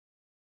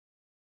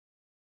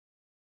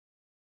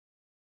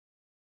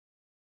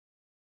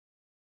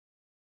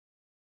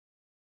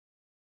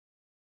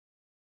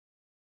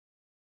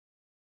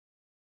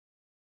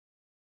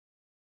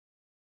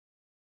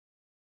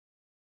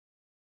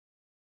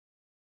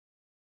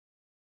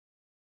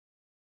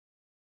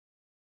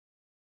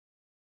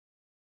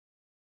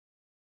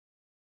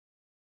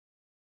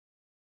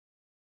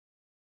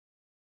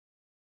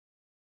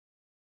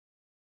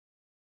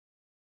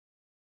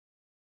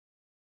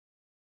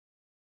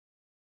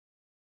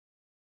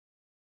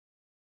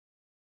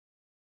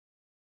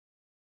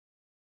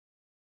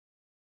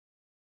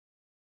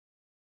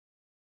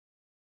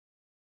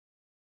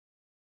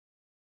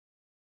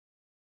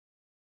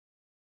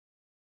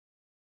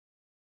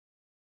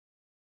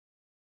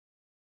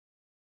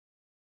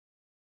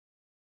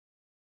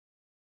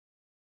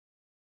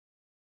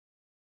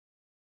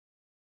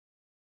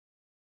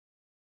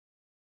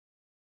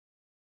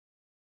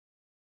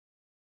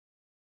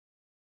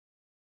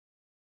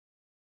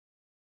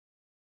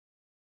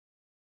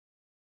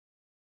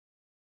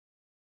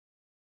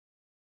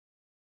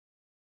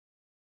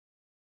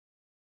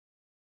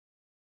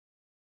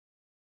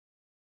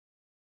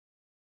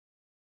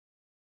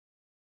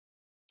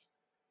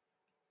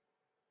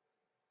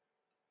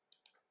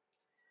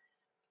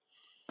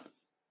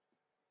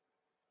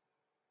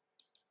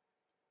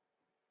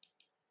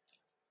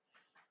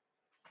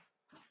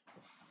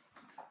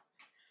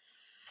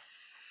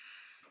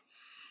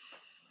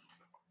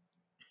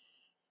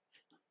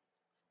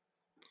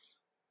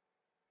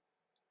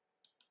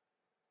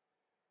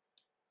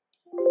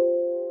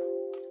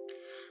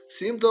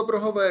Всім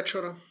доброго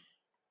вечора.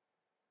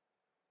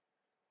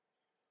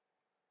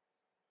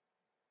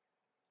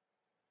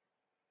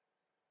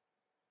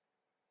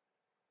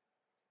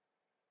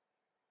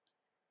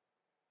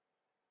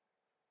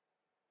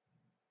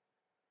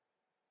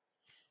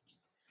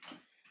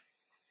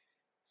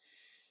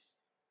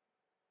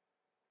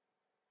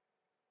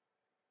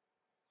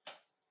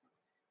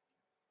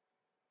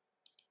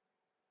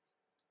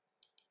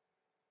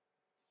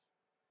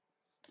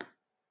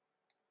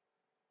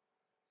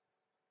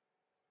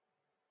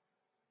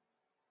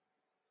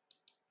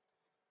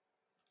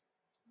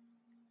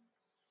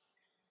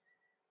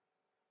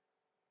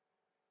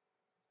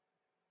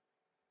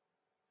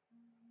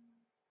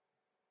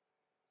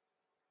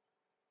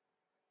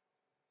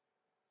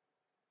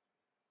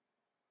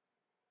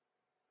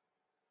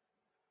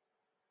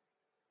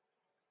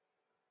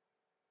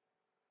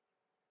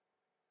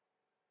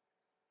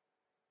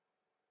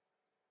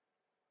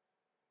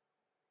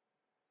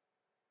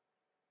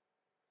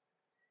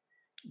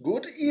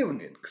 Good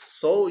evening.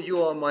 So you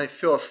are my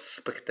first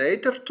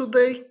spectator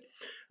today.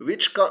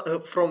 Which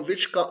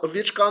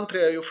country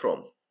are you from?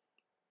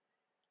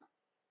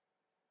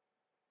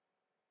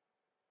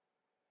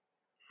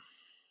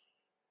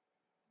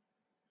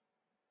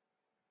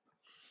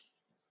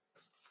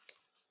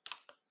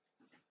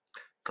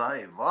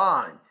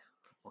 Taiwan.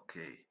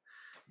 Okay.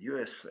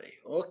 USA.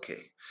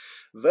 Okay.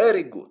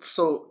 Very good.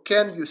 So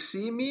can you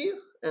see me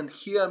and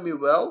hear me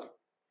well?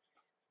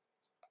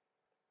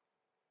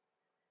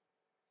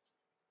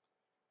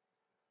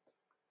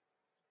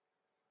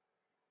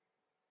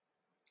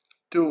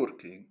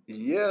 Turkey.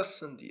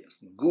 Yes and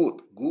yes. Good,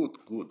 good,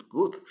 good,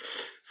 good.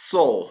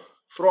 So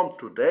from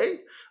today,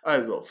 I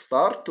will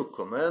start to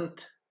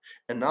comment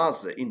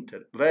another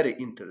very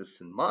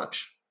interesting match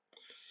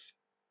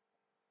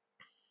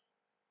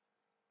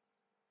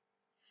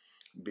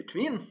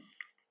between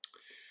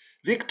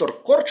Viktor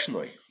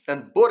Korchnoi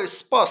and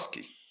Boris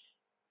Spassky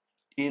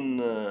in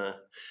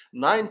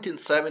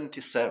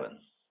 1977.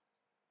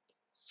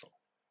 So,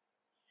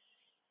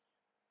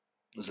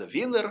 the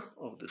winner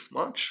of this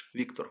match,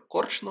 Viktor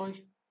Korchnoi,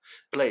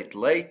 played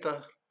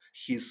later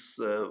his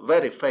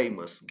very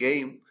famous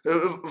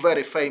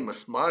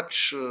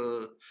match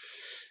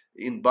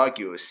in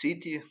Baguio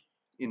City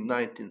in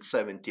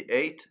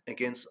 1978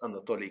 against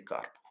Anatoly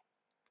Karpov.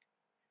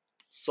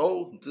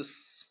 So this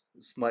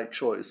is my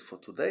choice for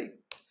today.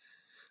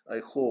 I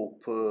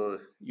hope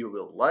you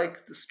will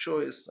like this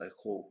choice. I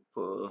hope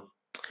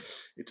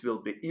it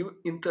will be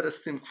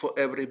interesting for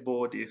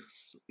everybody.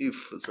 So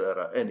if there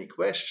are any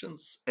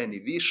questions, any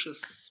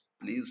wishes,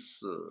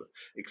 please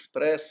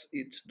express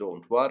it.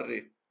 Don't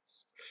worry.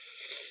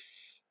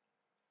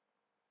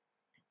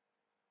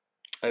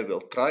 I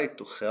will try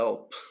to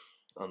help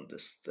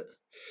understand.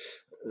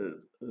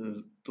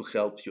 To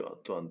help you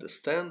to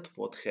understand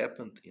what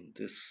happened in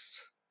this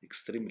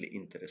extremely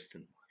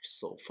interesting match.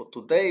 So for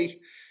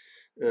today,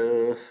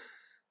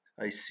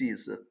 I see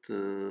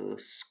that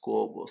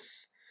score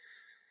was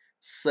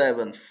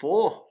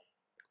 7-4.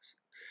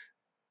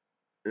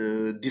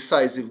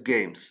 Decisive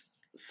games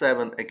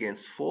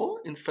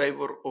 7-4 in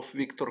favor of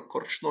Viktor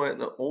Korchnoi,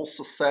 and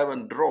also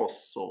 7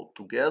 draws. So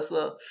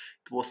together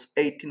it was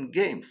 18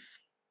 games.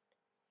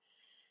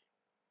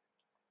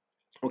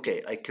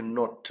 Okay, I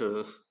cannot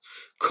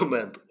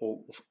comment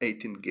all of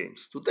 18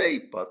 games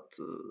today, but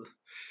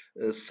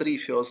 3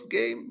 first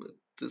game,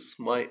 this is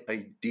my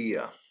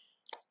idea.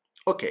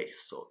 Okay,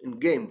 so in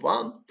game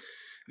 1,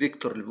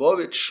 Viktor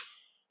Lvovich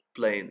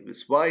playing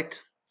with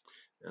white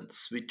and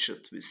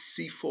switched with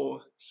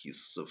c4,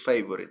 his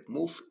favorite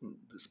move in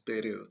this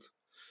period.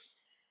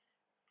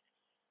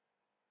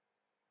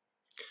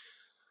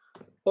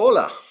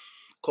 Hola,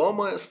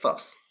 ¿cómo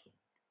estás?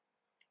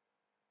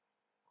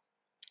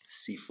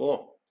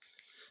 c4,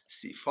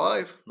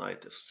 c5,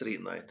 knight f3,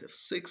 knight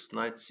f6,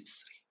 knight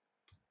c3.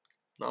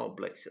 Now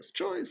black has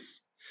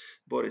choice.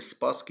 Boris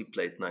Spassky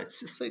played knight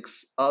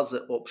c6.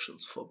 Other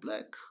options for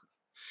black.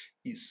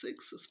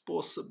 e6 is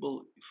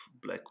possible if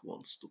black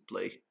wants to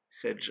play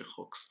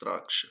hedgehog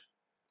structure.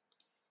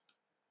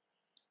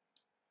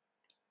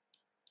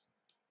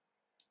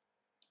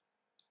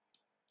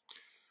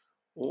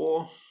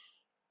 Or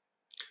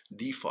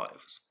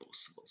d5 is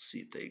possible.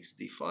 C takes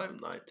d5,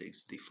 knight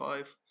takes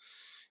d5.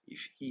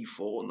 If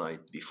e4,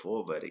 knight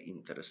b4, very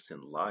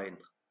interesting line.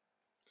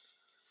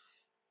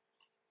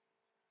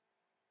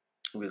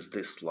 With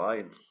this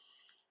line,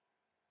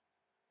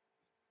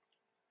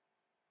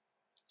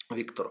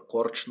 Viktor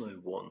Korchnoi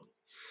won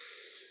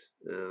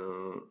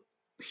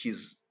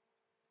his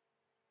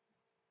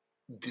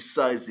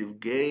decisive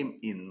game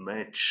in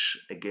match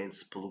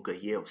against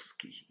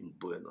Plugaevsky in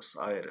Buenos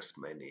Aires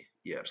many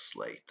years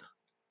later.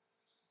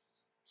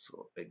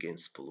 So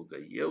against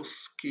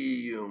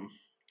Plugaevsky,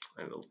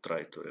 I will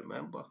try to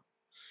remember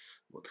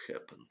what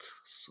happened.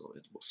 So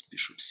it was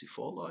bishop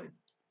c4 line.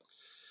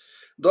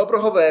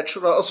 Доброго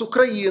вечора. А з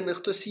України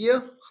хтось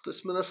є?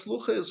 Хтось мене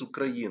слухає з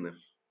України?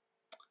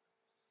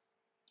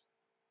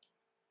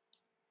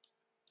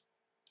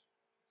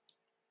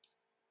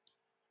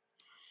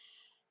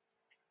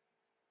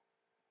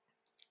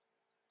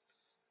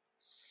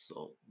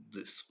 So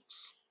this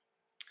was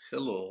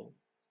hello.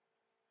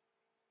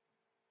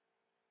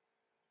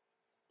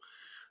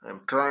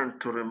 I'm trying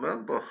to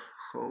remember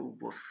how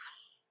was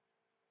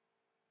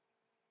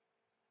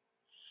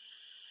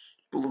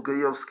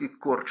Polugayevsky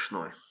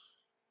Korchnoi.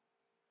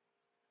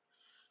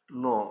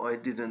 No, I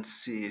didn't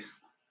see.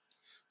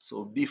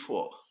 So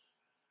before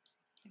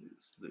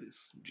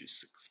this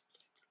G6.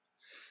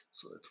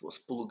 So it was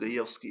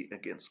Polugayevsky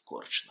against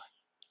Korchnoi.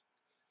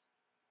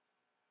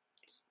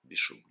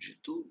 Bishop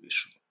G2,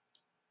 bishop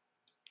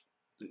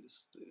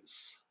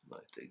this,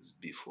 knight takes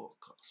B4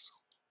 castle.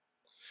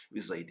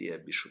 With idea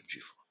bishop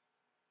G4.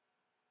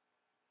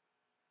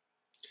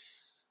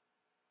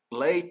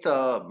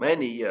 Later,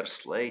 many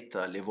years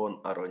later,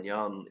 Levon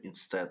Aronian,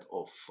 instead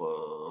of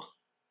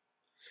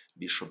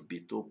bishop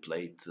b2,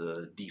 played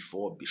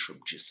d4, bishop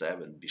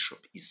g7,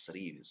 bishop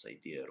e3 with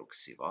idea rook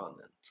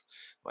c1, and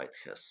white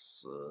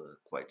has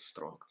quite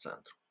strong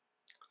center.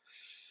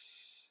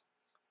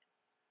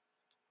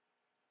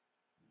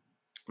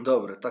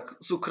 Добре, так,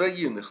 з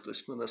України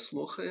хтось мене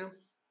слухає.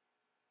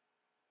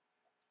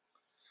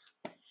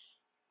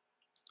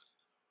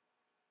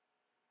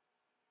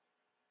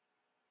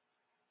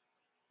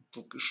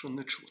 Поки що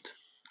не чути.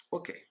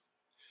 Окей.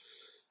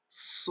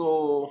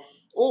 So,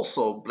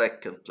 also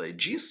black can play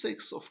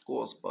g6, of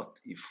course, but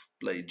if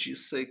play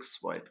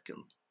g6, white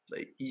can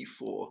play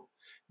e4,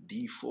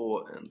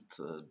 d4, and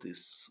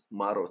this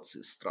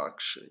Maroczy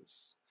structure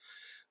is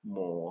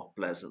more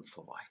pleasant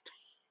for white.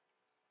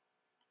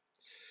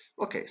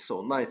 Okay,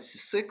 so knight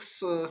c6.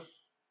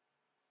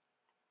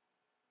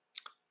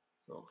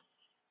 So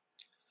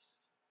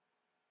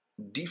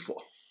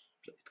d4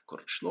 played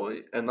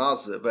Korchnoi.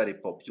 Another very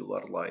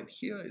popular line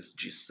here is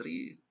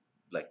g3.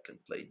 Black can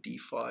play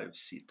d5,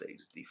 c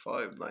takes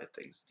d5, knight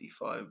takes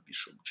d5,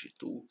 bishop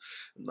g2.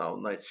 Now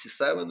knight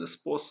c7 is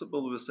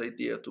possible with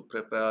idea to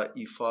prepare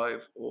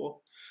e5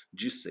 or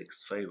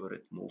g6,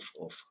 favorite move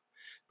of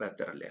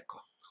Peter Leko,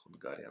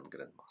 Hungarian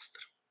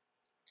grandmaster.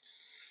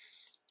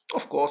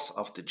 Of course,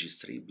 after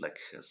g3, black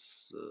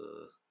has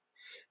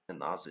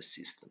another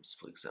systems.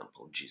 For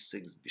example,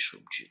 g6,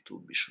 bishop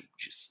g2, bishop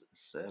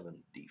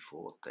g7,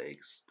 d4,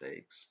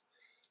 takes,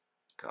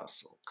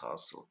 castle,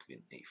 castle,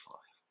 queen a5.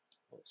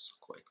 Also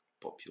quite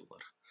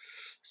popular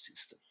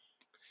system.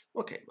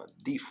 Okay, but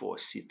d4,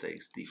 c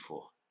takes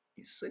d4,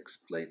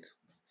 e6 played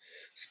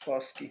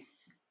Spassky.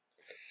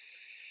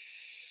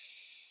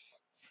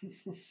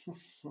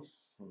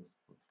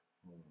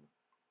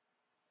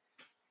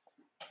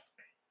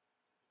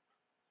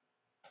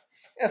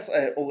 As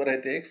I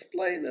already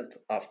explained,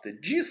 after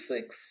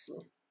g6,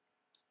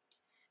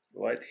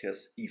 white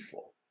has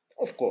e4.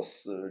 Of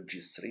course,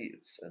 g3,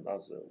 it's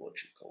another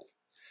logical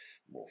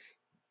move.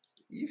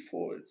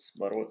 e4, it's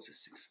Maroczy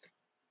system.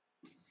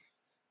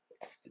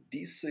 After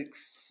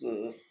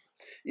d6,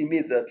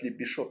 immediately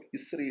bishop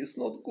e3 is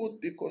not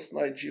good because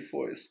knight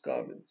g4 is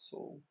coming.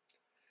 So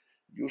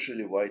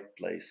usually white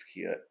plays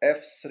here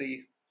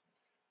f3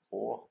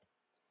 or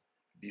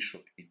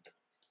bishop e2.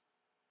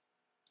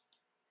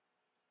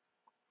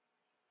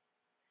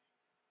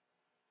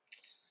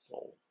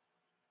 So,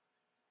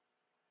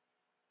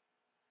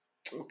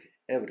 okay,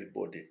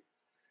 everybody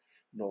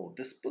know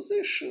this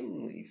position.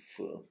 If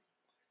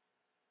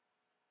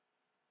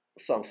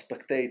some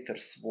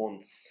spectators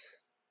wants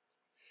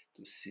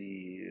to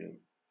see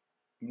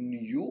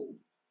new,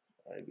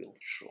 I will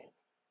show.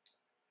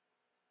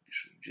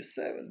 Bishop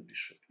g7,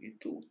 bishop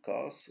e2,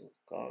 castle,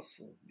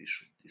 castle,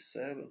 bishop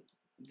d7.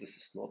 This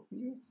is not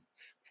new,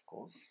 of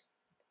course.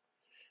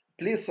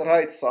 Please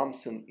write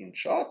something in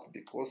chat,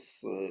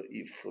 because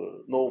if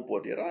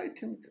nobody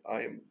writing,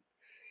 I'm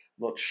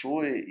not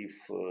sure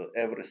if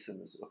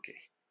everything is okay.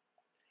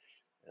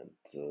 And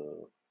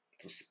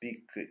to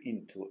speak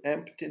into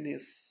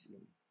emptiness,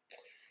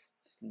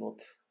 it's not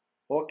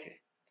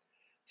okay.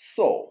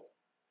 So,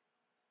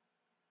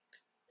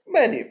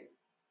 many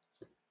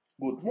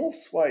good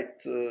moves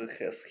white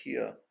has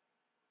here.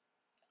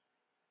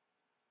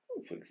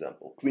 For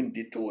example, queen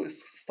d2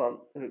 is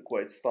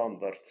quite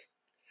standard.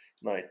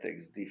 Knight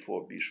takes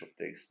d4, bishop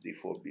takes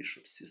d4,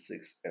 bishop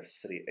c6,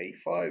 f3,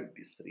 a5,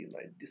 b3,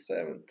 knight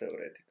d7,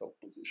 theoretical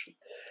position.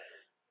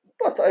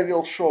 But I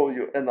will show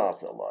you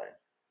another line,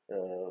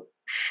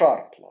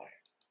 sharp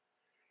line,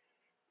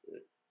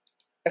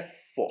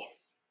 f4.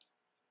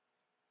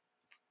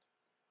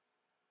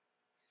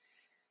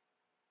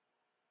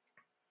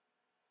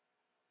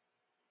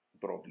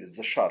 Probably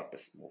the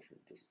sharpest move in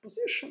this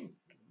position.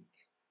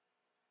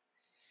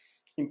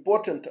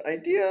 Important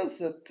idea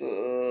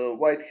that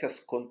white has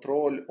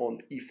control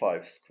on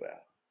e5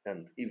 square,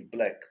 and if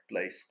black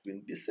plays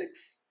queen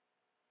b6,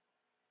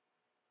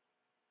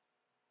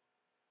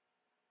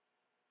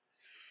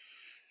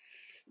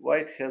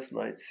 white has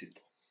knight c2,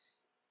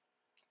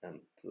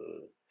 and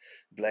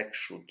black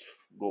should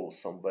go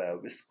somewhere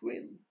with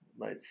queen.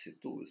 Knight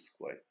c2 is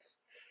quite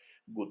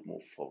good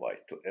move for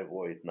white to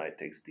avoid knight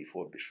takes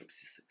d4, bishop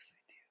c6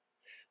 idea.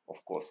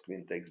 Of course,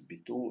 queen takes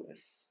b2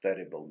 is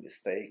terrible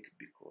mistake,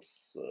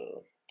 because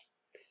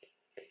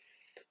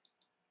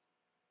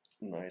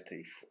knight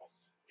a4.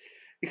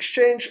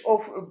 Exchange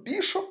of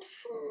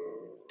bishops.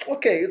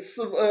 Okay, it's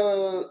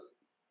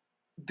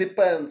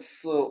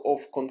depends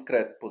of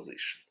concrete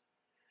position.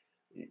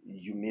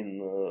 You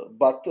mean,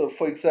 but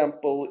for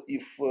example,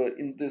 if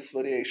in this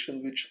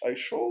variation which I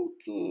showed,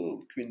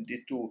 queen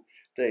d2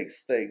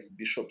 takes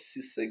bishop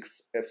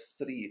c6,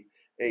 f3,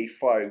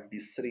 a5,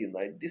 b3,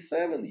 knight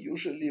d7,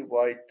 usually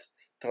white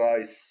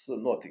tries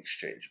not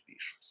exchange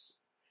bishops.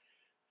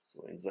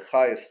 So in the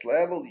highest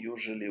level,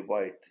 usually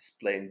white is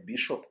playing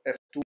bishop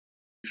f2,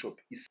 bishop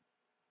e6,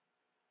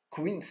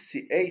 queen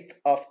c8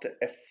 after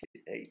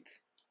f8.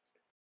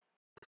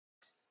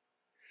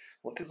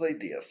 What is the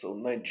idea? So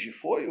knight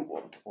g4 you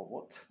want, or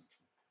what?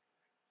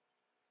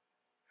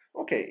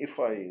 Okay, if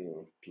I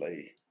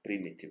play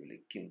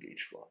primitively king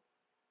h1,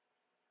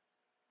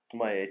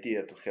 my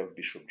idea to have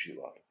bishop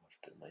g1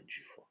 after knight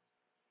g4.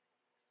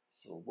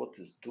 So what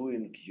is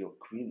doing your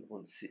queen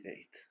on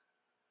c8?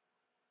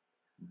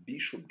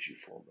 Bishop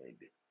g4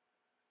 maybe.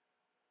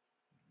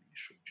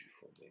 Bishop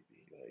g4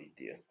 maybe your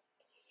idea.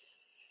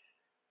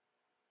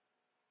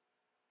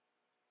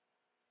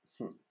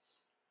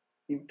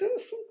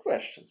 Interesting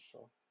question.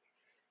 So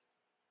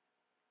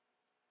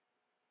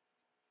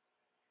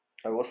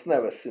I was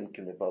never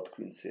thinking about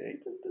queen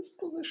c8 in this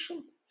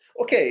position.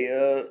 Okay,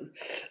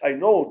 I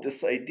know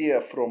this idea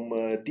from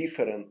a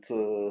different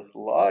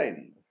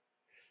line.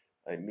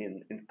 I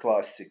mean, in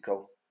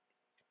classical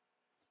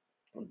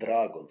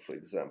dragon, for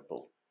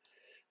example,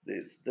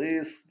 this,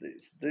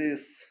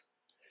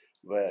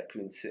 where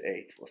queen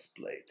c8 was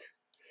played.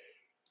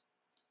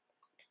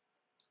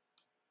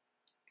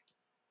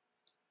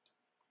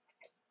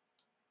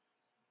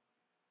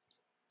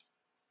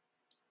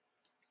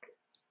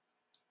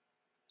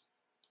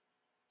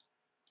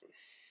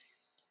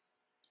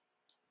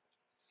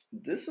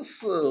 This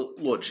is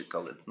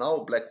logical. And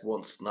now black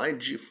wants knight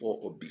g4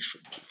 or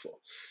bishop g4.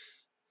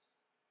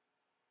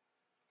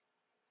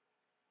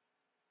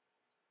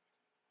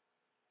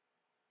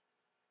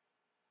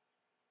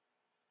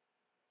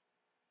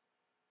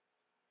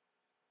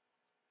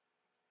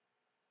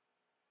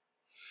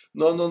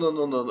 No.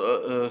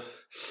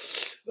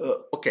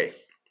 Okay,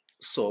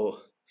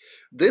 so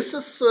this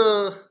is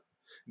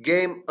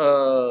game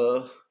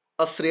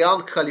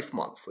Asrian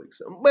Khalifman, for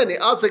example. Many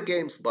other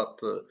games, but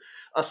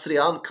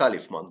Asrian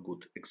Khalifman,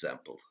 good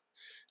example.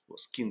 It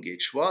was king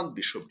h1,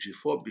 bishop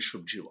g4,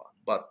 bishop g1.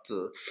 But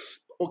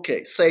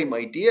okay, same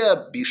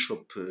idea,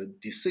 bishop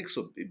d6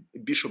 or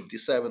bishop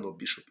d7 or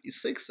bishop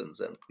e6, and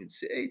then queen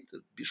c8,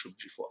 bishop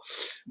g4.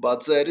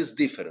 But there is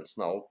difference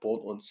now,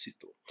 pawn on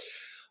c2.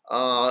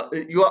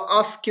 You are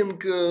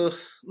asking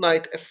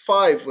knight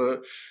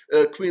f5,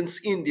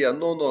 queen's India.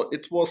 No,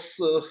 it was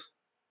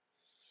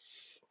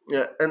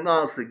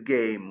another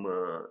game.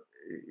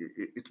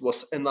 It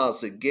was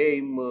another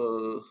game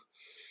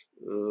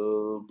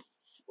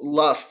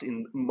last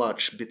in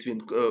match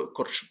between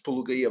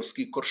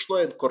Polugaevsky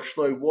Korchnoi, and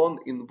Korchnoi won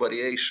in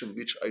variation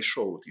which I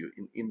showed you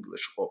in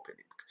English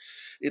opening.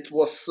 It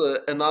was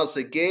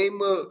another game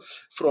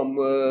from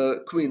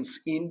Queen's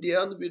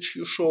Indian, which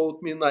you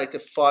showed me, knight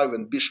f5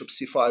 and bishop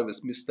c5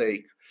 is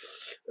mistake.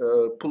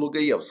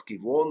 Polugaevsky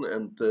won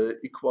and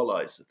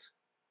equalized it.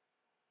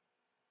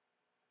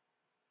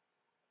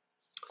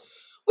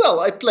 Well,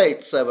 I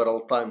played several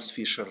times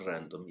Fischer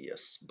random,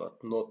 yes,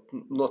 but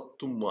not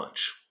too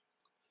much.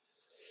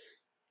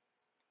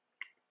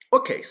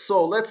 Okay,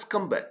 so let's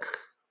come back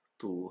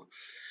to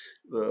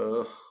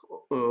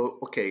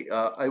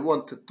I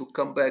wanted to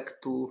come back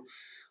to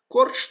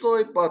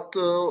Korchnoi, but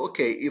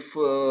okay, if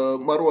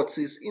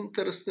Marozi is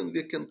interesting,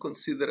 we can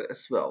consider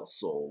as well.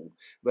 So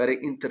very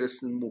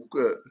interesting move,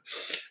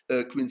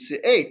 queen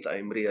c8.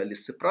 I'm really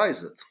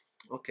surprised.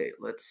 Okay,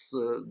 let's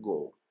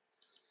go.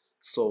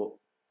 So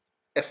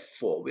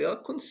f4 we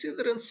are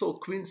considering. So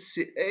queen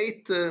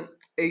c8,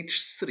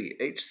 h3.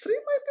 H3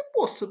 might be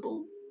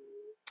possible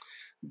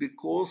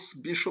because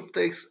bishop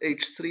takes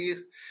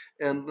h3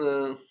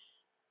 and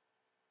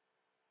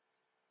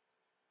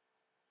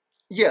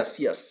yes,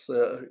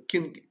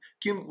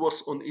 king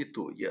was on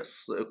e2.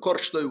 Yes,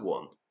 Korchnoi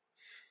won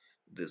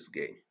this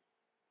game.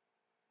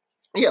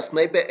 Yes,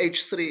 maybe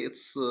h3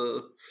 it's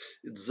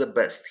the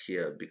best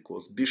here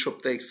because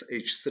bishop takes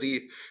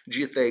h3,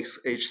 g takes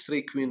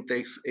h3, queen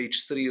takes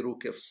h3,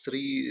 rook f3.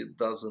 It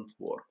doesn't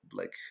work.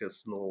 Black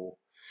has no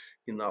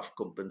enough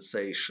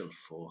compensation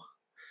for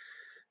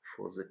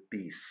the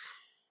piece.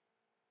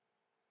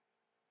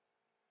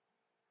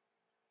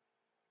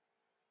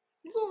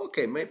 So,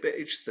 okay, maybe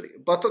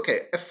h3. But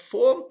okay,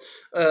 f4,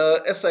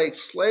 as I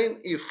explained,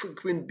 if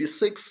queen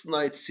b6,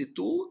 knight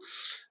c2,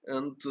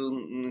 and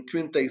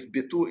queen takes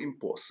b2,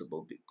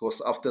 impossible,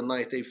 because after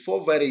knight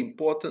a4, very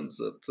important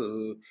that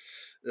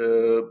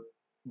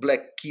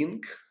black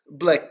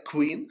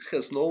queen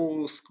has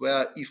no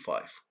square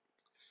e5.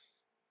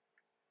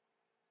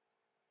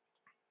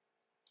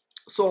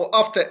 So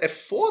after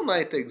f4,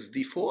 knight takes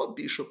d4,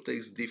 bishop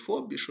takes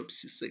d4, bishop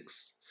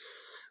c6.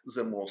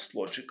 The most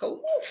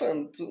logical move,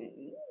 and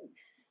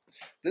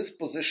this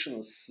position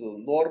is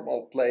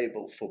normal,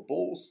 playable for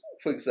both.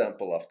 For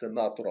example, after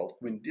natural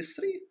queen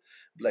d3,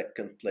 Black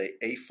can play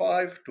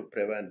a5 to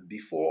prevent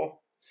b4.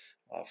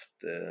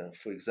 After,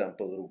 for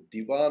example, rook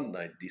d1,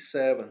 knight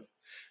d7,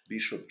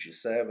 bishop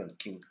g7,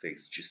 king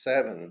takes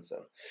g7, and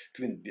then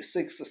queen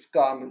b6 is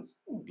coming.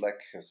 Black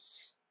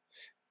has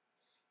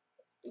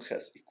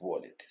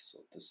equality, so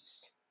this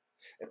is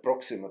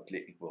approximately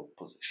equal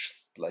position,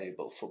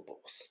 playable for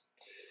both.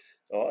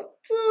 But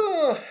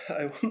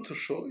I want to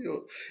show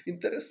you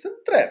interesting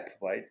trap.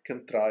 White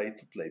can try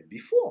to play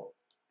b4.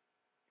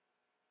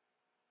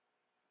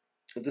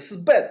 This is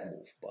bad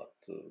move, but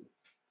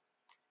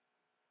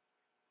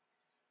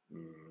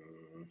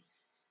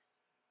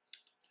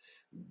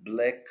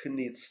Black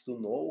needs to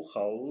know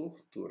how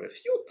to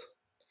refute,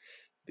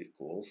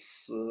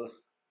 because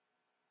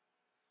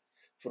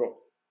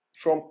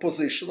from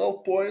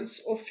positional points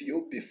of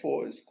view,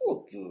 b4 is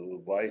good.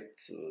 White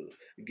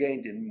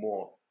gained in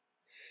more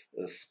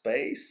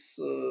space,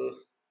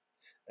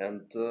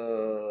 and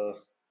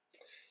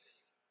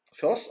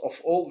first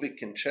of all we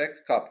can check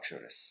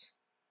captures.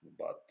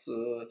 But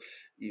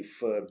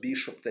if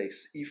bishop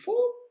takes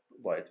e4,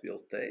 white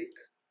will take,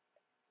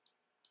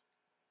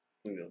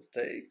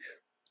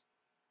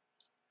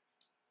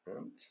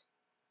 and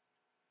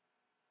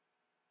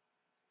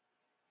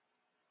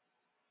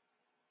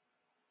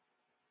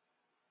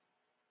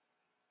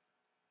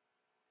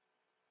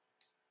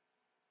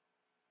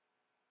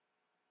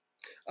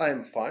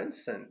I'm fine,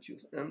 thank you.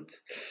 And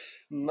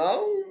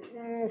now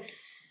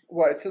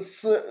white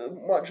is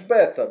much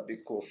better,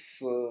 because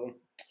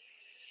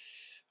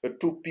the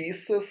two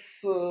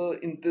pieces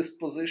in this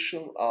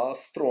position are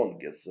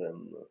stronger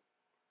than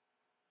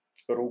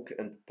rook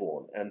and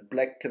pawn, and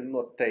black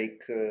cannot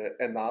take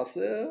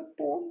another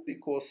pawn,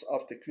 because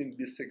after queen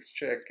b6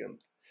 check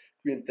and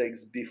queen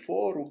takes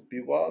b4, rook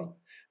b1,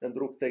 and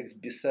rook takes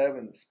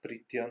b7 is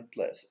pretty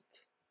unpleasant.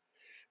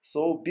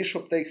 So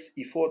bishop takes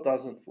e4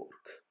 doesn't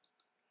work.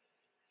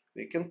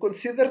 We can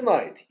consider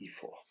knight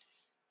e4,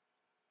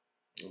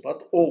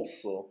 but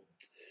also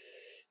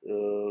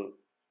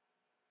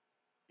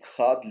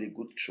hardly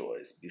good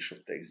choice.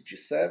 Bishop takes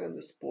g7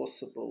 is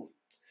possible.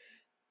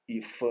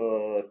 If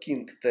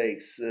king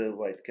takes,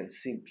 white can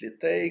simply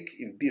take.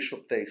 If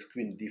bishop takes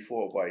queen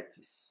d4, white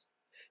is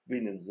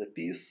winning the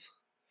piece.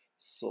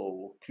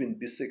 So queen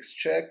b6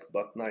 check,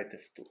 but knight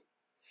f2.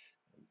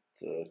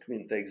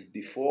 Queen takes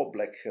b4,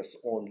 black has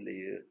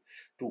only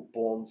two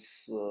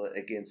pawns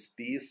against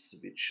piece,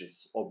 which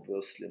is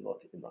obviously not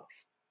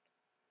enough.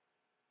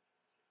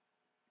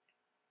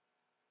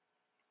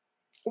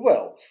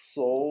 Well,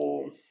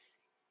 so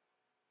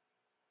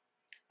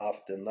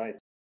after knight,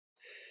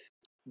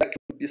 black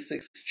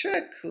b6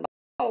 check,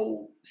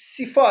 now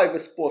c5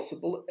 is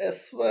possible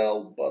as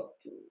well, but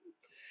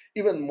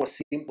even more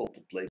simple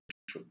to play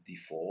bishop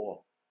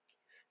d4.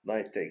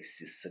 Knight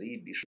takes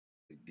c3, bishop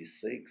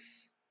takes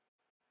b6.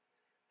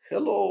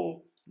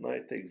 Hello,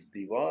 knight takes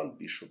d1,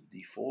 bishop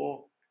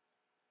d4.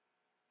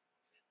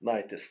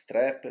 Knight is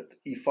trapped,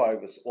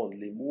 e5 is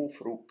only move,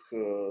 rook,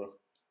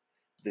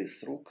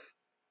 this rook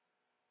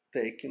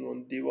taking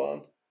on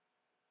d1.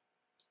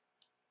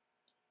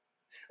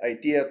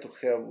 Idea to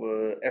have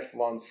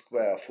f1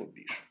 square for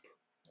bishop.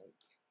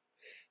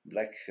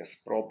 Black has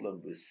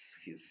problem with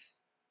his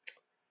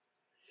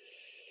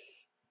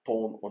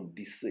pawn on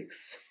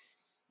d6.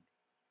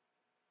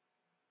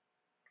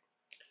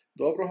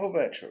 Доброго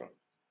вечора.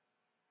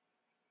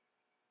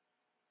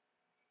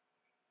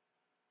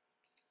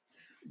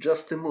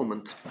 Just a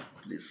moment,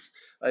 please.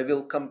 I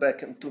will come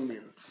back in 2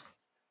 minutes.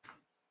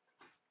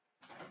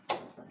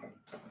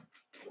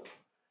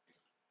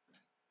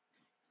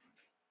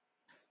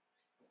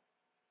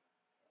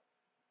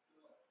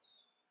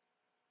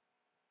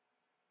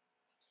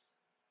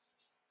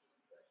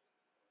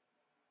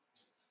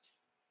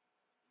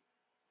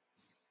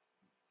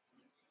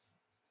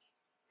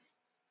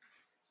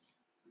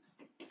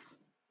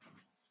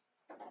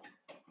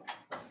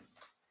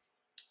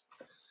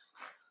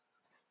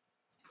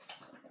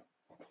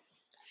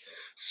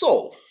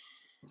 So,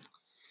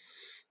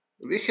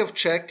 we have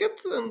checked it,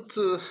 and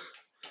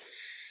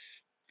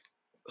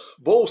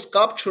both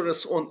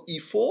captures on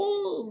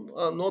e4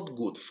 are not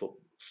good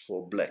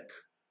for black.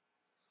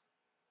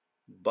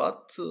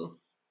 But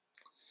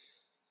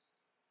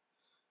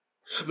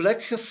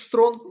black has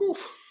strong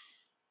move.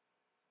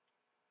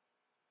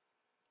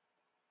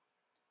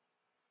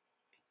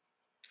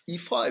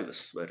 e5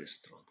 is very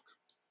strong.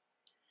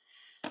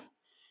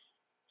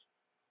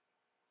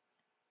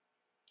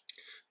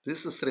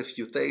 This is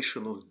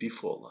refutation of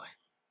b4 line.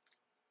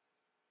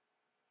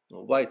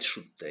 Now, white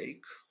should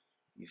take.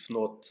 If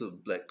not,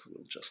 black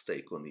will just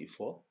take on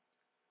e4.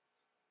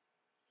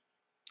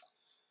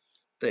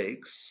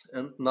 Takes,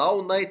 and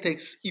now knight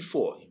takes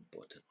e4,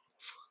 important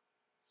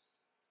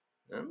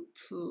move. And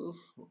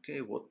okay,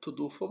 what to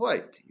do for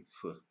white?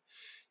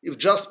 If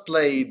just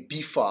play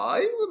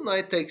b5,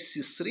 knight takes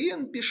c3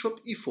 and bishop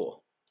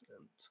e4.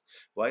 And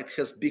white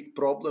has big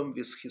problem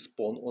with his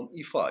pawn on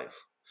e5,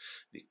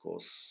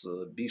 because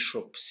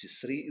bishop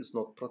c3 is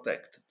not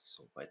protected,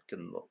 so white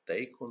cannot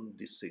take on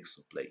d6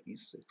 or play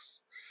e6.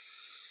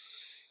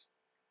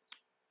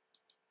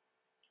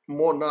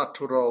 more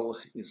natural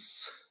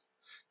is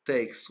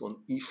takes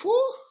on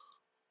e4,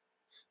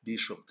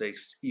 bishop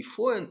takes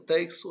e4 and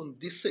takes on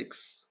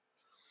d6.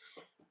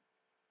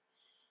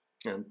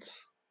 And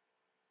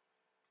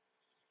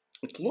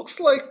it looks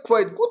like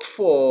quite good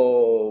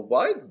for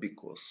white,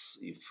 because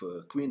if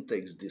queen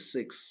takes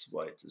d6,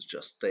 white is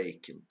just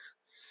taking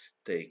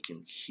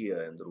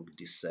here and rook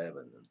d7,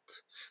 and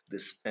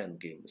this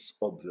endgame is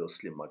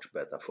obviously much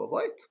better for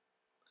white.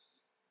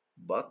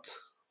 But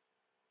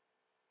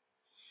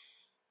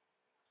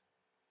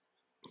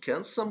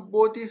can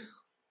somebody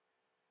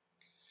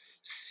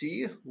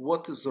see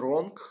what is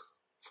wrong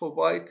for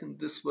white in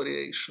this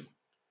variation?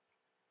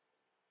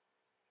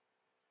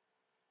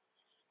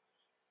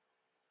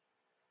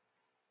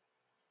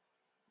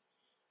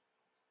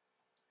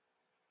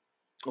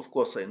 Of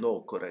course, I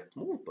know correct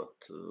move, but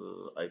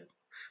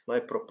my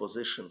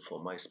proposition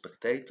for my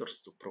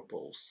spectators to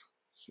propose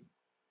it.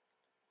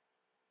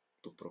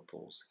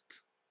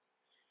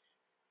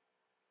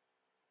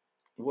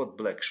 What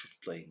black should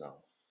play now?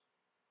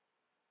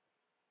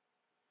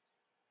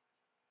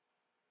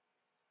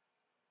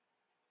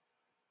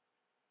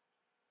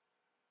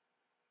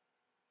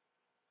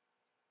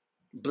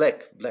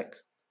 Black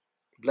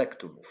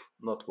to move,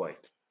 not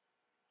white.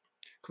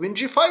 Queen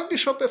g5,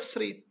 bishop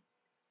f3.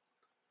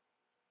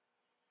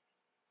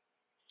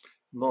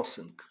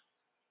 Nothing.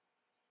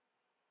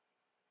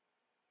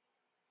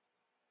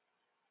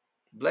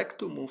 Black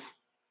to move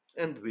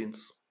and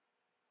wins.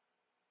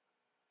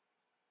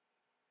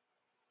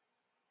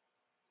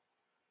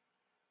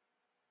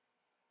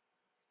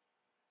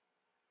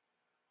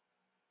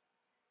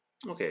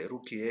 Okay,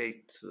 rook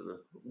e8,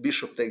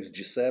 bishop takes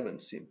g7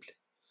 simply.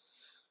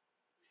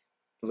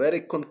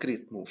 Very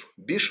concrete move.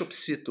 Bishop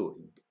c2.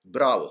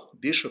 Bravo,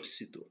 bishop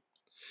c2.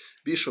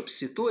 Bishop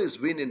c2 is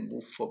winning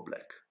move for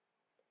black.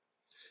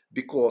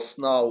 Because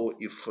now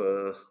if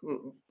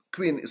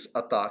queen is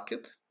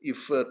attacked,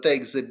 if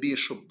takes the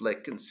bishop,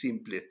 black can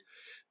simply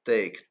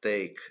take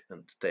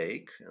and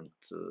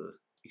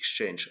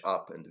exchange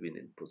up and win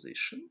in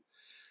position.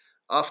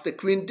 After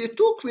queen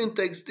d2, queen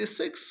takes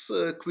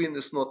d6, queen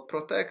is not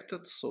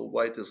protected, so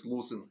white is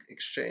losing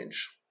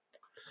exchange.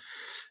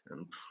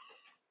 And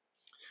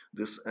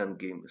this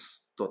endgame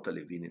is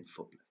totally winning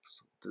for black.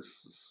 So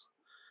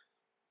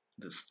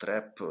this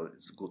trap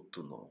is good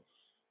to know.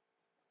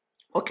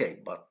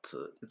 Okay, but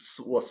it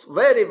was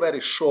very,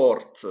 very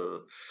short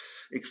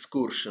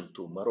excursion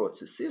to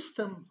Maroczy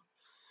system.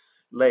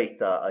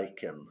 Later I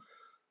can...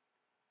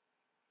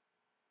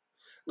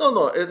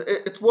 No,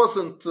 it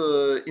wasn't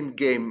in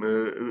game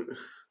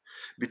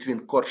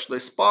between Korchnoi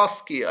and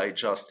Spassky. I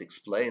just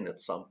explained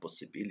some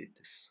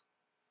possibilities.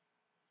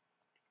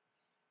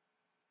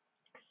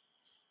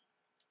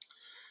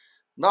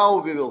 Now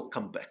we will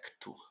come back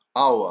to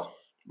our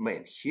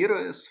main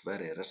heroes,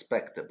 very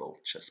respectable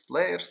chess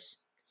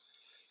players.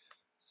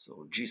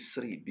 So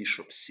g3,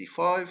 bishop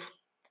c5.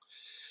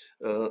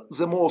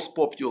 The most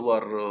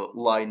popular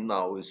line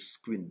now is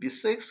queen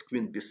b6.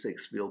 Queen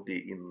b6 will be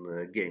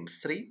in game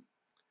 3.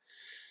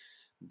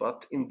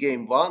 But in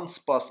game 1,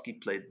 Spassky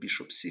played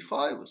bishop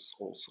c5, is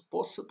also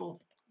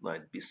possible.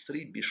 Knight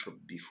b3, bishop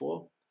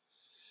b4,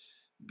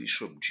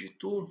 bishop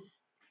g2.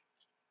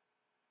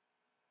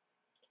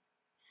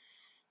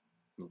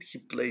 And he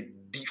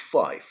played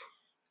d5.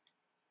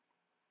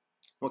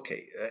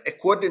 Okay,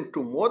 according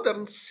to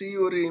modern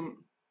theory,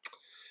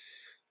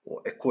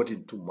 or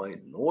according to my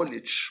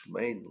knowledge,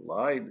 main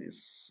line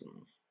is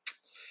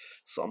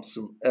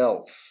something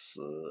else.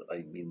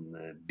 I mean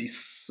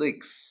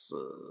b6,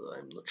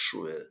 I'm not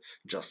sure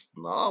just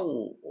now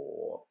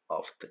or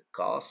after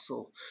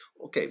castle.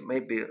 Okay,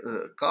 maybe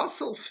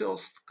castle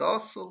first,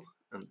 castle,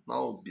 and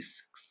now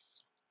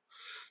b6.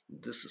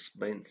 This is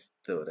main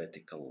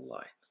theoretical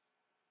line.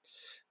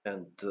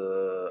 And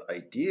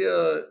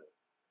idea,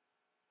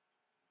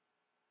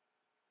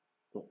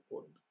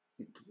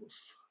 it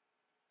was,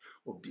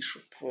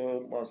 bishop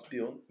must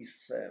be on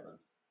e7.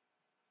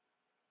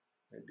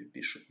 Maybe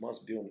bishop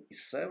must be on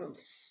e7.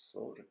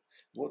 Sorry,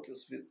 what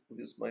is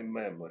with my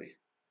memory?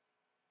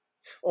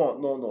 Oh,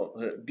 no,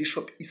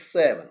 bishop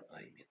e7, I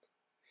mean.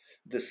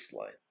 This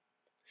line.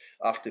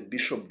 After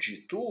bishop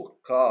g2,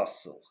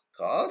 castle,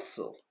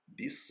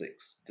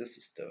 b6. This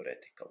is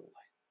theoretical line.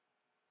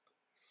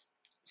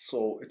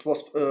 So it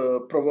was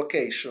a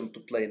provocation to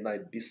play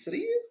knight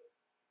b3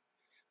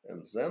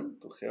 and then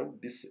to have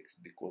b6,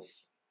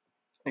 because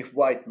if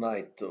white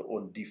knight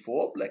on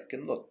d4, black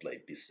cannot play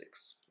b6,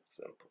 for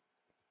example.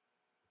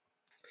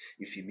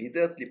 If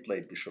immediately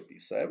play bishop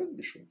e7,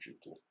 bishop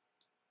g2,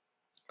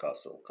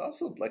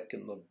 castle, black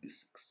cannot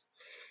b6.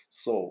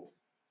 So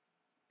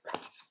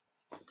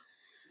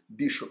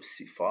bishop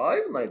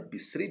c5, knight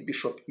b3,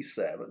 bishop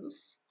e7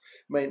 is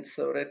main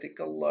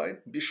theoretical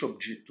line, bishop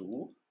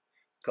g2,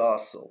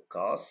 castle.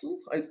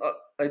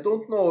 I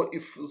don't know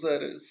if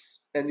there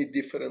is any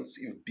difference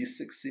if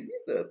b6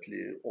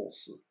 immediately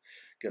also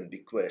can be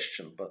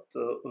questioned, but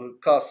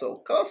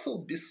castle,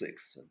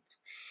 b6. And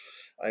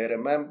I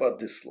remember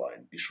this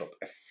line, bishop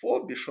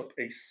f4, bishop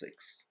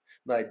a6,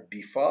 knight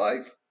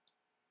b5,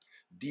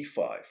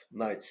 d5,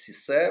 knight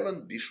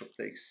c7, bishop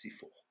takes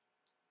c4.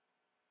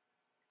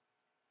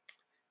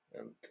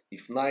 And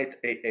if knight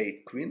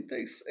a8, queen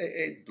takes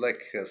a8, black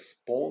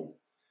has pawn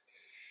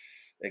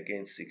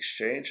against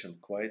exchange and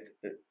quite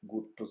a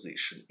good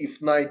position.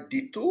 If knight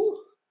d2,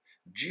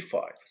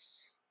 g5.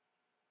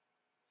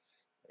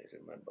 I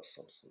remember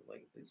something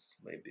like this,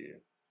 maybe.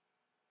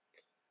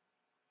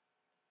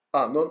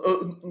 No,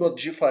 not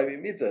g5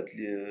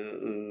 immediately,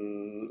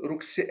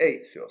 rook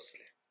c8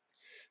 firstly.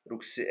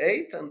 Rook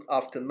c8, and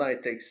after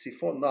knight takes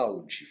c4,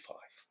 now g5.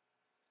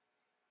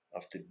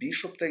 After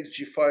bishop takes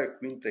g5,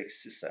 queen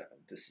takes c7.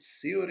 This is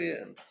theory,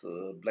 and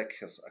black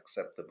has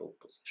acceptable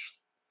position.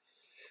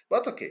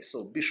 But okay,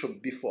 so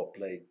bishop b4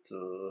 played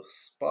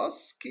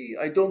Spassky.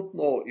 I don't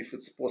know if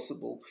it's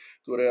possible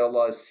to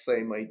realize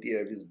same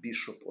idea with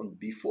bishop on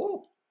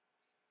b4.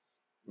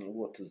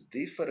 What is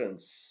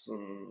difference?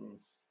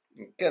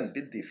 It can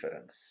be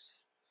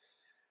difference.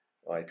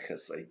 White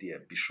has idea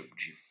bishop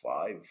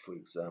g5, for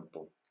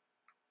example.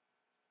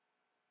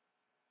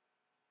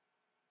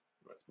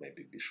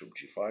 Maybe bishop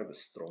g5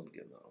 is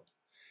stronger now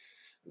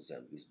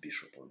than with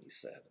bishop on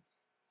e7.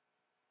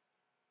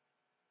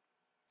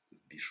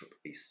 With bishop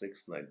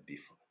a6, knight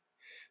b5.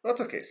 But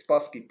okay,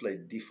 Spassky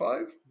played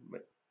d5.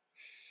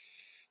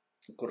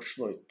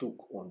 Korchnoi took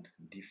on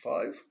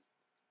d5.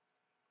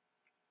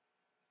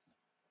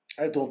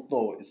 I don't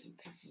know if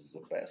this is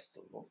the best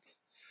or not.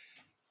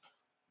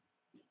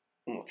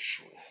 Not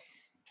sure.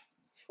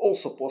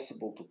 Also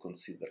possible to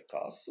consider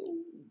castle.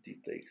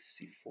 D takes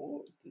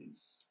c4.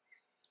 This.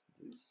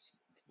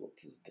 What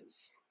is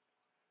this?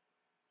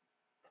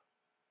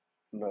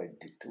 Knight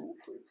d2,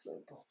 for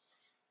example.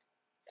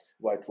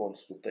 White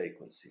wants to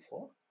take on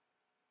c4.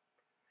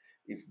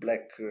 If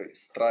black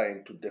is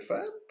trying to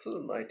defend,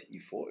 knight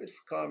e4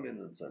 is coming,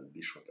 and then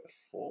bishop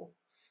f4.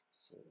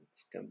 So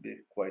it can be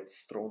quite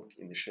strong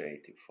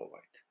initiative for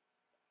white.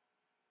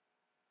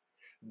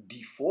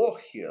 d4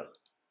 here.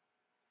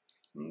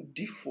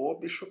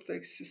 d4, bishop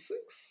takes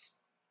c6.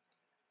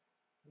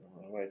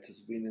 White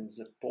is winning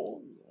the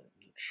pawn. I'm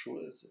not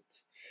sure is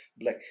it.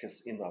 Black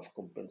has enough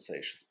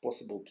compensations.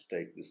 Possible to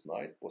take with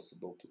knight,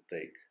 possible to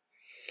take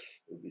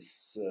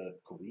with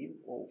queen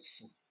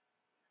also.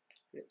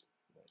 Okay.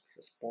 White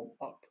has pawn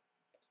up.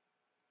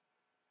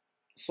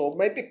 So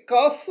maybe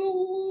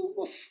castle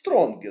was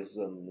stronger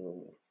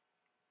than...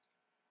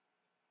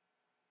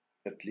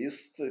 at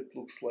least it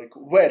looks like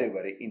very,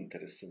 very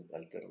interesting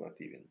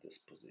alternative in this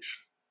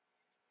position.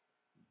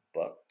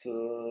 But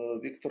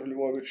Viktor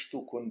Lvovich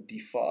took on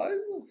d5,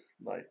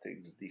 knight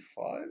takes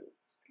d5.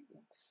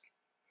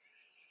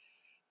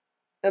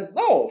 And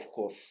now, of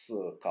course,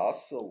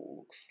 castle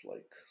looks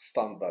like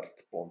standard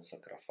pawn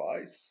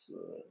sacrifice.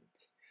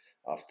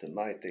 After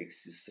knight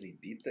takes c3,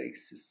 b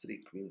takes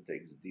c3, queen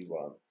takes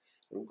d1,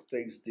 rook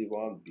takes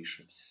d1,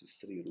 bishop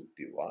c3, rook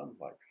b1.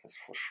 White has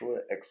for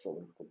sure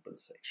excellent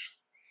compensation.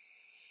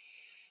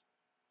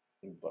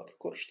 But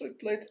Korchnoi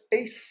played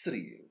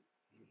a3.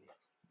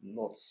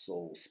 Not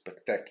so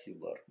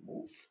spectacular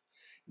move,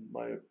 in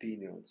my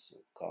opinion, so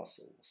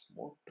castle was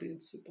more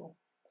principal.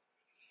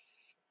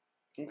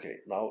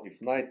 Okay, now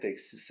if knight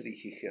takes c3,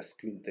 he has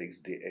queen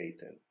takes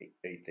d8 and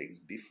a takes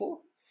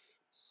b4.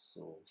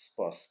 So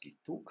Spassky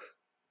took.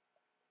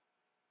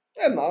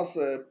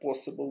 Another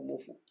possible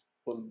move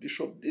was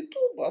bishop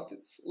d2, but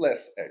it's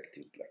less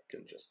active. Black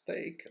can just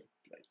take and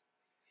play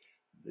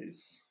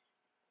this.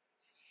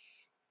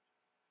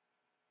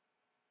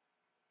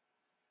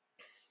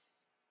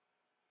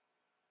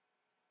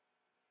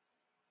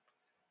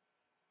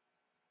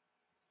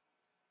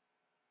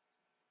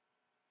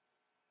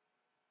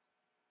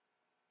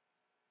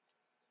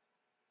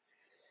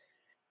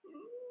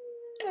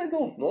 I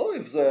don't know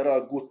if there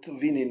are good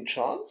winning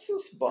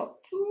chances, but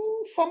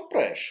some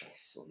pressure.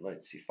 So knight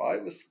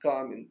c5 is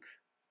coming.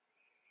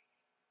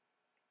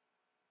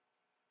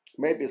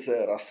 Maybe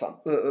there are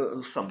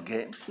some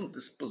games in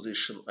this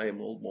position, I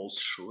am almost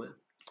sure.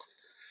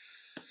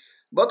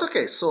 But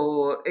okay,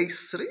 so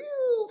a3,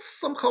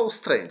 somehow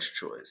strange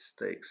choice.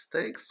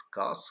 Takes,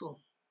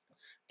 castle,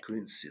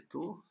 queen c2.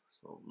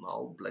 So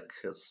now black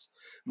has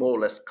more or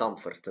less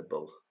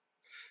comfortable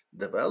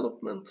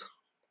development.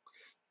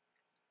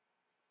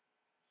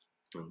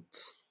 And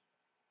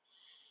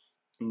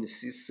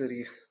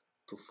necessary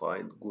to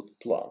find good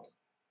plan.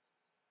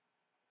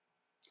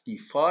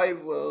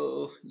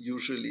 e5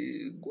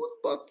 usually good,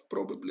 but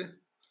probably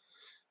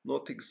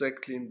not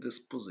exactly in this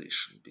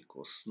position,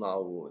 because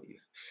now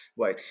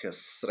white has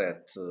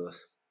threat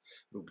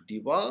rook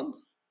d1.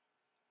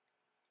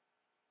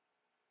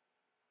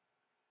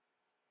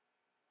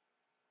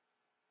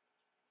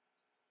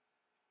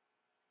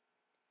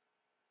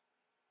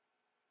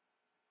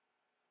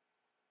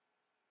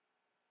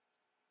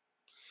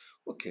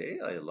 Okay,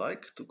 I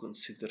like to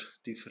consider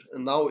different.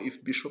 And now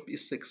if bishop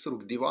e6,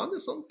 rook d1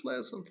 is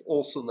unpleasant,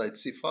 also knight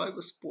c5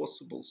 is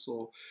possible,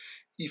 so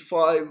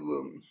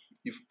e5,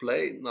 if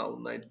play, now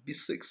knight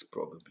b6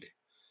 probably.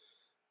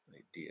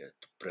 Idea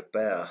to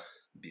prepare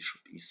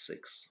bishop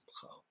e6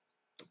 somehow,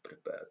 to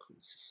prepare queen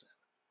c7.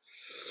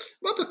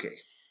 But okay.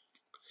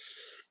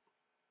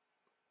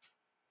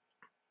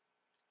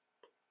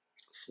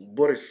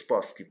 Boris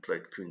Spassky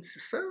played queen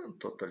c7,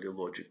 totally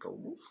logical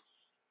move.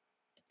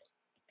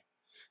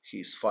 He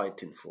is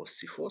fighting for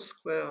c4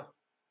 square.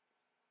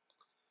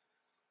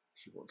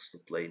 He wants to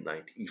play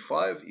knight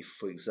e5. If,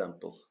 for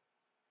example,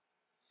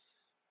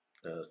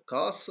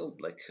 castle,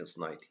 black has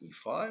knight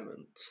e5,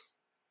 and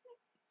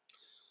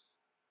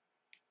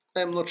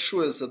I'm not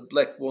sure that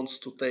black wants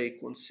to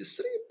take on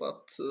c3,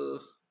 but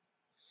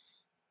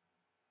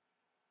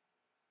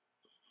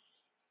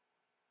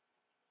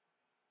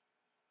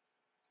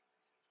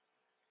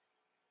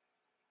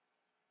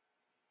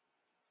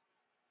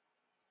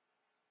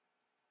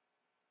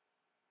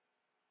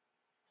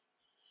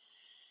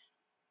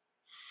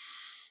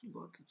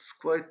it's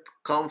quite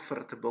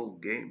comfortable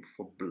game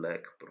for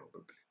black,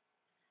 probably.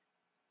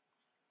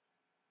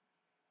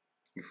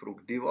 If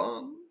rook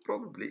d1,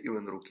 probably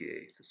even rook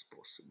e8 is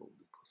possible,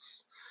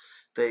 because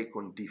take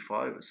on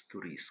d5 is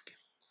too risky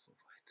for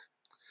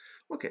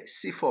white. Okay,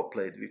 c4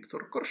 played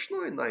Viktor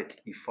Korchnoi,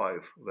 knight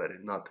e5, very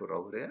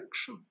natural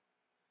reaction.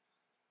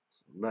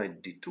 So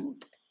knight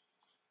d2.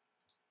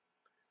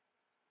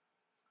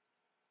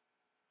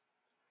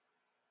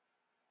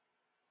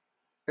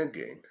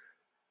 Again,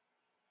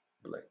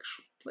 black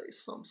should play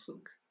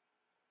something.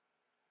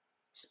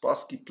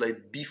 Spassky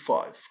played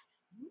b5.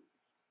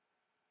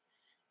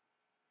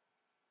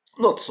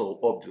 Not so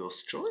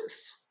obvious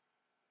choice,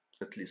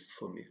 at least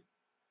for me.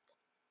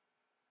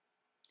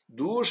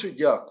 Дуже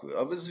дякую.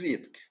 А ви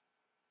звідки?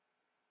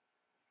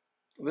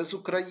 Ви з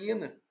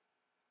України?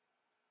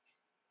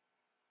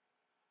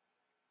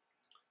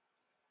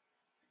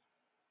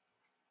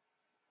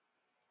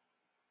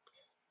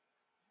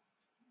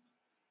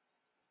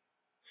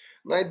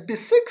 Knight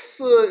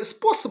b6 is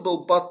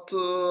possible, but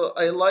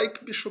I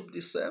like bishop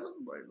d7.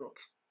 Why not?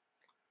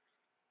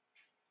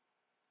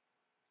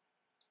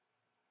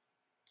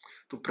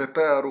 To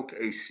prepare rook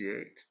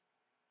ac8.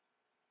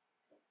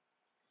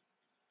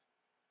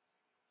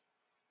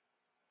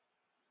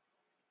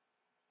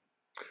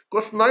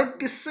 Because knight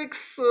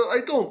b6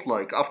 I don't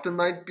like. After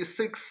knight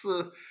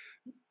b6,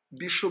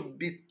 bishop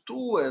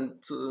b2,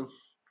 and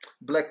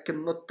black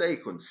cannot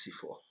take on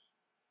c4.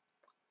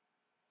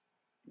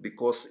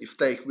 Because if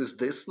take with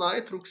this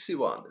knight, rook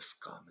c1 is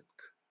coming.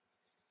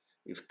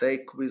 If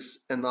take with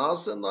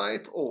another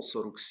knight,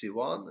 also rook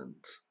c1,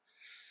 and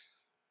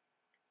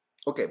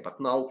okay, but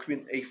now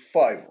queen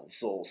a5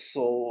 also,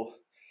 so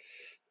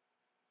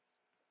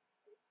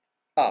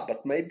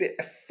but maybe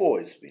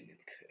f4 is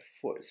winning.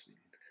 f4 is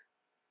winning.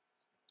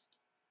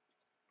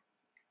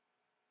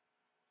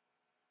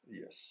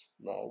 Yes,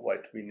 now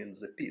white winning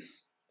the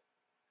piece.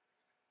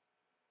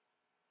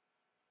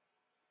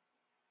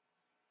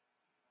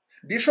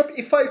 Bishop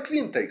e5,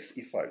 queen takes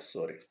e5,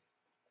 sorry.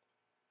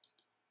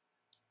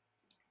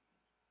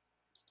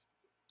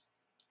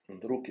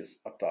 And rook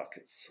is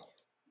attacked. So.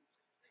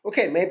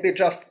 Okay, maybe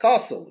just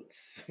castle,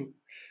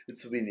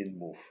 it's winning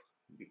move,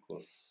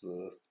 because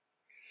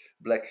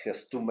black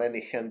has too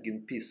many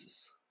hanging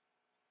pieces.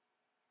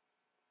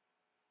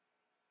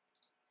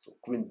 So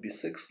queen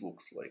b6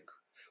 looks like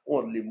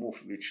only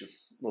move which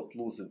is not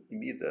losing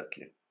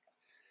immediately.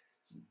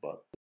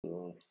 But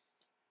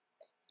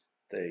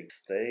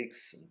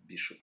takes, and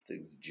bishop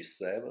takes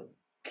g7.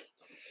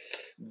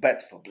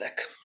 Bad for black.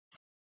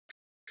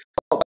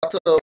 But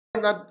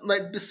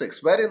knight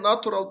b6, very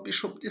natural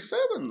bishop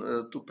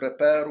d7 to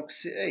prepare rook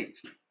c8.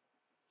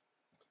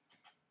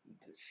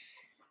 This.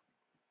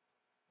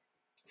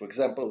 For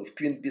example, if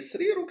queen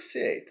b3, rook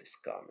c8 is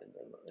coming,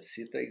 and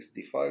c takes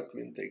d5,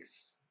 queen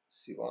takes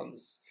c1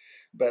 is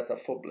better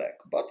for black.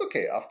 But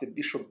okay, after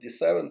bishop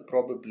d7,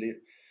 probably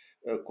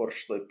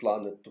Korchnoi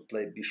planned to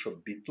play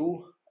bishop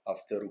b2,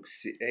 after rook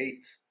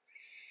c8,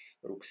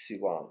 rook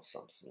c1,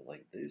 something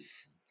like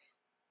this.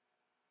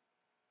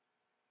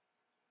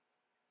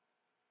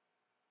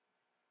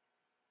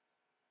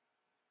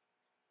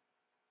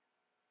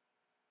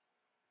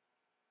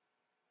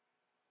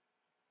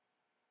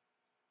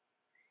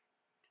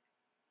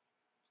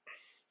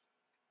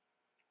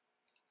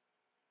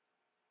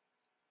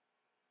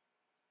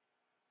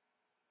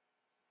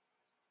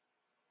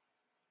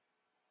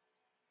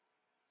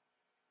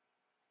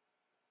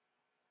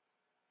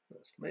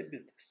 Yes, maybe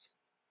this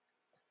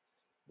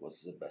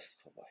was the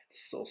best for white.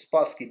 So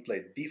Spassky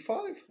played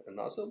b5,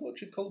 another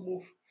logical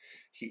move.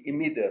 He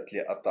immediately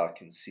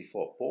attacking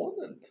c4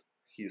 pawn, and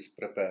he is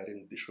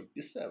preparing bishop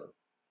b7.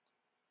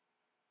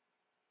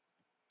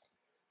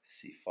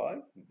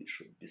 c5,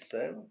 bishop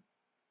b7,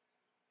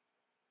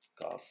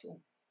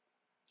 castle,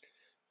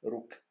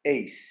 rook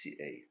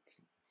ac8.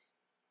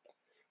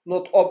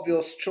 Not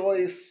obvious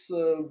choice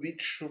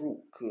which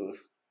rook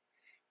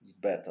is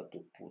better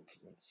to put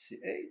on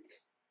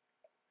c8.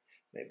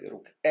 Maybe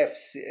rook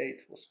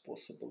fc8 was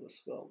possible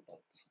as well,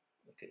 but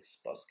okay,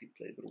 Spassky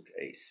played rook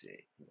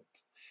ac8,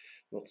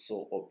 not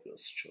so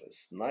obvious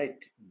choice.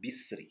 Knight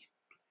b3.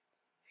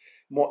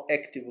 More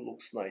active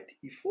looks knight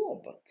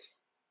e4,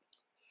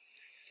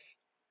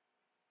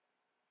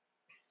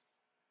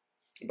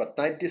 but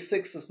knight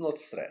d6 is not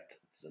threat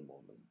at the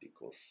moment,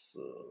 because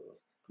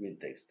queen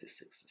takes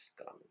d6 is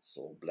coming,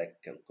 so black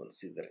can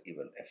consider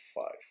even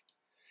f5.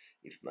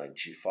 If knight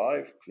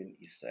g5, queen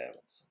e7,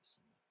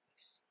 something like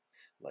this,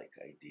 like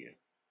idea.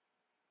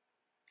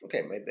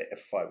 Okay, maybe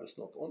f5 is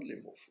not only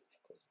move,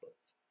 of course, but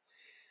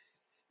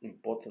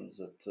important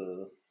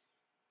that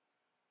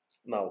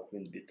now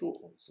queen b2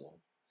 also.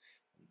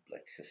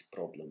 Black has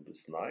problem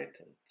with knight,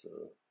 and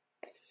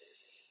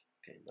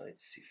okay, knight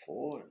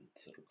c4 and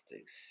rook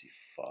takes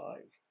c5.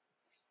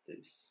 What's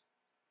this?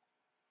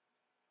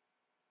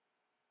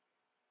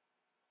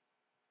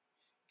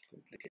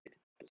 Complicated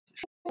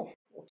position. Oh,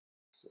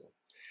 so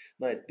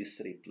knight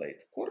b3 played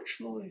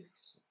Korchnoi.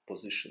 So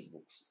position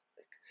looks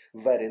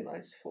like very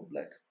nice for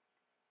black.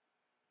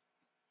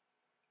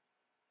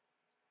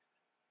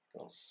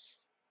 Because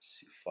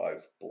c5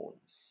 pawn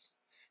is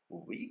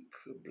weak.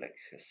 Black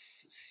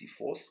has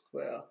c4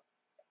 square.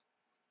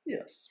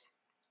 Yes.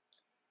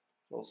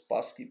 Well,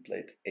 Spassky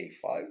played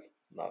a5,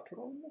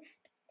 natural move.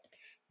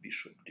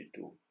 Bishop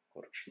d2,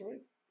 Korchnoi.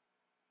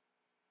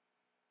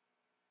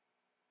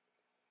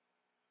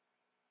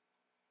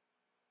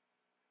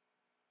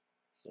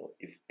 So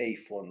if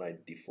a4,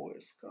 knight d4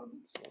 is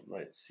coming, so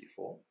knight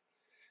c4,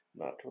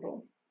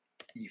 natural,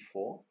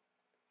 e4,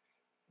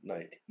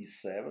 knight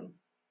e7,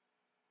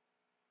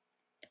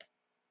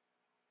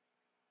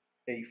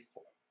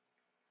 a4.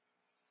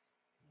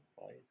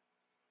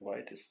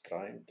 White is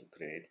trying to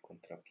create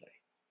contraplay.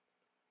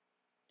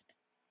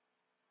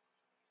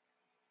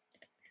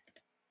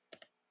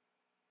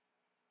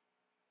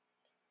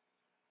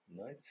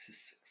 Knight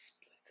c6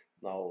 played.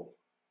 Now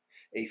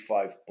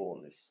a5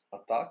 pawn is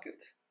attacked.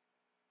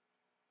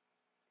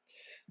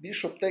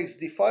 Bishop takes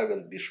d5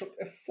 and bishop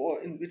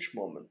f4. In which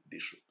moment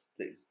bishop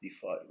takes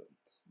d5 and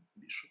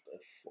bishop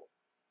f4?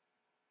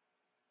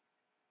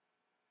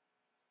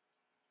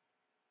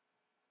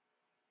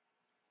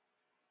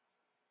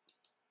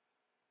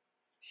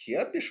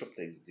 Here bishop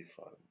takes d5.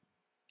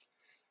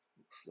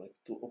 Looks like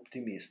too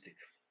optimistic.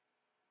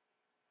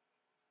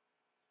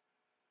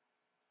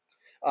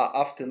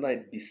 After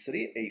knight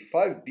b3,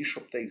 a5,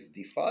 bishop takes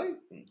d5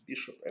 and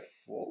bishop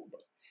f4.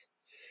 But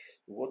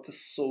what is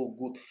so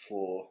good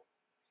for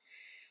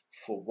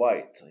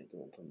white? I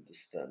don't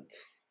understand.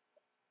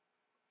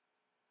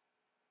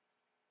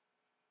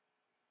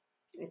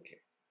 Okay.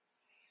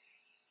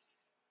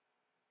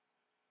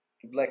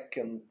 Black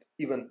can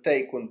even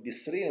take on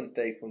b3 and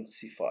take on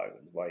c5,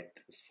 and white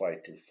is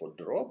fighting for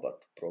draw,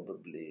 but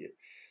probably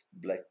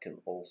black can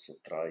also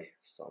try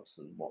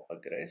something more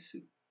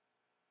aggressive.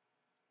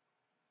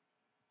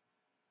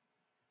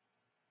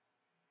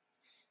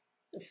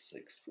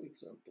 f6, for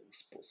example,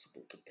 is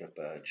possible to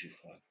prepare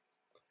g5.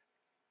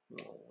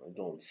 No, I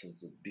don't think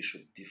that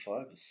bishop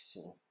d5 is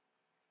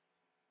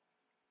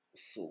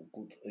so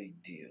good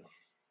idea.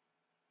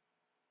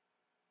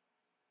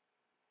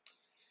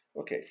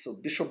 Okay, so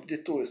bishop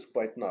d2 is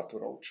quite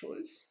natural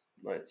choice.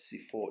 Knight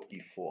c4,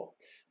 e4,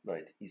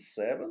 knight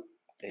e7,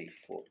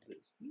 a4,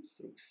 there's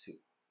this, rook c.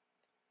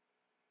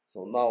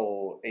 So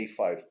now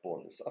a5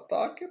 pawn is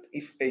attacked.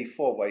 If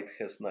a4, white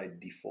has knight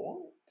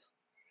d4.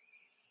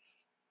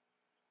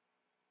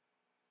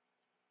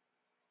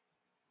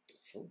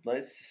 So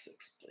knight c6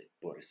 played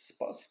Boris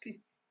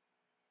Spassky.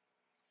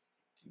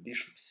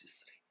 Bishop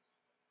c3.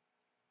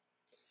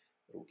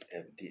 Rook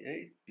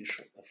fd8,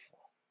 bishop f4.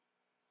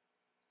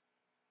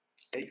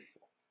 a4.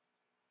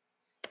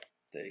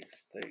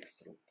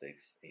 Takes, rook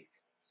takes a4.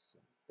 So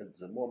at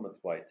the moment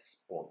white is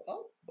pawn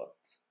up, but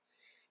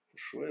for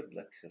sure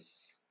black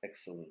has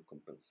excellent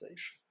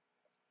compensation.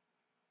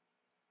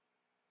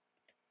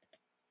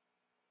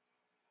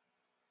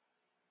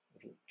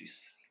 Rook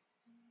d3.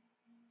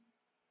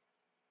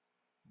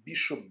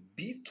 Bishop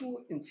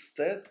b2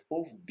 instead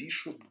of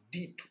bishop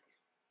d2.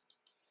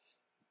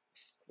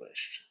 This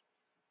question.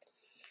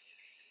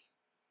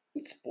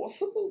 It's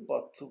possible,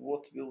 but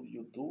what will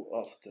you do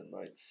after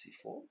knight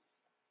c4?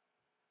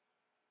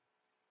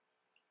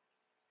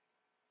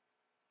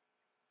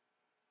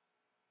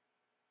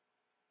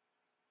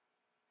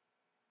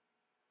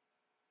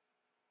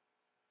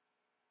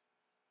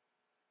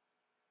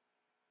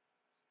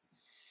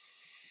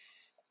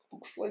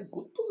 Looks like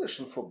good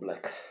position for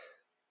black.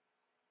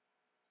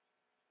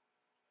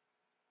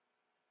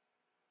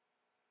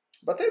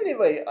 But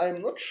anyway,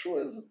 I'm not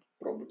sure that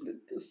probably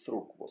this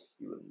rook was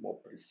even more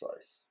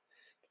precise.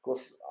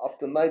 Because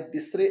after knight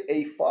b3,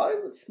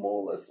 a5, it's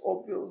more or less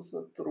obvious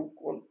that rook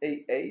on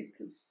a8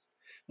 is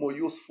more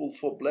useful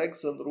for black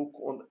than rook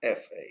on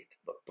f8.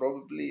 But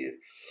probably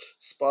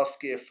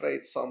Spassky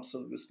afraid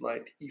something with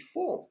knight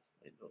e4.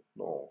 I don't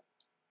know.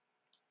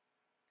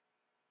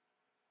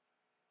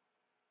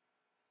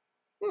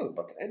 Well,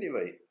 but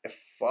anyway,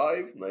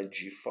 f5, knight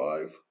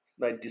g5,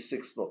 knight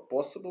d6 not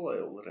possible.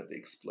 I already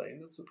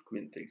explained it, that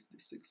queen takes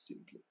d6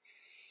 simply.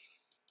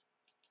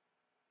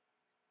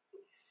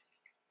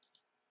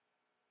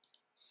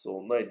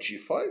 So knight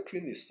g5,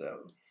 queen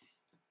e7.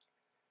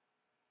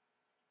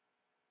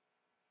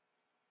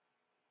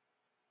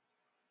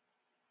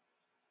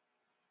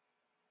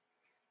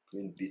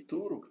 Queen b2,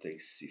 rook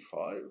takes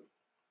c5.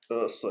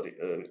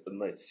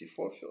 Knight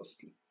c4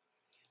 firstly.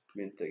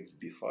 Queen takes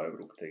b5,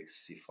 rook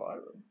takes c5,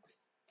 and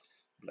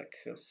Black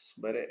has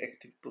very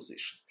active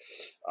position.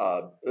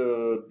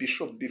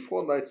 Bishop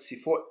b4, knight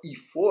c4,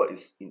 e4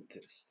 is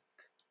interesting.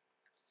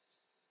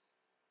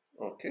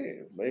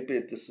 Okay, maybe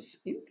this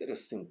is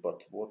interesting,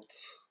 but what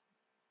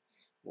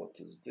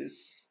is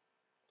this?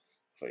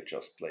 If I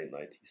just play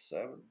knight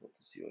e7, what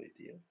is your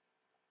idea?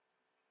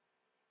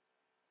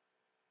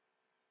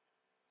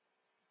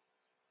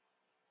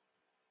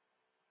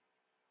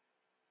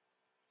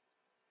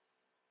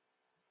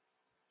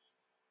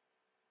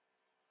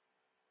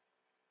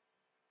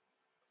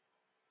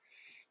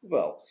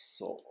 Well,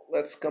 so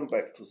let's come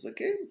back to the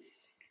game.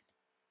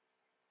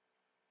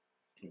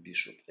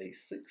 Bishop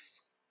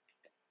a6.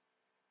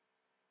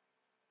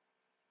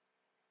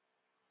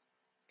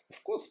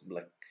 Of course,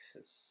 black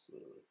has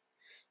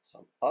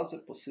some other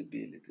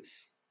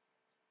possibilities.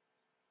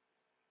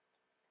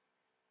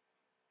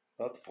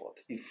 But what?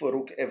 If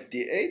rook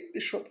fd8,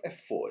 bishop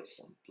f4 is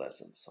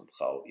unpleasant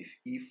somehow. If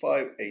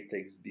e5, a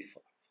takes b5.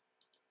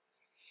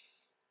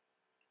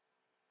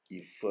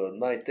 If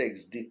knight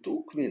takes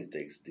d2, queen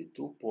takes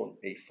d2, pawn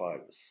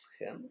a5 is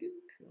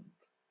hanging. And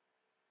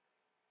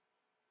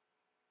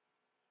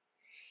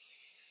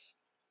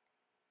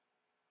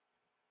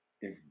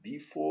if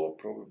b4,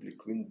 probably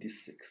queen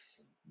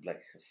d6.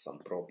 Black has some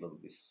problem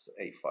with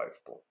a5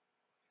 pawn.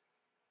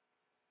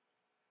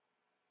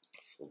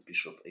 So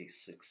bishop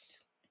a6,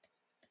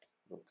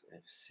 rook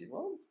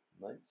fc1,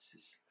 knight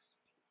c6.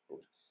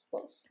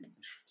 Spassky,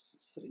 bishop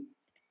c3.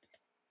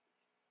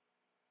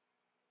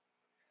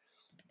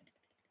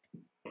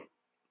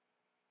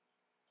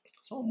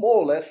 So more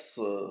or less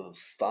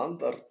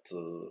standard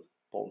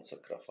pawn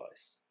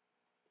sacrifice.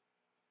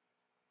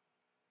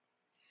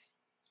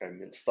 I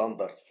mean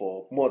standard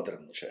for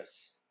modern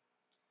chess.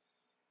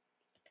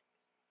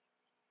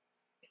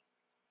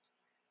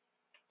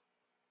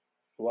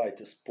 White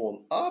is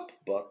pawn up,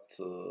 but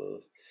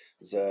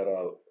there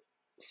are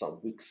some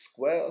weak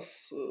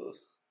squares,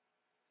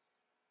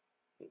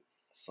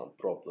 some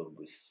problem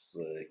with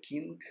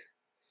king.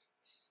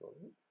 So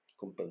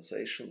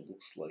compensation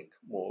looks like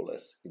more or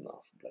less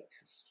enough. Black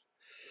has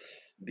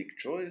big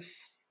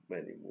choice,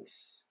 many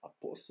moves are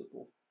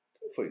possible.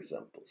 For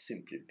example,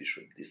 simply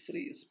bishop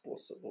d3 is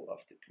possible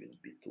after queen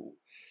b2,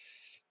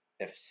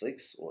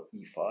 f6 or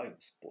e5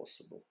 is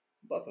possible.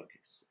 But okay,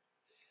 so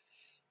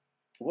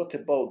what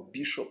about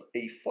bishop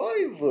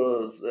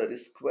a5? There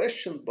is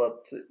question,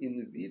 but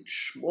in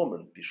which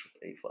moment bishop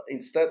a5?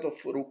 Instead of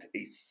rook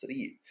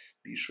a3,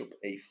 bishop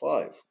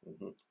a5.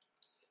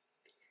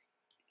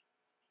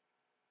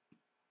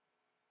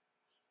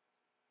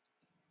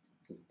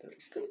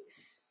 Interesting,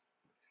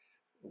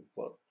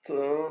 but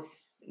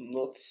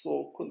not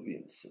so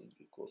convincing,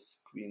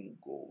 because queen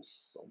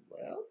goes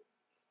somewhere.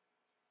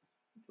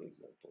 For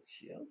example,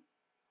 here.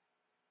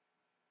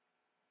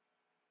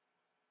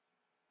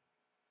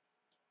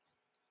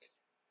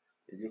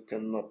 You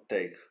cannot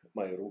take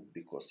my rook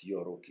because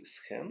your rook is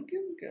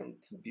hanging, and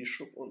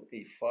bishop on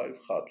a5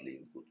 hardly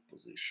in good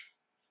position.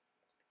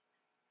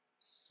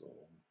 So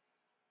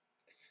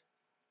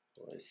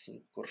I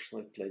think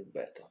Korchnoi played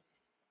better.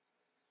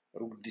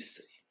 Rook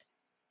d3.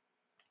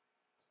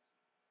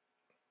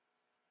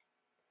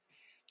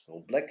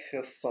 Now black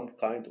has some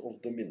kind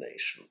of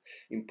domination.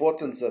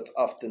 Important that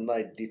after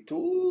knight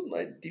d2,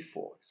 knight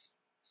d4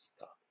 is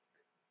coming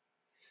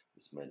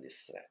with many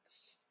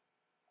threats.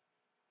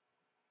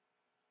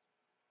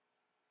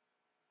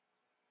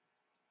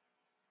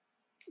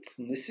 It's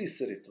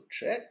necessary to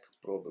check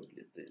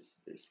probably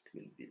this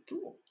queen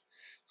b2.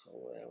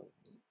 However,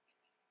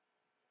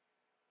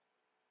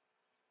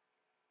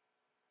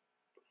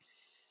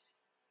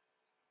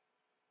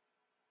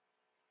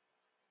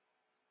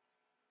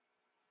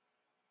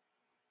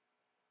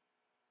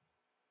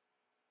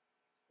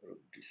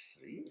 rook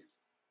g3,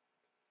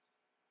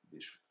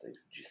 bishop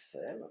takes g7,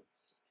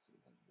 something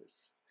like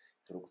this.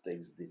 If rook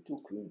takes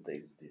d2, queen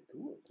takes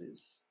d2, it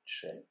is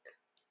check.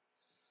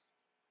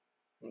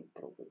 And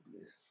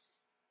probably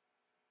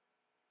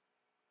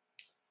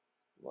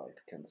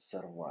white can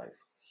survive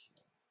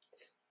here.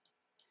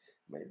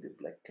 Maybe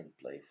black can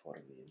play for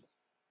win.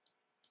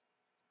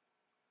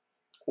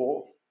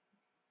 Or,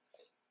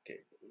 okay,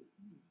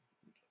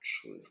 not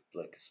sure if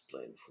black is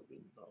playing for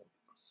win now,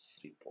 because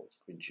 3 pawns,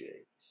 queen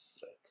g8 is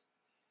threat.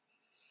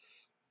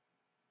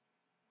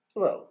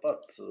 Well,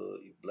 but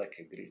if black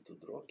agree to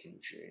draw,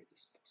 king g8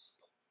 is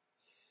possible.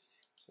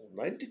 So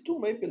 92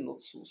 maybe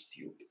not so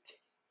stupid,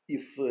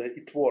 if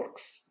it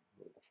works,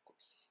 of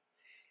course.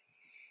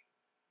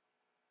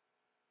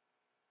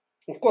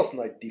 Of course,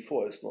 knight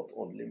d4 is not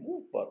only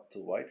move, but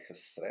white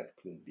has threat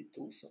queen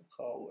b2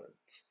 somehow, and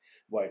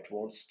white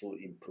wants to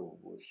improve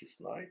with his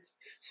knight.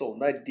 So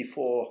knight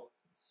d4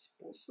 is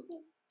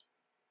possible.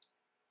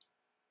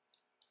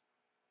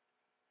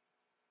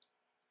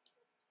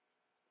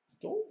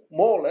 No,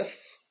 more or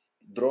less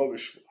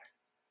drawish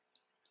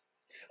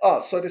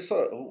line. Sorry,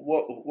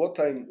 what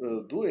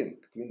I'm doing,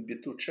 queen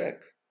b2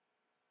 check,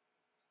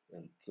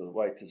 and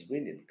white is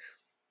winning.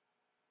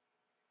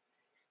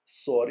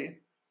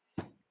 Sorry.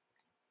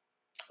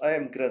 I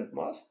am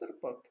grandmaster,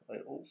 but I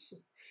also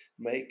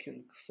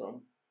making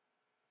some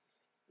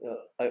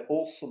I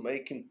also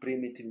making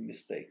primitive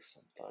mistakes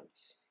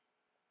sometimes.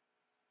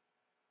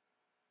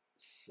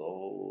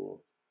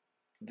 So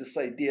this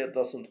idea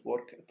doesn't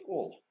work at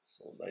all.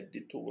 So knight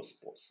d2 was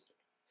possible.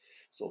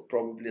 So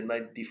probably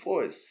knight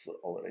d4 is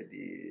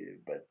already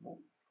bad move.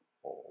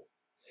 Oh.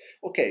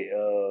 Okay,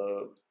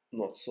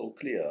 not so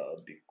clear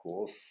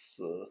because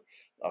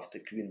after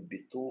queen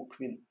b2,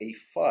 queen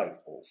a5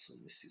 also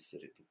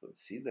necessary to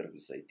consider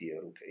with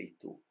idea rook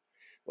a2.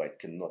 White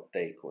cannot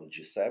take on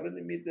g7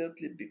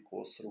 immediately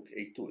because rook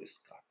a2 is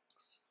coming.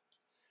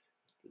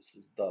 So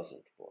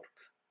doesn't work.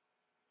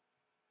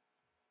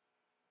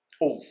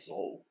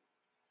 Also,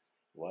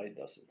 why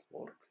doesn't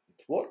work?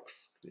 It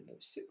works. Queen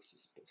f6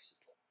 is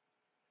possible.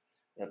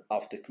 And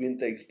after queen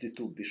takes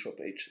d2, bishop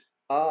h.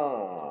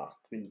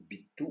 Queen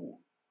b2.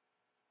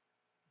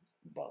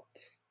 But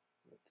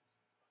what is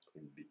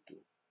queen b2?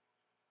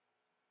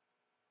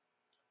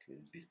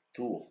 Queen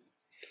b2.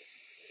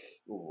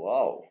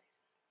 Wow.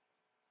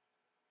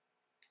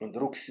 And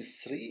rook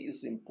c3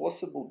 is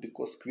impossible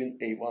because queen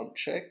a1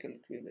 check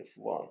and queen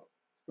f1.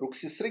 Rook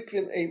c3,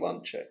 queen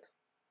a1 check.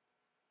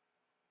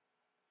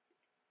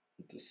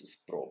 This is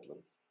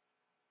problem.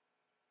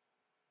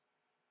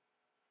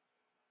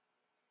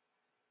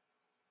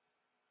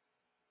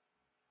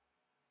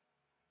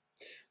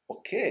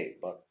 Okay,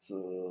 but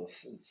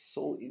it's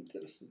so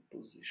interesting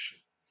position.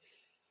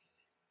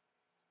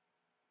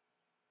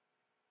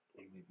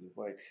 Maybe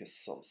white has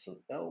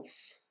something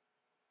else.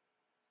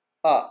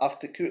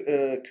 After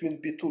queen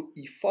b2,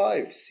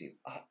 e5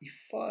 simple.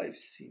 E5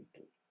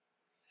 simple.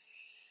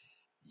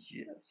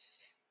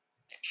 Yes,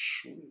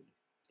 sure.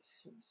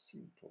 So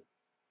simple.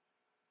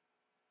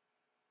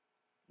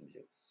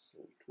 Yes,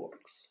 so it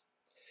works.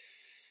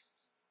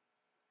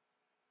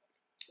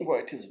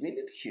 White is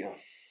winning here.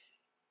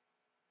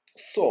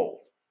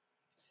 So,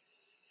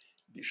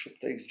 bishop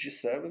takes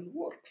g7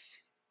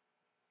 works.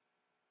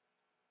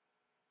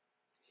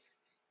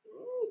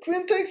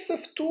 Queen takes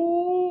f2.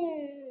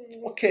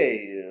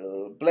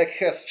 Okay, black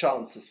has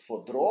chances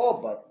for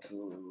draw, but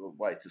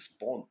white is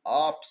pawn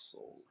up,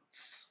 so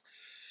it's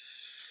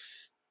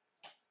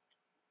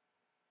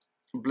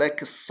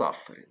black is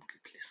suffering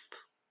at least.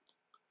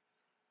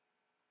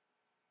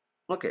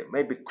 Okay,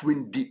 maybe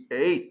queen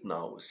d8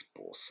 now is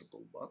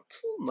possible,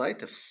 but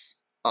knight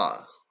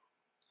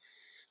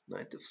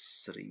knight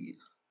f3.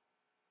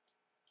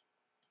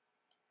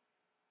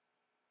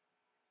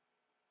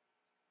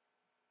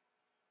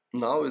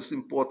 Now it's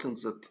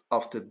important that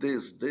after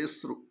this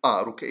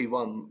rook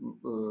a1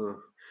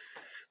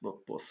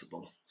 not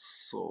possible.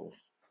 So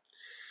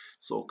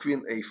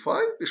queen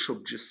a5,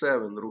 bishop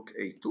g7, rook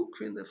a2,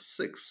 queen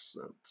f6,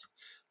 and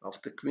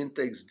after queen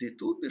takes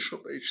d2,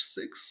 bishop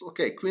h6.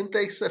 Okay, queen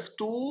takes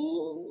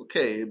f2.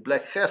 Okay,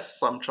 black has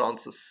some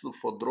chances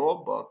for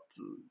draw, but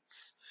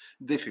it's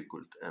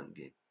difficult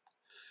endgame.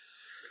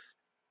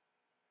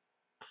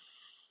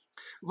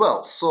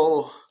 Well,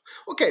 so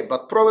okay,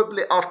 but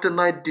probably after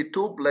knight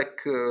d2, black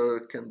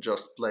can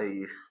just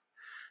play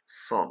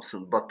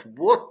something. But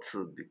what?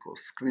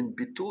 Because queen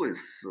b2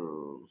 is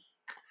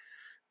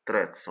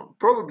threatsome.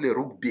 Probably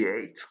rook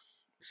b8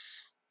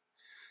 is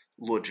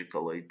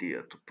logical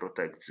idea to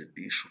protect the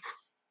bishop.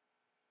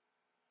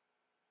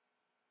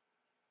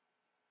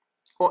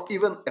 Or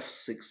even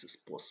f6 is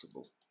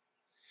possible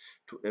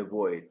to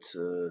avoid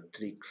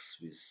tricks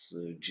with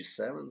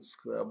g7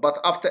 square. But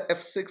after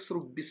f6,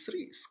 rook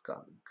b3 is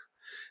coming.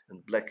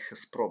 And black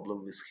has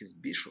problem with his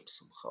bishop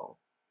somehow.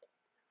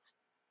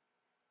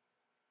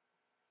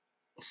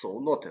 So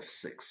not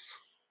f6.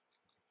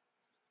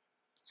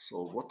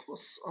 So what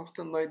was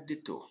after knight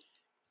d2?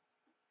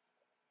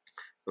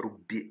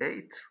 Rook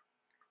b8.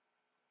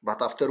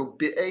 But after rook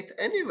b8,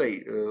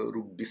 anyway,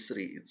 rook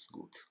b3, it's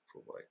good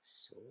for white.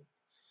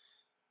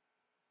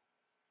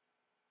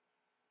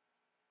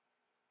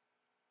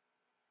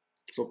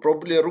 So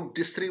probably rook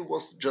d3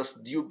 was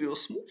just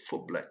dubious move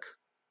for black.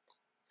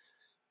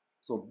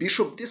 So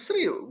bishop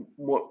d3,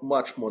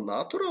 much more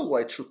natural.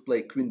 White should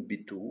play queen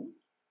b2.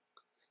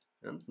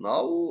 And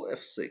now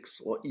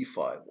f6 or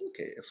e5.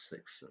 Okay,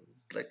 f6. And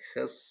black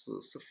has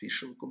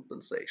sufficient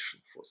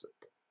compensation for the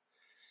pawn.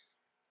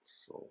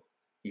 So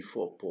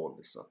e4 pawn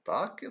is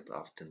attacked.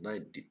 After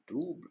knight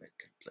d2, black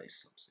can play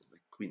something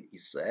like queen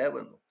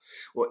e7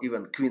 or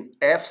even queen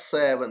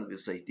f7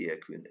 with idea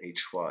queen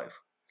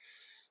h5.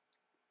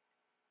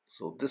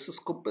 So this is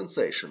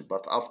compensation.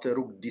 But after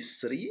rook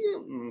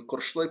d3,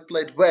 Korchnoi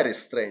played very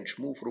strange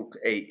move, rook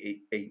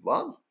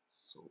a1.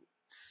 So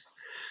it's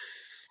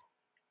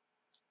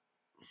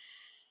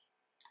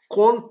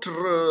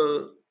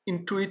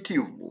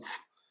counter-intuitive move.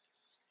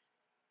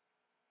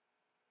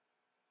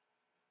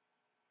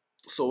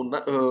 So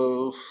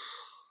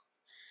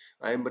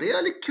I'm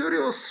really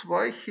curious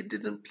why he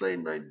didn't play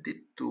knight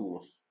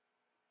d2.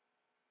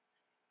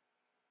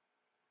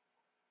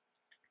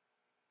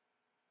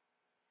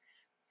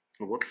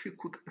 What he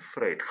could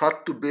afraid?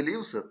 Hard to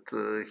believe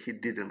that he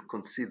didn't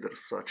consider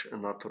such a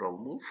natural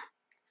move.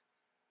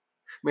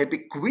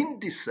 Maybe queen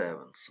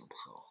d7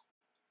 somehow.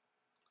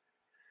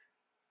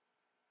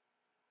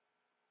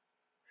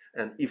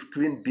 And if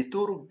queen b2,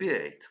 rook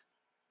b8.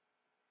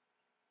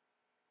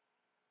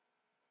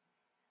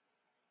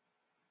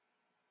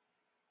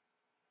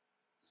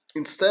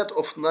 Instead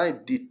of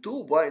knight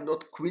d2, why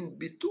not queen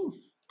b2?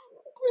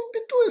 Queen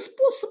b2 is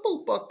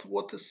possible, but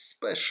what is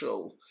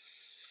special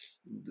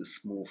in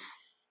this move?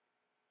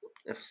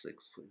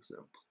 f6, for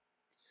example.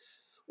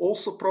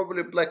 Also,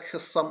 probably black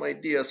has some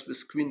ideas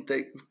with queen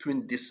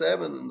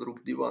d7 and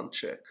rook d1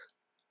 check.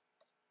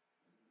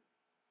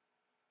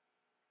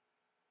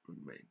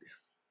 Maybe.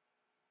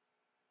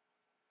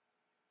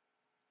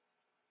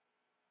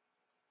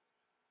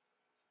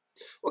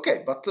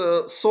 Okay, but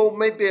so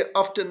maybe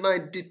after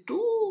knight d2,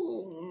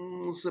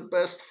 the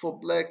best for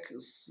black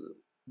is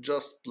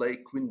just play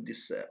queen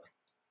d7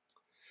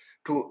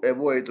 to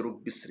avoid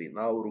rook b3.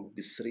 Now rook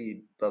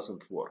b3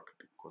 doesn't work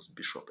because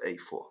bishop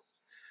a4.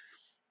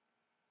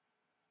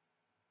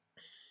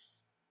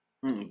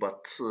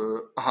 But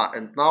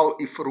and now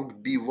if rook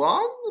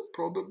b1,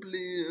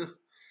 probably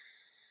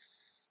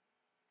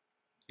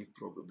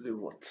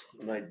what?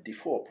 Knight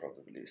d4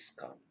 probably is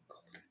coming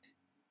already.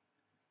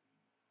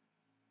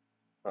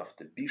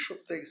 After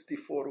bishop takes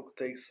d4, rook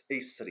takes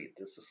a3.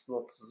 This is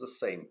not the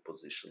same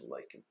position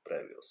like in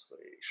previous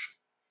variation.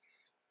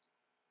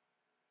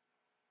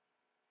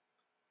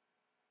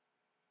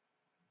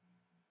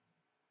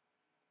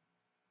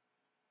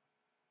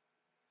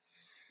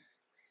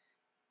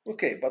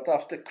 Okay, but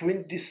after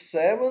queen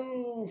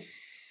d7,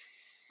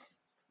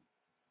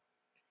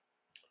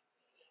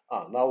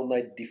 now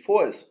knight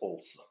d4 is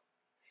also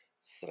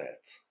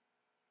threat.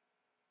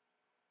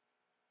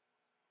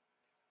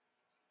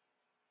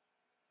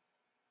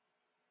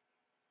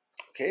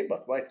 Okay,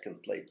 but white can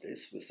play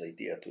this with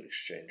idea to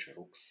exchange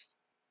rooks.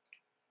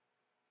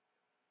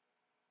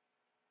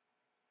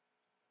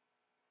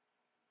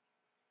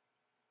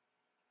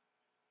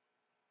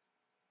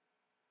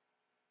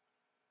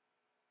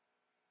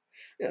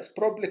 Yes,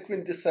 probably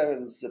queen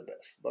d7 is the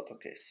best, but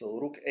okay, so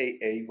rook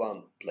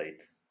a1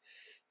 played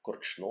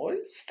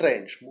Korchnoi.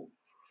 Strange move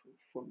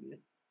for me.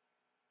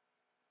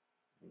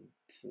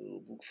 It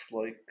looks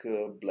like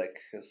black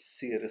has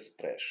serious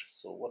pressure.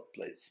 So what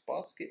played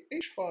Spassky?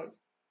 h5.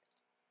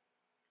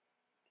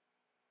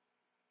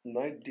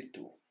 Knight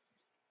d2.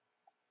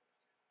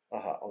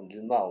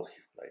 Only now he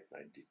played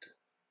knight d2.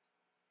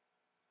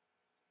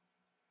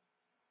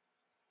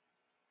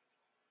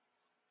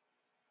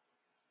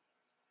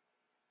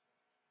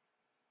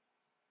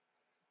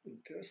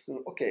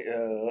 Interesting. Okay,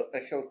 I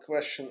have a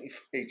question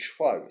if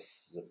h5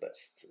 is the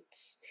best.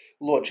 It's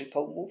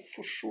logical move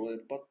for sure,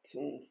 but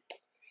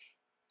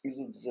is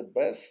it the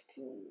best?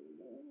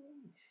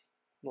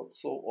 Not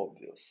so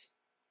obvious.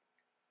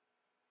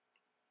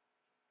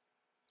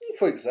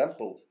 For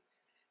example,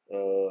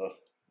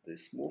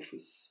 this move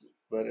is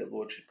very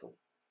logical.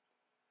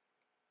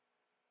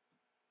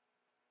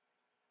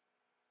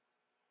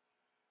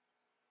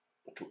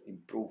 To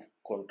improve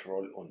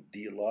control on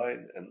d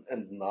line,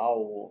 and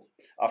now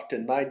after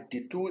knight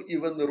d2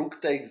 even rook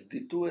takes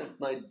d2 and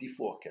knight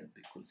d4 can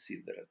be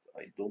considered.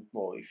 I don't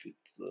know if it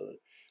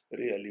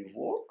really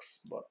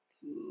works, but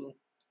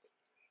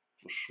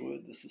for sure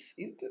this is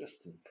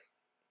interesting.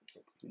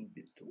 Queen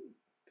b2.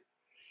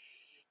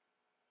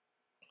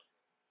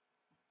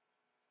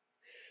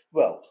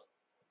 Well,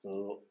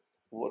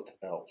 what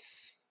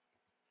else?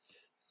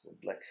 So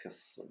black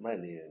has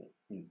many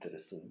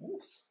interesting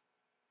moves.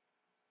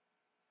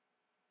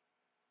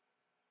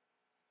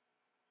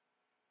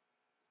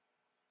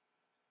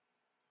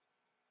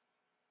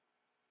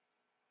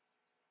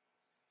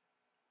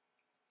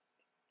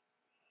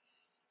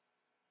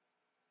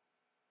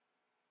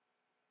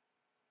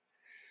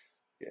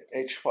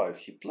 Yeah, h5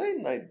 he played,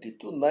 knight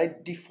d2,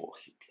 knight d4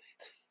 he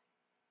played.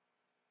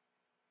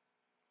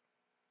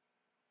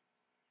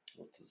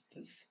 What is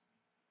this?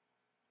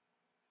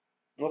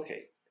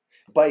 Okay,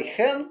 by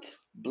hand,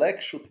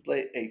 black should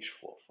play h4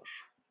 for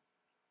sure.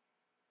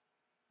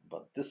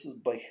 But this is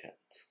by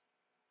hand.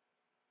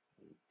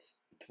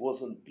 It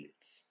wasn't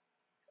blitz.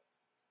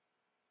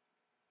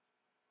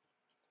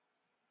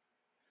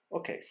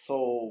 Okay,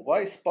 so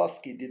why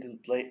Spassky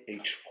didn't play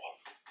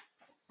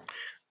h4?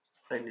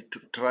 I need to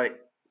try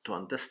to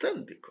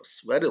understand,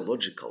 because very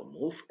logical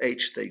move.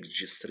 H takes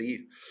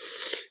g3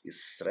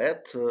 is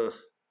threat.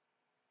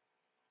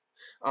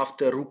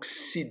 After rook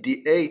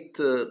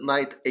cd8,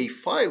 knight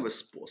a5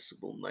 is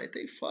possible. Knight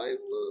a5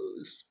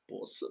 is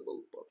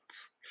possible,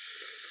 but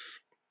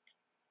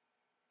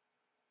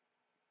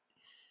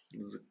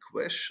the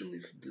question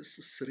if this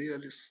is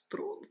really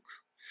strong.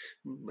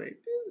 Maybe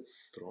it's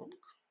strong.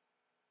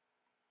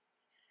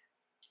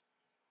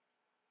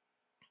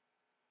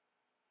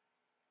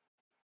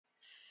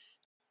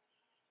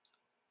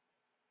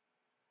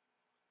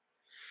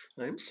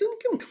 I'm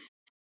thinking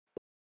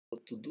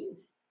what to do.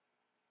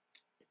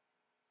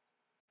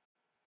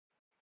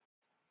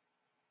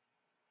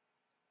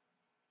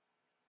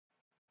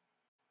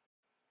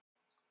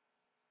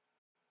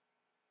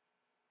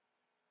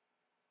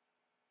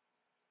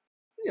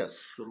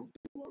 Yes, rook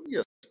b1.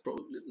 Yes,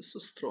 probably this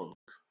is strong.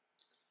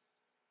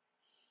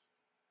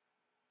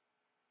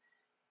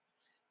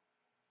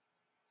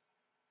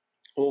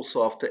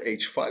 Also after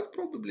h5,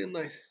 probably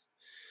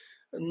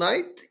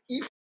knight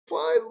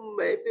e5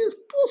 maybe is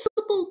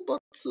possible,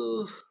 but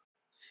uh,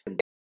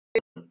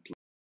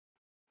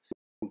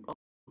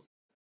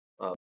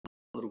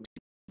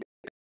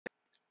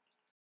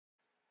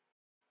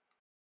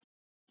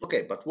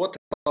 okay, but what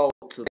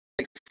about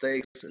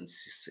takes and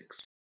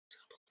c6?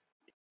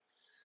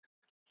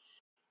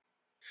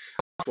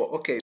 Well,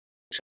 okay,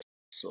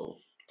 so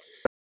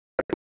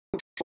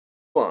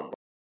one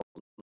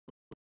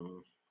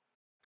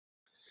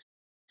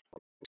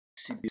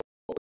cb,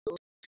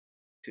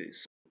 okay,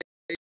 so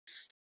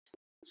takes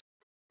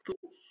two,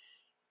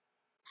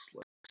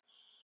 so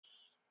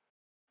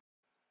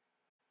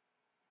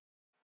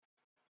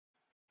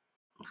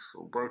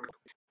but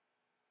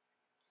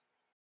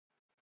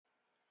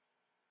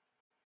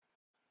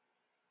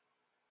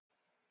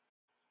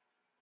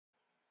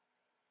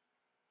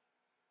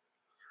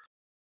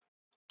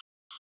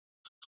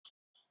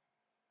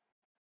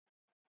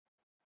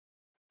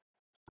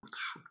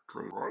should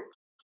play white.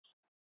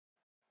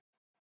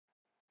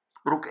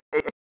 Rook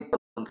a8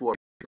 doesn't work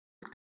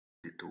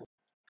d2.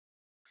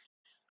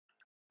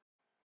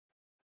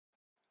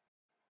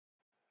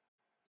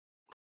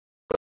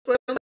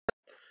 Well,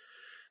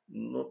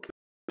 not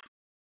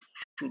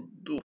should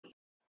do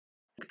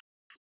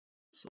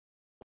so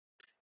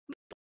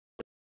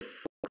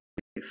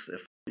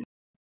f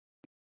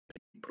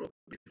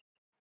probably.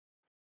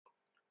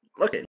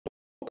 Okay,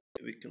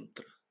 we can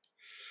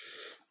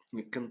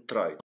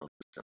try to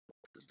understand what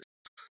is this.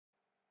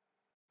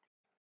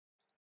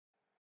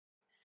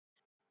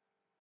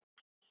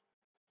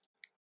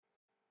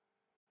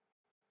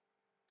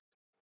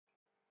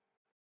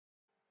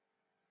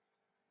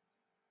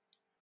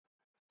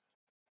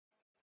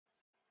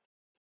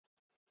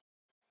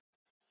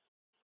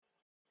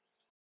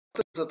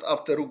 That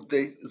after rook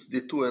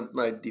d2 and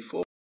knight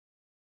d4,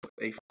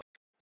 a5.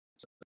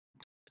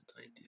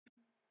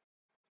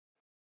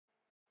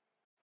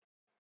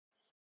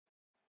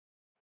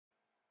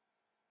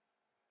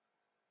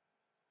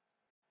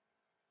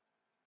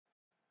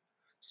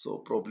 So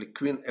probably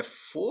queen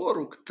f4,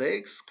 rook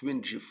takes,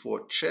 queen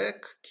g4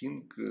 check,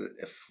 king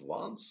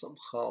f1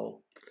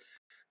 somehow,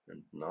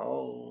 and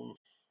now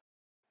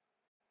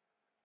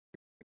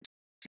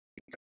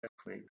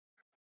queen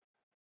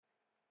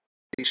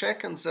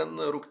check, and then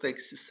rook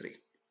takes c3.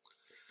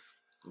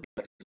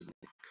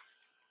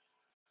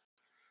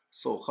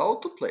 So how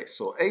to play?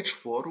 So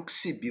h4, rook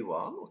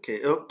cb1, okay,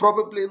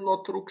 probably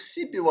not rook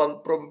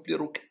cb1, probably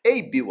rook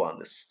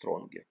ab1 is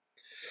stronger.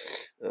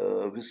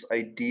 With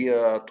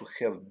idea to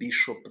have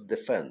bishop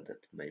defended,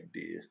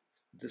 maybe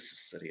this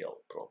is a real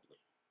problem.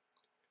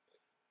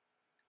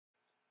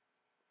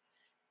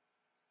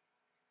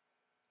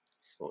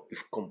 So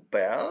if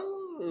compare,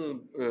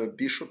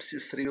 bishop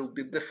c3 will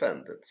be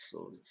defended,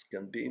 so it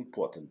can be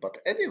important. But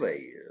anyway,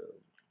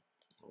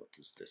 what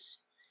is this?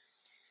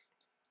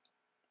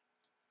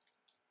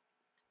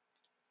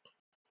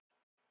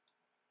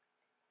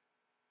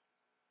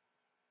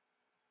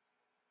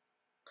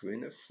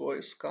 Queen f4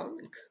 is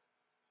coming.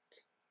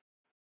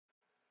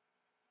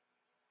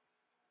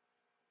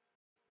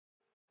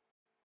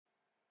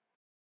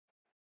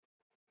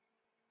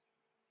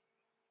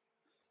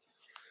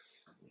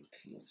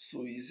 It's not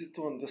so easy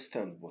to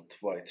understand what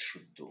white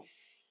should do.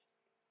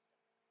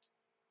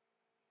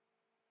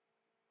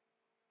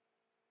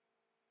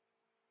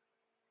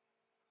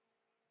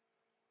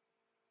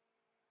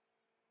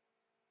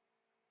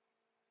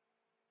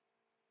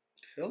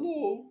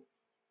 Hello.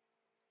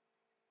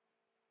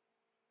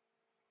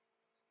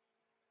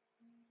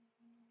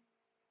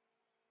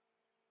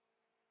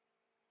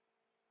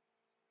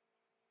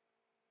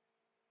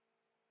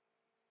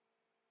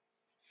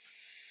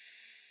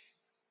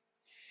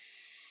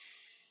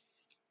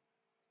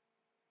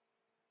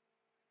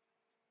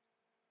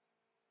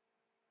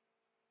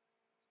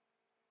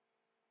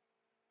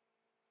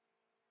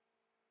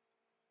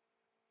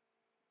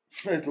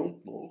 I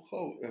don't know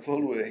how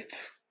evaluate.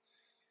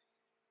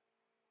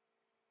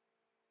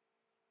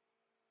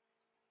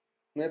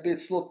 Maybe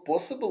it's not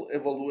possible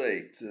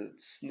evaluate.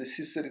 It's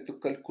necessary to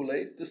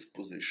calculate this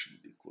position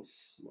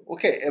because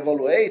okay,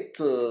 evaluate.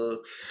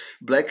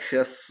 Black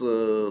has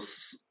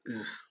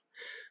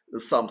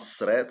some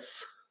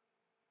threats.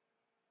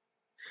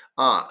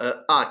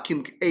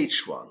 King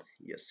h1.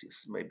 Yes,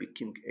 yes. Maybe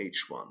king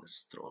h1 is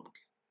strong.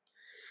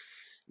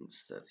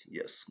 Instead,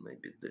 yes,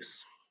 maybe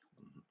this.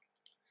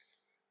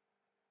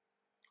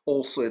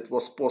 Also, it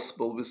was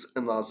possible with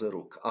another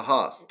rook.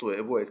 Aha, to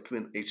avoid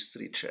queen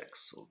h3 check.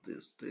 So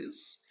this.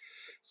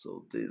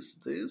 So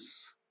this.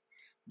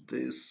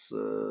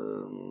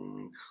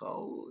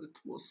 How it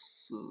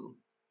was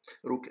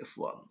rook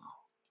f1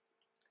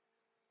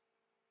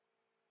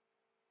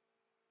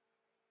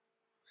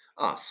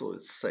 now. So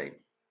it's same.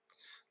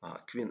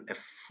 Queen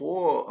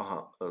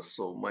f4.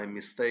 So my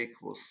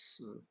mistake was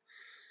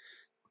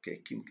okay,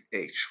 king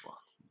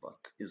h1.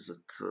 But is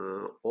it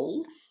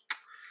all?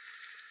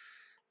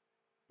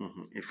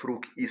 If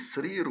rook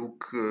e3,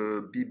 rook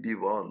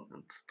bb1,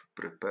 and to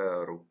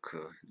prepare rook,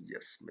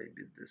 yes,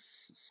 maybe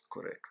this is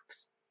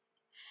correct.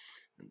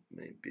 And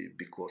maybe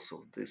because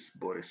of this,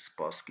 Boris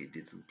Spassky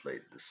didn't play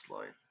this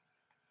line.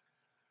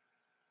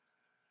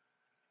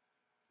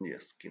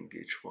 Yes, king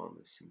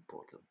h1 is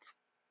important.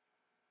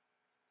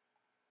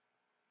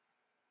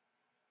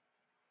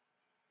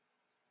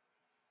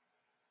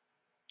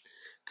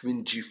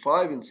 Queen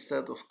g5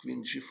 instead of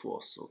queen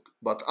g4. So,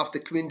 but after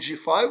queen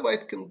g5,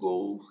 white can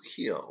go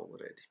here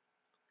already,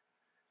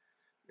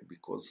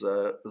 because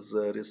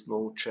there is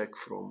no check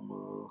from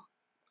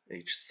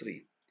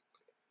h3.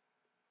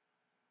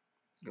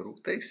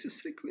 Rook takes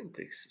c3, queen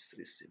takes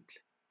c3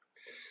 simply.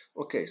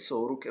 Okay,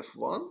 so rook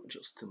f1,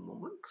 just a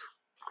moment.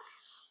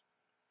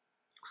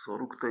 So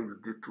rook takes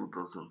d2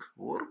 doesn't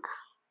work.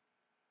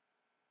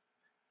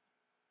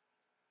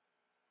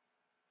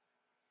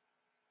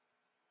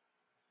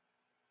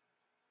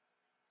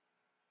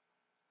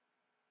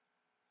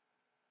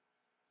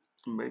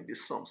 Maybe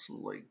something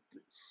like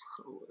this,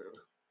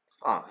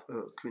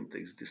 however. Queen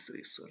takes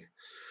d3, sorry.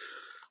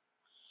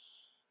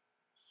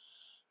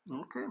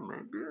 Okay,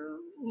 maybe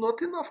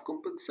not enough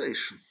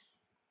compensation.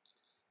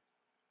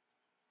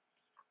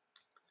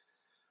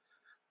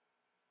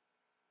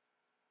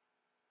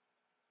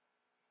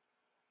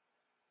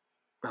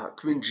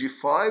 Queen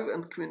g5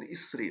 and queen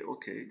e3,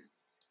 okay.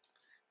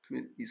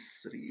 Queen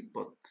e3,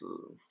 but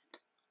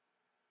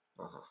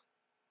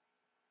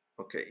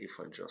okay, if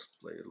I just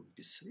play rook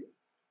b3.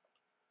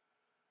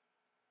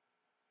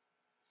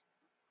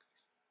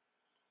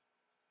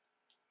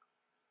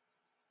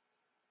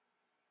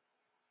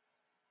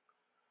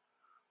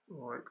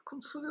 Right,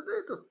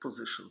 consolidated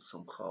position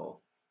somehow.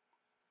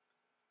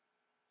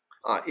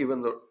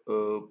 Even the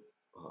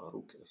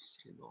rook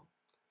f3, no.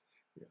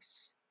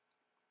 Yes.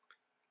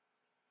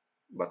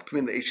 But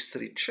queen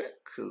h3 check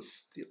is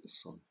still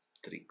some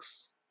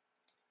tricks.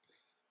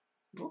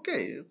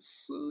 Okay,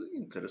 it's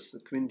interesting.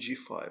 Queen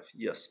g5.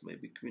 Yes,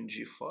 maybe queen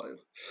g5.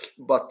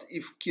 But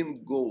if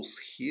king goes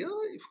here,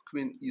 if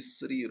queen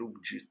e3,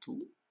 rook g2.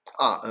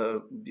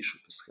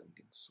 Bishop is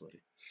hanging,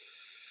 sorry.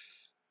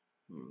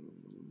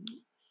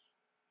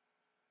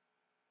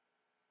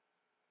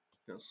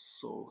 Yes,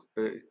 so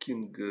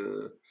king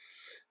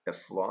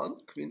f1,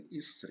 queen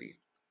e3.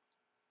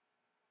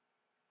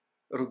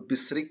 Rook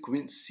b3,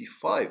 queen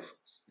c5.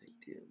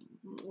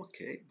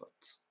 Okay,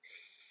 but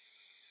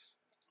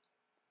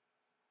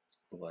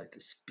white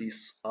is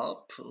piece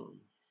up.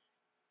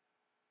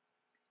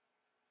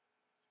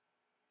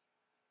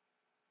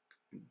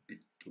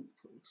 b2,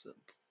 for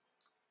example.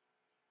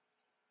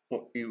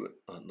 Or even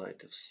knight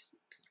f3,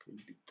 queen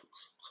b2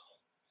 somehow.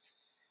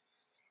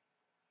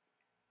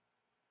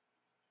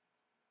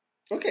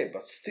 Okay,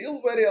 but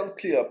still very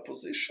unclear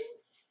position.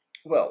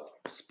 Well,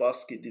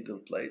 Spassky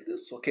didn't play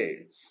this. Okay,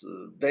 it's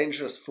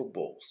dangerous for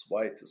both.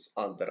 White is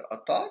under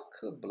attack,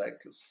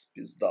 black is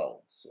piece down.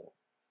 So,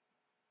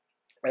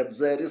 and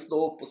there is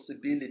no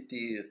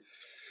possibility,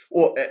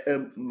 or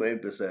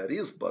maybe there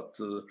is, but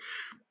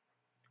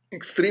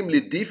extremely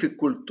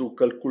difficult to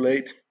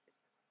calculate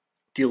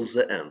till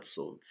the end.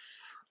 So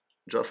it's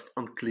just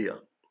unclear.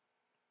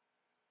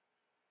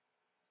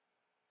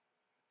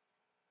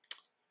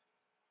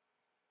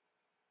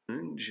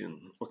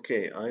 Engine.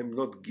 Okay, I'm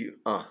not give.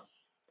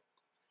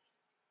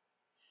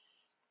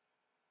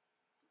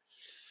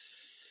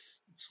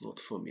 It's not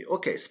for me.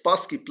 Okay,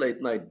 Spassky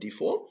played knight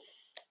d4.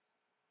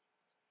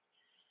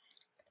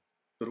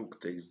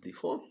 Rook takes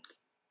d4.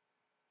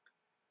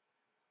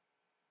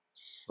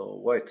 So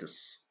white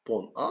is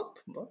pawn up,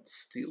 but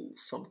still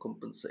some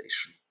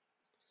compensation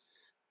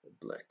for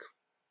black.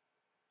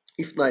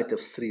 If knight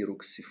f3,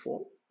 rook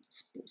c4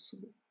 is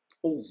possible.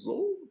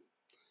 Although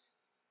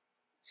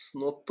it's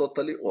not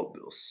totally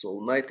obvious. So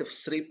knight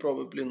f3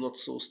 probably not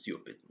so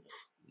stupid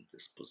move in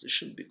this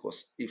position,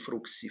 because if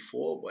rook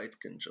c4, white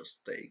can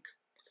just take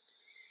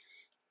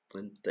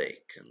and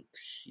take. And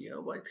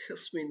here white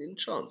has winning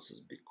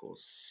chances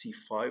because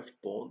c5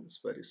 pawn is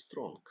very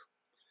strong.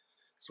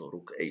 So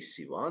rook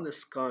ac1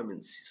 is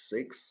coming,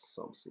 c6,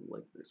 something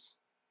like this.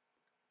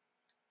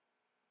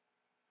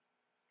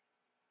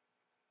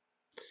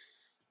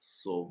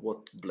 So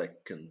what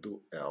black can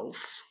do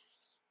else?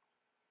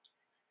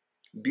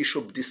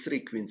 Bishop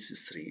d3, queen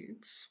c3,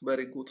 it's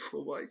very good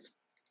for white.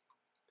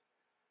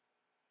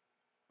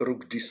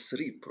 Rook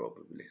d3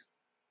 probably.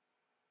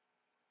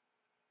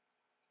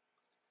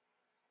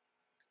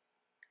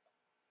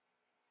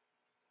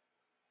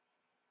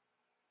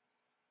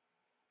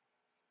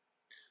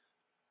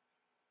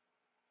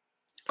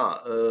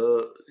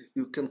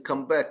 You can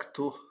come back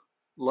to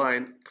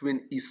line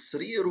queen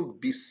e3,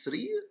 rook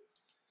b3,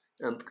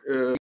 and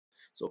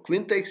so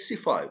queen takes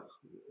c5,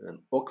 and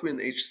or queen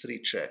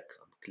h3 check,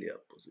 unclear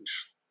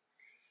position.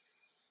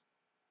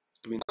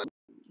 Queen,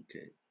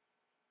 okay,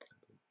 I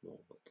don't know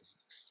what is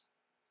this.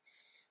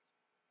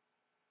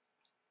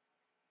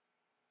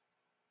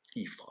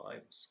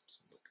 e5,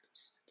 something like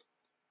this.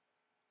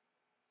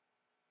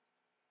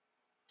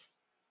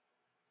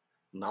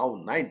 Now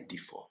knight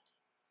d4.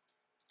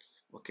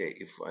 Okay,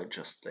 if I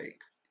just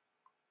take.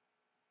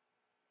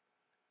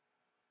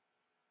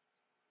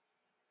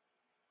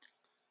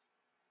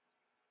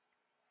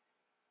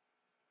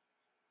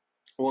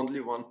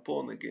 Only one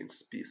pawn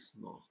against piece,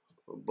 no,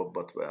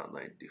 but where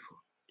knight d4.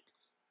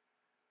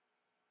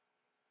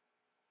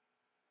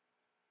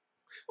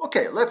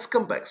 Okay, let's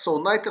come back.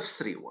 So knight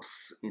f3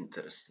 was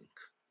interesting.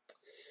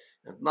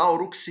 And now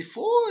rook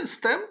c4 is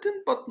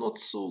tempting, but not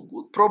so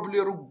good. Probably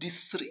rook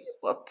d3,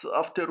 but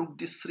after rook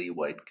d3,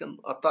 white can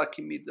attack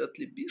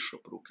immediately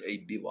bishop, rook a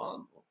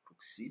b1 or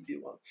rook c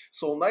b1.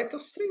 So knight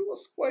f3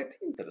 was quite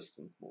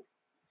interesting move,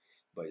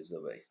 by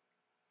the way.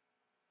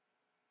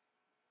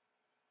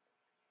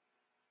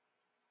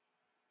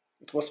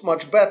 It was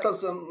much better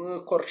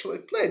than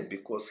Korchnoi played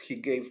because he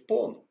gave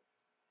pawn.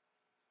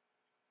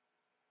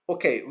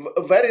 Okay,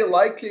 very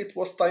likely it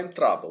was time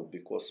trouble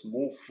because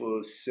move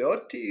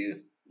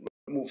 30,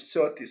 move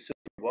 30,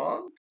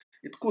 31.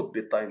 It could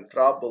be time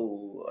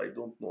trouble. I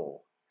don't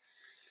know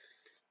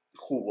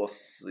who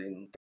was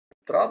in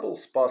trouble,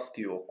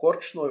 Spassky or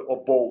Korchnoi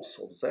or both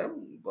of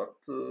them, but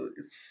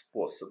it's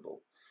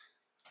possible.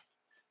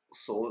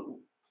 So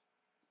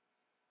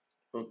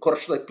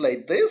Korchnoi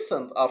played this,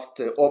 and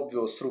after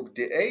obvious rook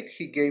d8,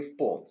 he gave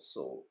pawn.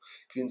 So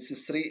queen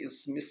c3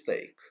 is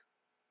mistake.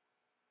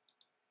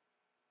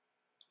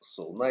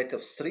 So knight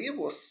f3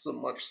 was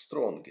much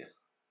stronger.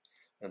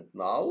 And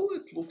now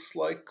it looks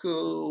like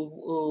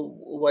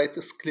white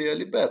is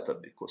clearly better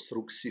because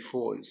rook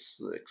c4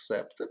 is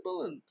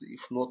acceptable, and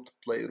if not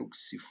play rook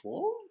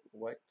c4,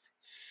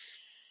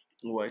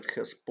 white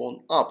has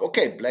pawn up.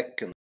 Okay, black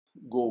can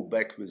go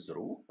back with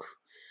rook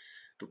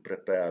to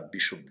prepare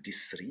bishop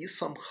d3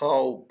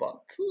 somehow,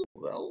 but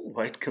well,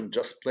 white can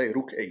just play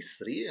rook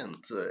a3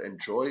 and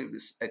enjoy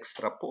with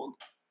extra pawn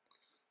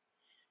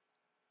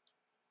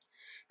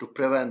to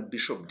prevent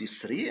bishop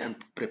d3 and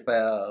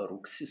prepare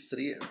rook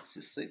c3 and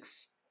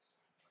c6.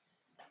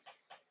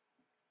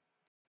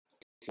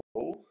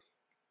 So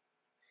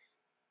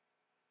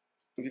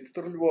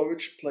Viktor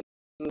Lvovich played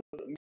a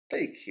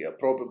mistake here.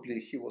 Probably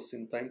he was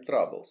in time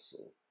trouble. So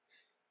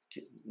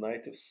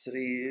knight f3,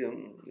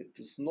 it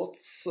is not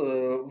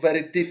a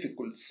very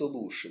difficult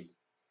solution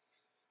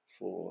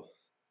for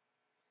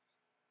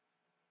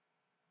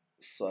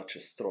such a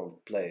strong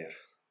player.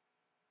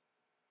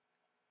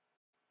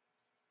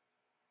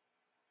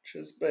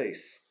 Chess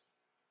base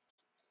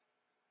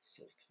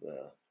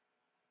software.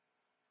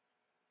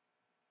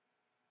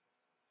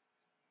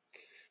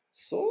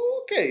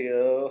 So okay,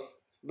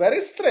 very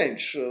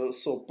strange.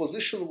 So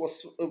position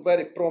was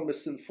very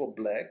promising for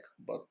black,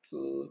 but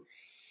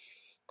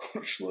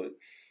Korchnoi,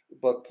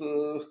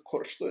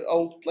 Korchnoi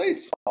outplayed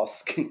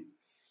Spassky.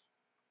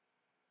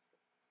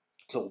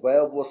 So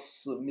where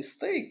was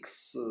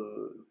mistakes?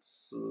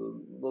 It's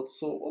not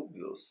so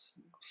obvious.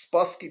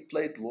 Spassky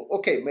played low.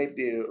 Okay,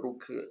 maybe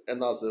rook,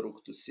 another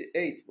rook to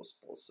c8 was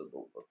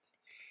possible, but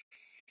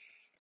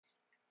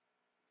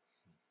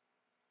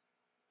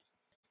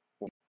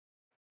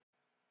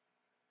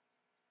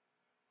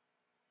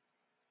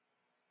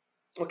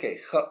okay,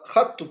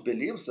 hard to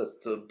believe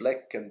that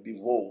black can be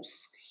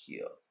worse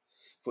here.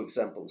 For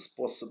example, it's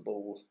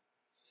possible.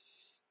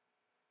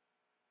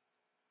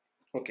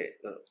 Okay,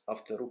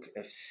 after rook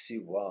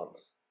fc1.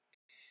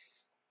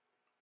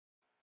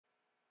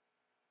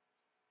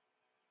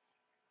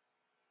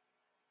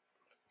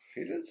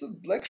 Feeling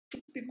that black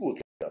should be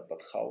good here,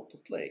 but how to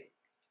play?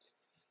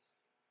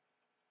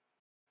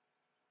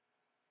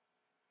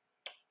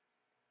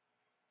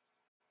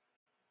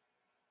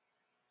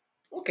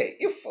 Okay,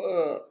 if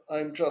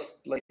I'm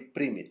just like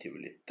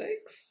primitively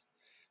takes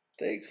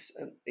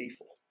and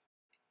a4.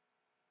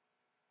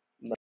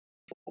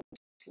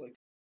 Like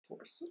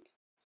force it.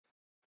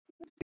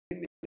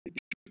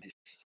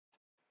 This.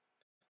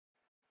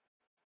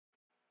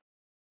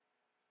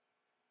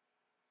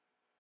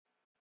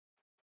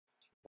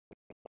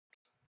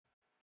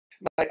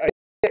 I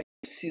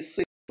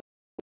c6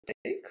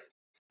 take,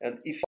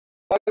 and if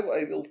 5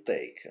 I will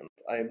take, and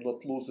I am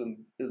not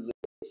losing this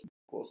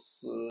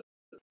because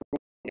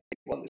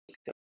one is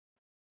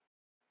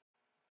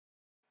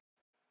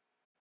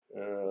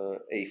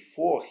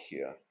a4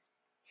 here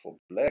for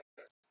black.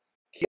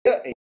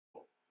 Here a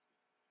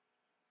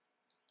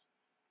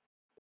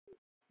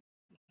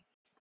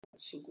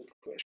also good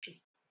question.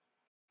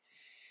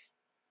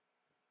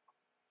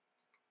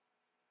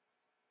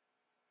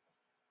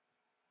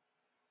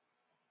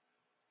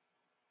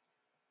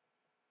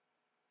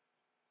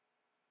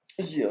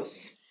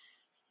 Yes,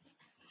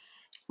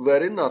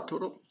 very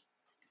natural.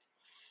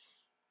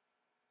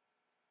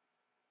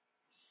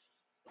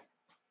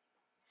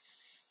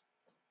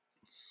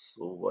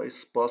 So why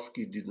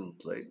Spassky didn't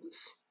play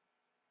this?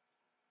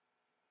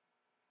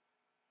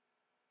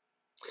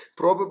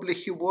 Probably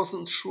he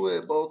wasn't sure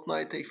about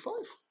knight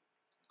a5.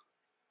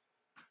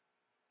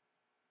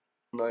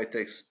 Knight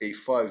takes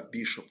a5,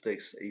 bishop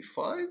takes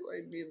a5.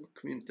 I mean,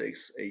 queen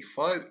takes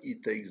a5, e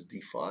takes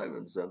d5,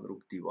 and then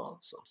rook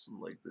d1, something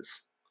like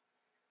this.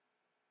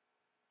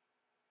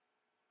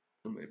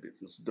 Maybe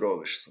it is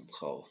drawish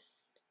somehow.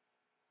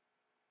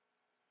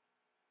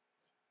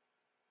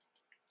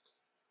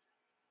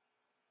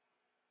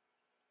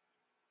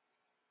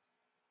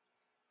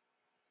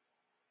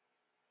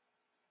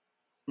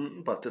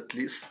 But at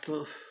least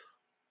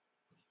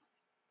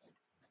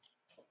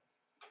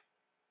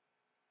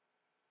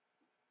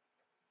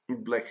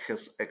Black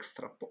has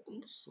extra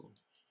pawns. So.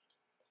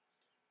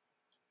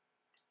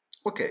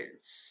 Okay,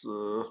 it's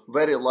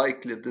very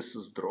likely this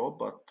is draw,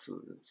 but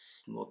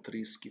it's not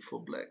risky for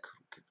black.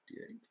 Rook at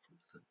d8, for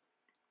example.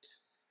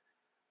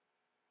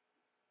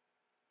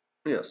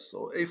 Yes,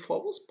 so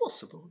a4 was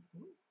possible.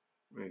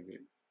 I agree.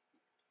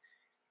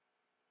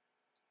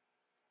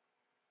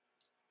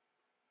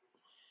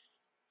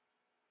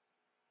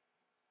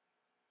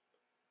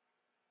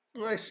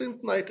 I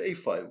think knight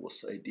a5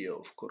 was idea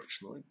of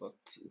Korchnoi, but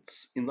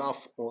it's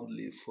enough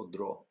only for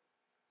draw.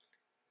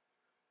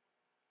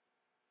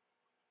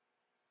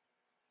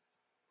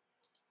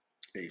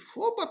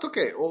 A4, but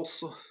okay,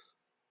 also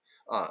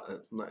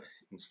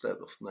instead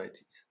of knight.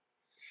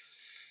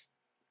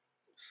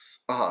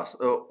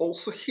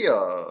 Also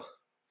here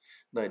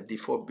knight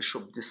d4,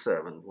 bishop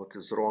d7. What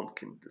is wrong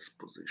in this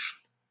position?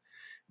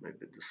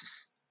 Maybe this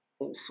is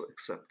also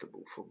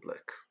acceptable for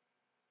black.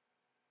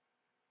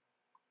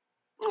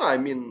 I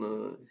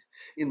mean,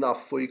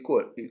 enough for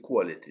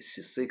equality.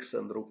 c6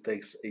 and rook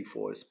takes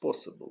a4 is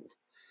possible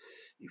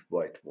if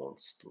white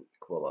wants to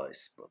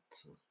equalize, but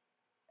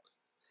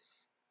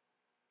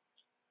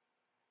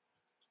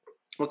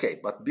okay,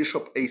 but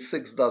bishop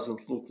a6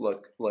 doesn't look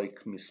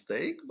like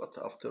mistake, but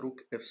after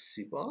rook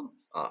fc1,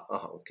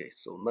 okay,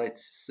 so knight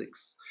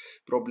c6,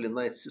 probably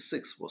knight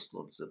c6 was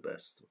not the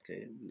best.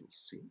 Okay, we'll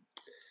see.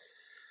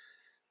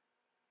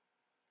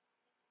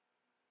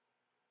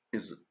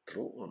 Is it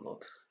true or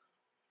not?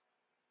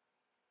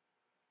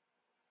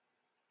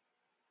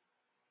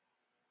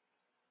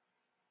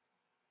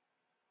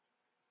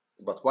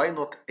 But why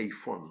not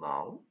a4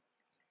 now?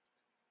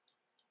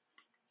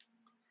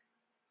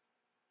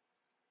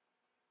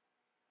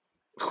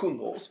 Who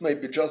knows?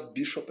 Maybe just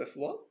bishop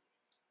f1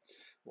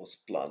 was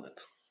planned.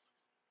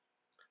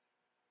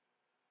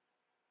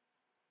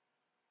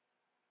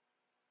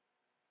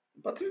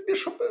 But if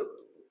bishop,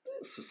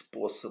 this is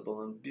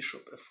possible, and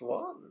bishop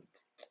f1, and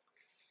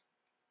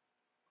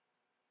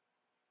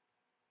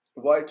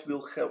white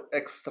will have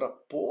extra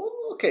pawn.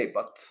 Okay,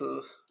 but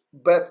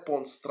bad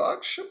pawn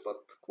structure, but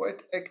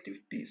quite active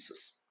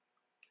pieces.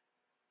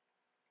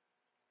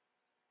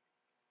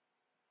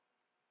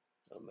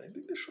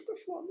 Maybe bishop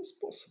f1 is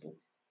possible.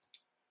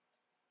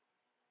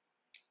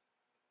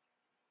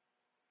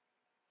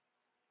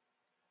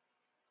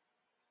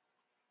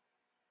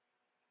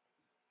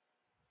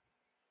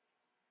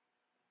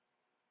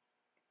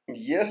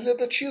 Є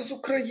глядачі з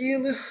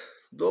України.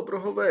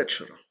 Доброго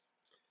вечора.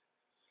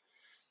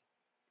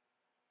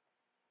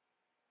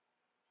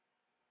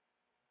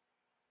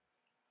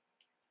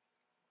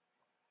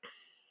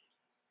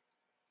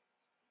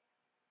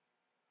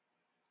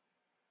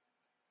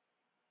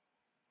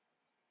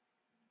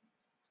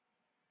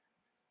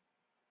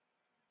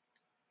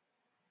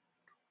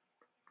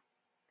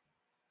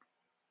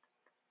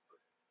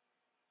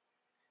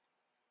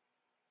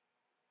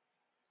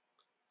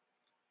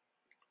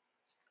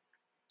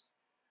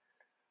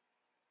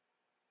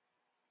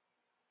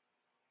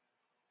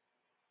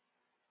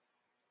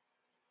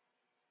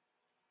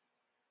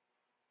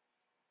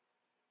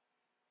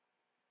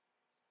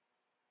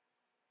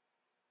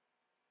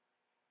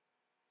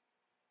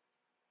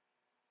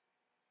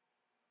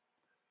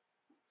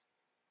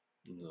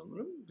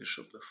 Добре,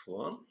 bishop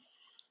f1.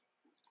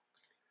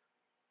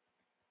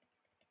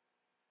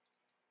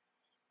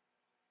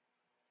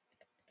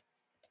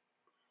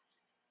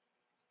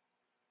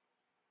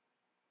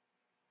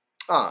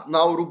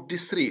 Now rook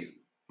d3.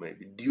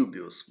 Maybe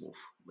dubious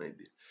move.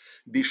 Maybe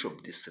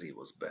bishop d3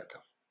 was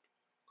better.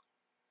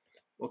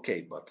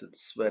 Okay, but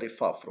it's very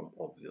far from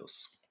obvious,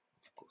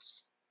 of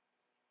course.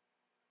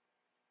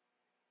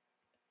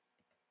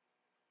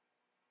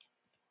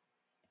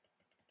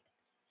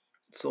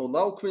 So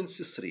now queen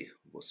c3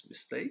 was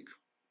mistake.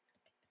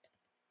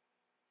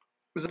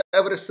 Is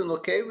everything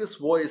okay with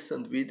voice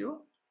and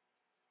video?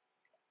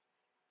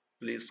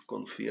 Please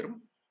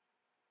confirm.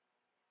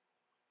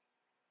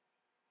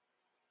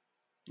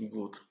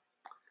 Good.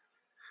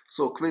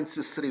 So queen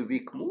c3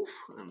 weak move,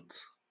 and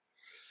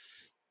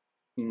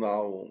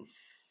now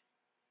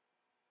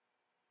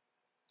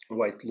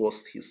white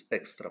lost his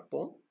extra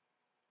pawn.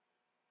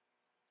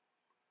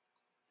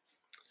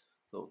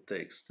 So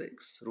takes,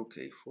 rook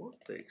a4,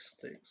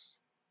 takes,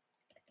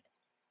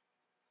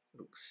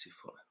 rook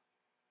c5.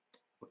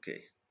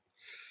 Okay,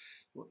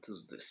 what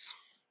is this?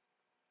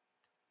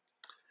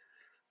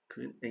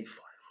 Queen a5.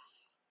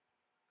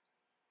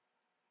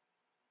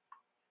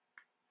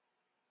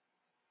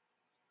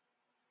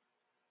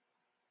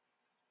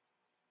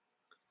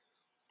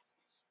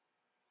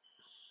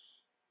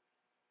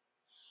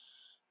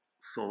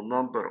 So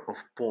number of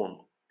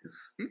pawn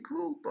is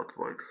equal, but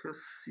white has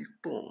c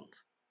pawn.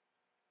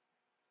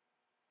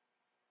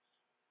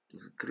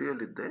 Is it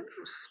really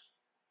dangerous?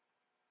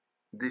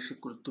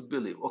 Difficult to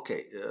believe.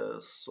 Okay,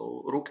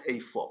 so rook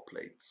a4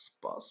 played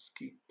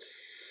Spassky.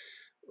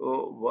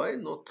 Why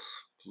not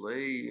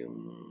play,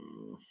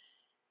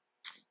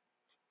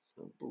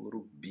 example,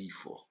 rook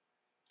b4?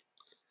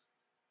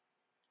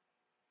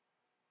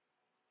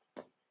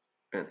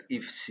 And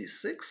if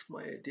c6,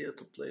 my idea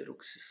to play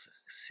rook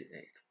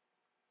c8.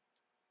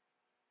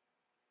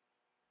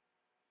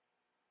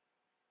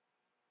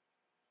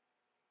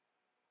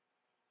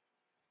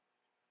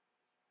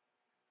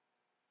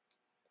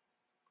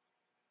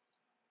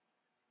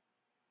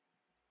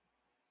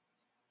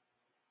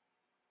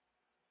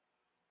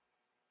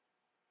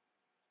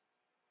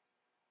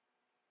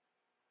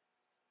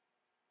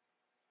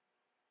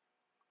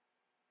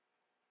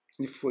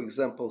 If, for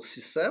example,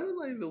 c7,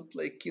 I will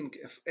play king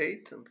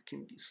f8 and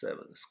king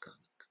e7 is coming.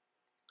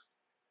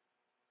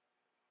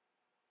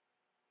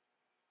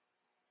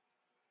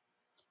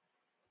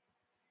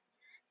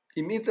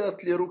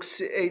 Immediately rook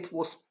c8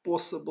 was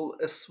possible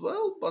as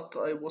well, but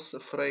I was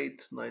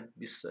afraid knight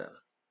b7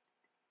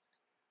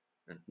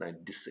 and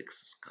knight d6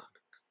 is coming.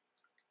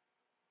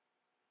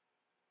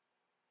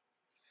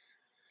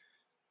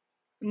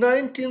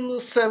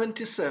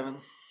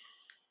 1977.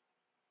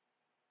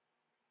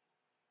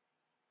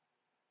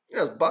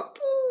 Yes, but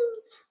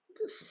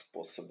this is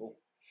possible.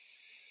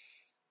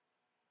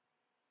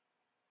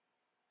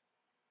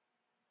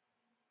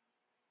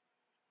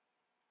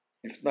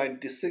 If knight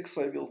d6,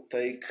 I will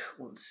take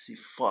on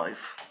c5.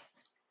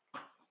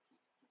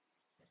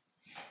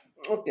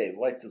 Okay,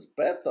 white is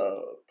better,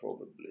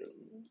 probably.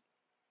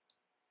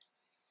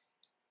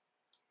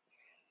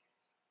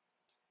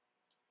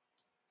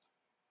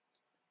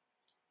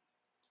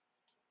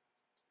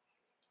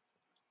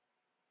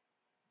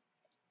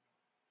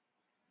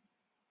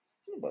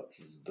 But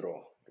it's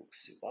draw. Rook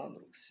c1,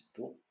 rook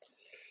c2.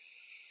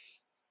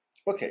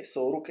 Okay,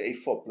 so rook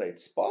a4 played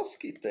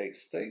Spassky,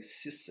 takes,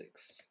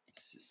 c6,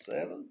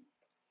 c7,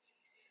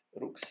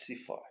 rook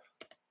c5,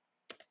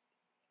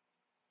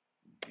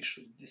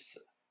 bishop d7.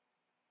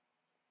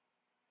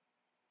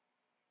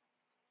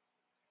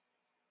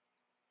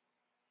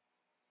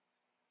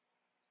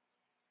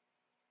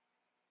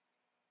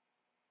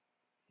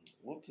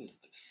 What is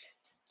this?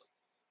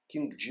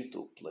 King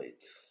g2 played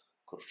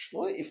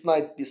Korchnoi. If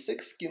knight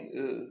b6,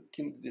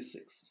 king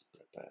d6 is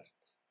prepared.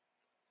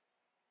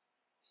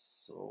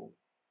 So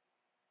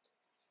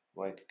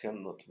white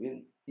cannot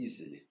win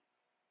easily.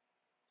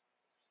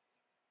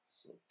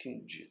 So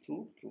king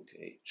g2, rook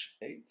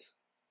h8,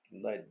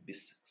 knight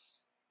b6.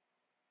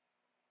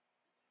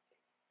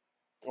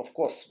 Of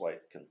course,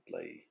 white can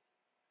play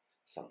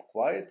some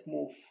quiet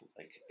move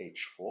like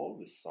h4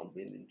 with some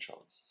winning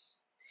chances.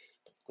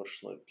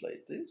 Korchnoi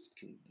played this,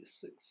 king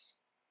d6,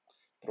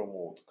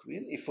 promote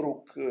queen. If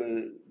rook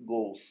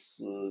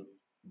goes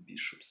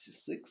bishop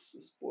c6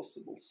 is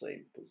possible,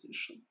 same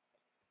position.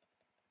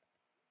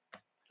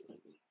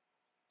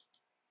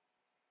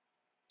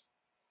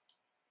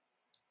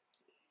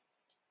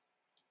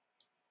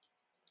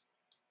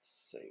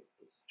 Same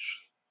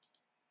position,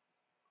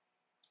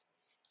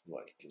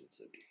 like in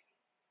the game.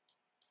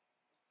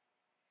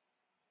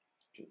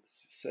 King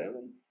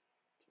c7,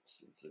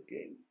 it's in the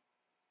game.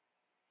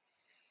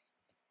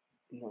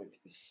 Knight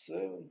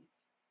e7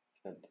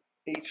 and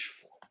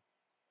h4.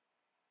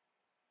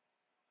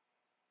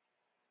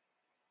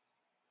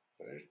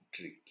 Very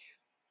tricky.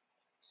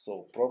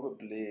 So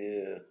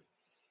probably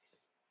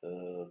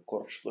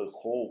Korchnoi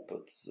hoped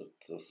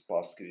that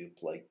Spassky will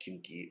play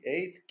king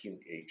e8, king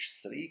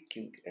h3,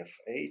 king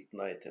f8,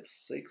 knight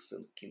f6,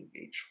 and king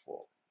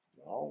h4.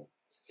 Now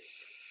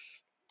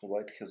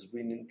white has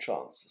winning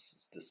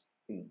chances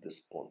in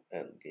this pawn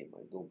endgame.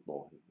 I don't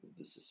know if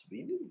this is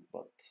winning,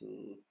 but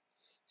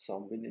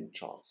some winning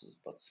chances.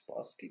 But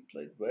Spassky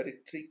played very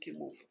tricky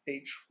move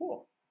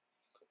h4.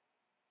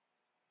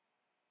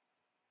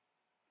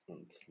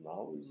 And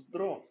now is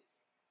draw.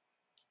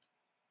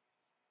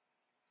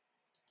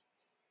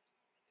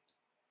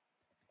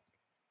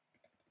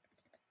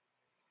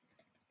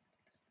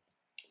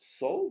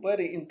 So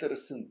very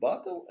interesting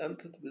battle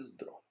ended with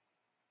draw.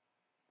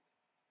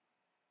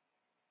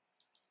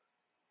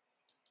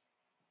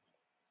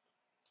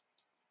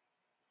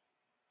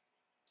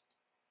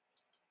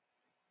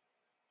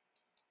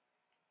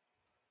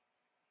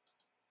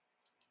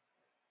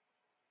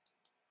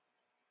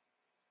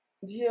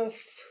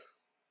 Yes.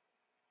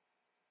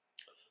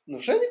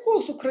 Невже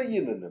нікого з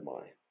України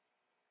немає?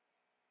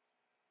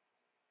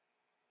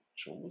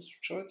 Чомусь в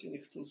чаті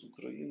ніхто з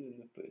України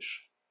не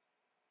пише.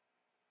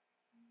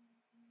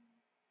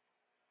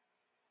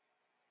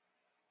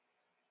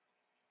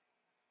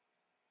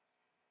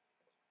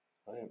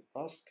 I am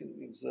asking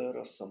if there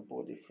is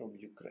somebody from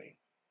Ukraine.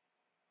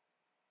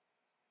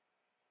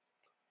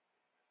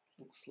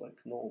 Looks like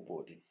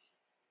nobody.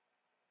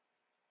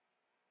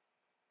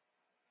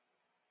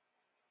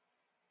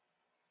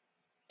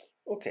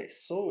 Okay,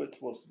 so it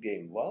was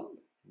game 1.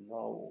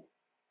 Now,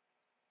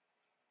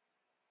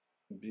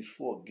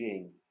 before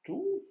game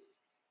 2,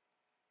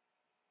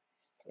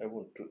 I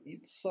want to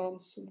eat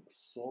something,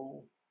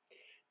 so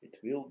it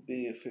will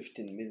be a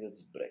 15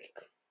 minutes break.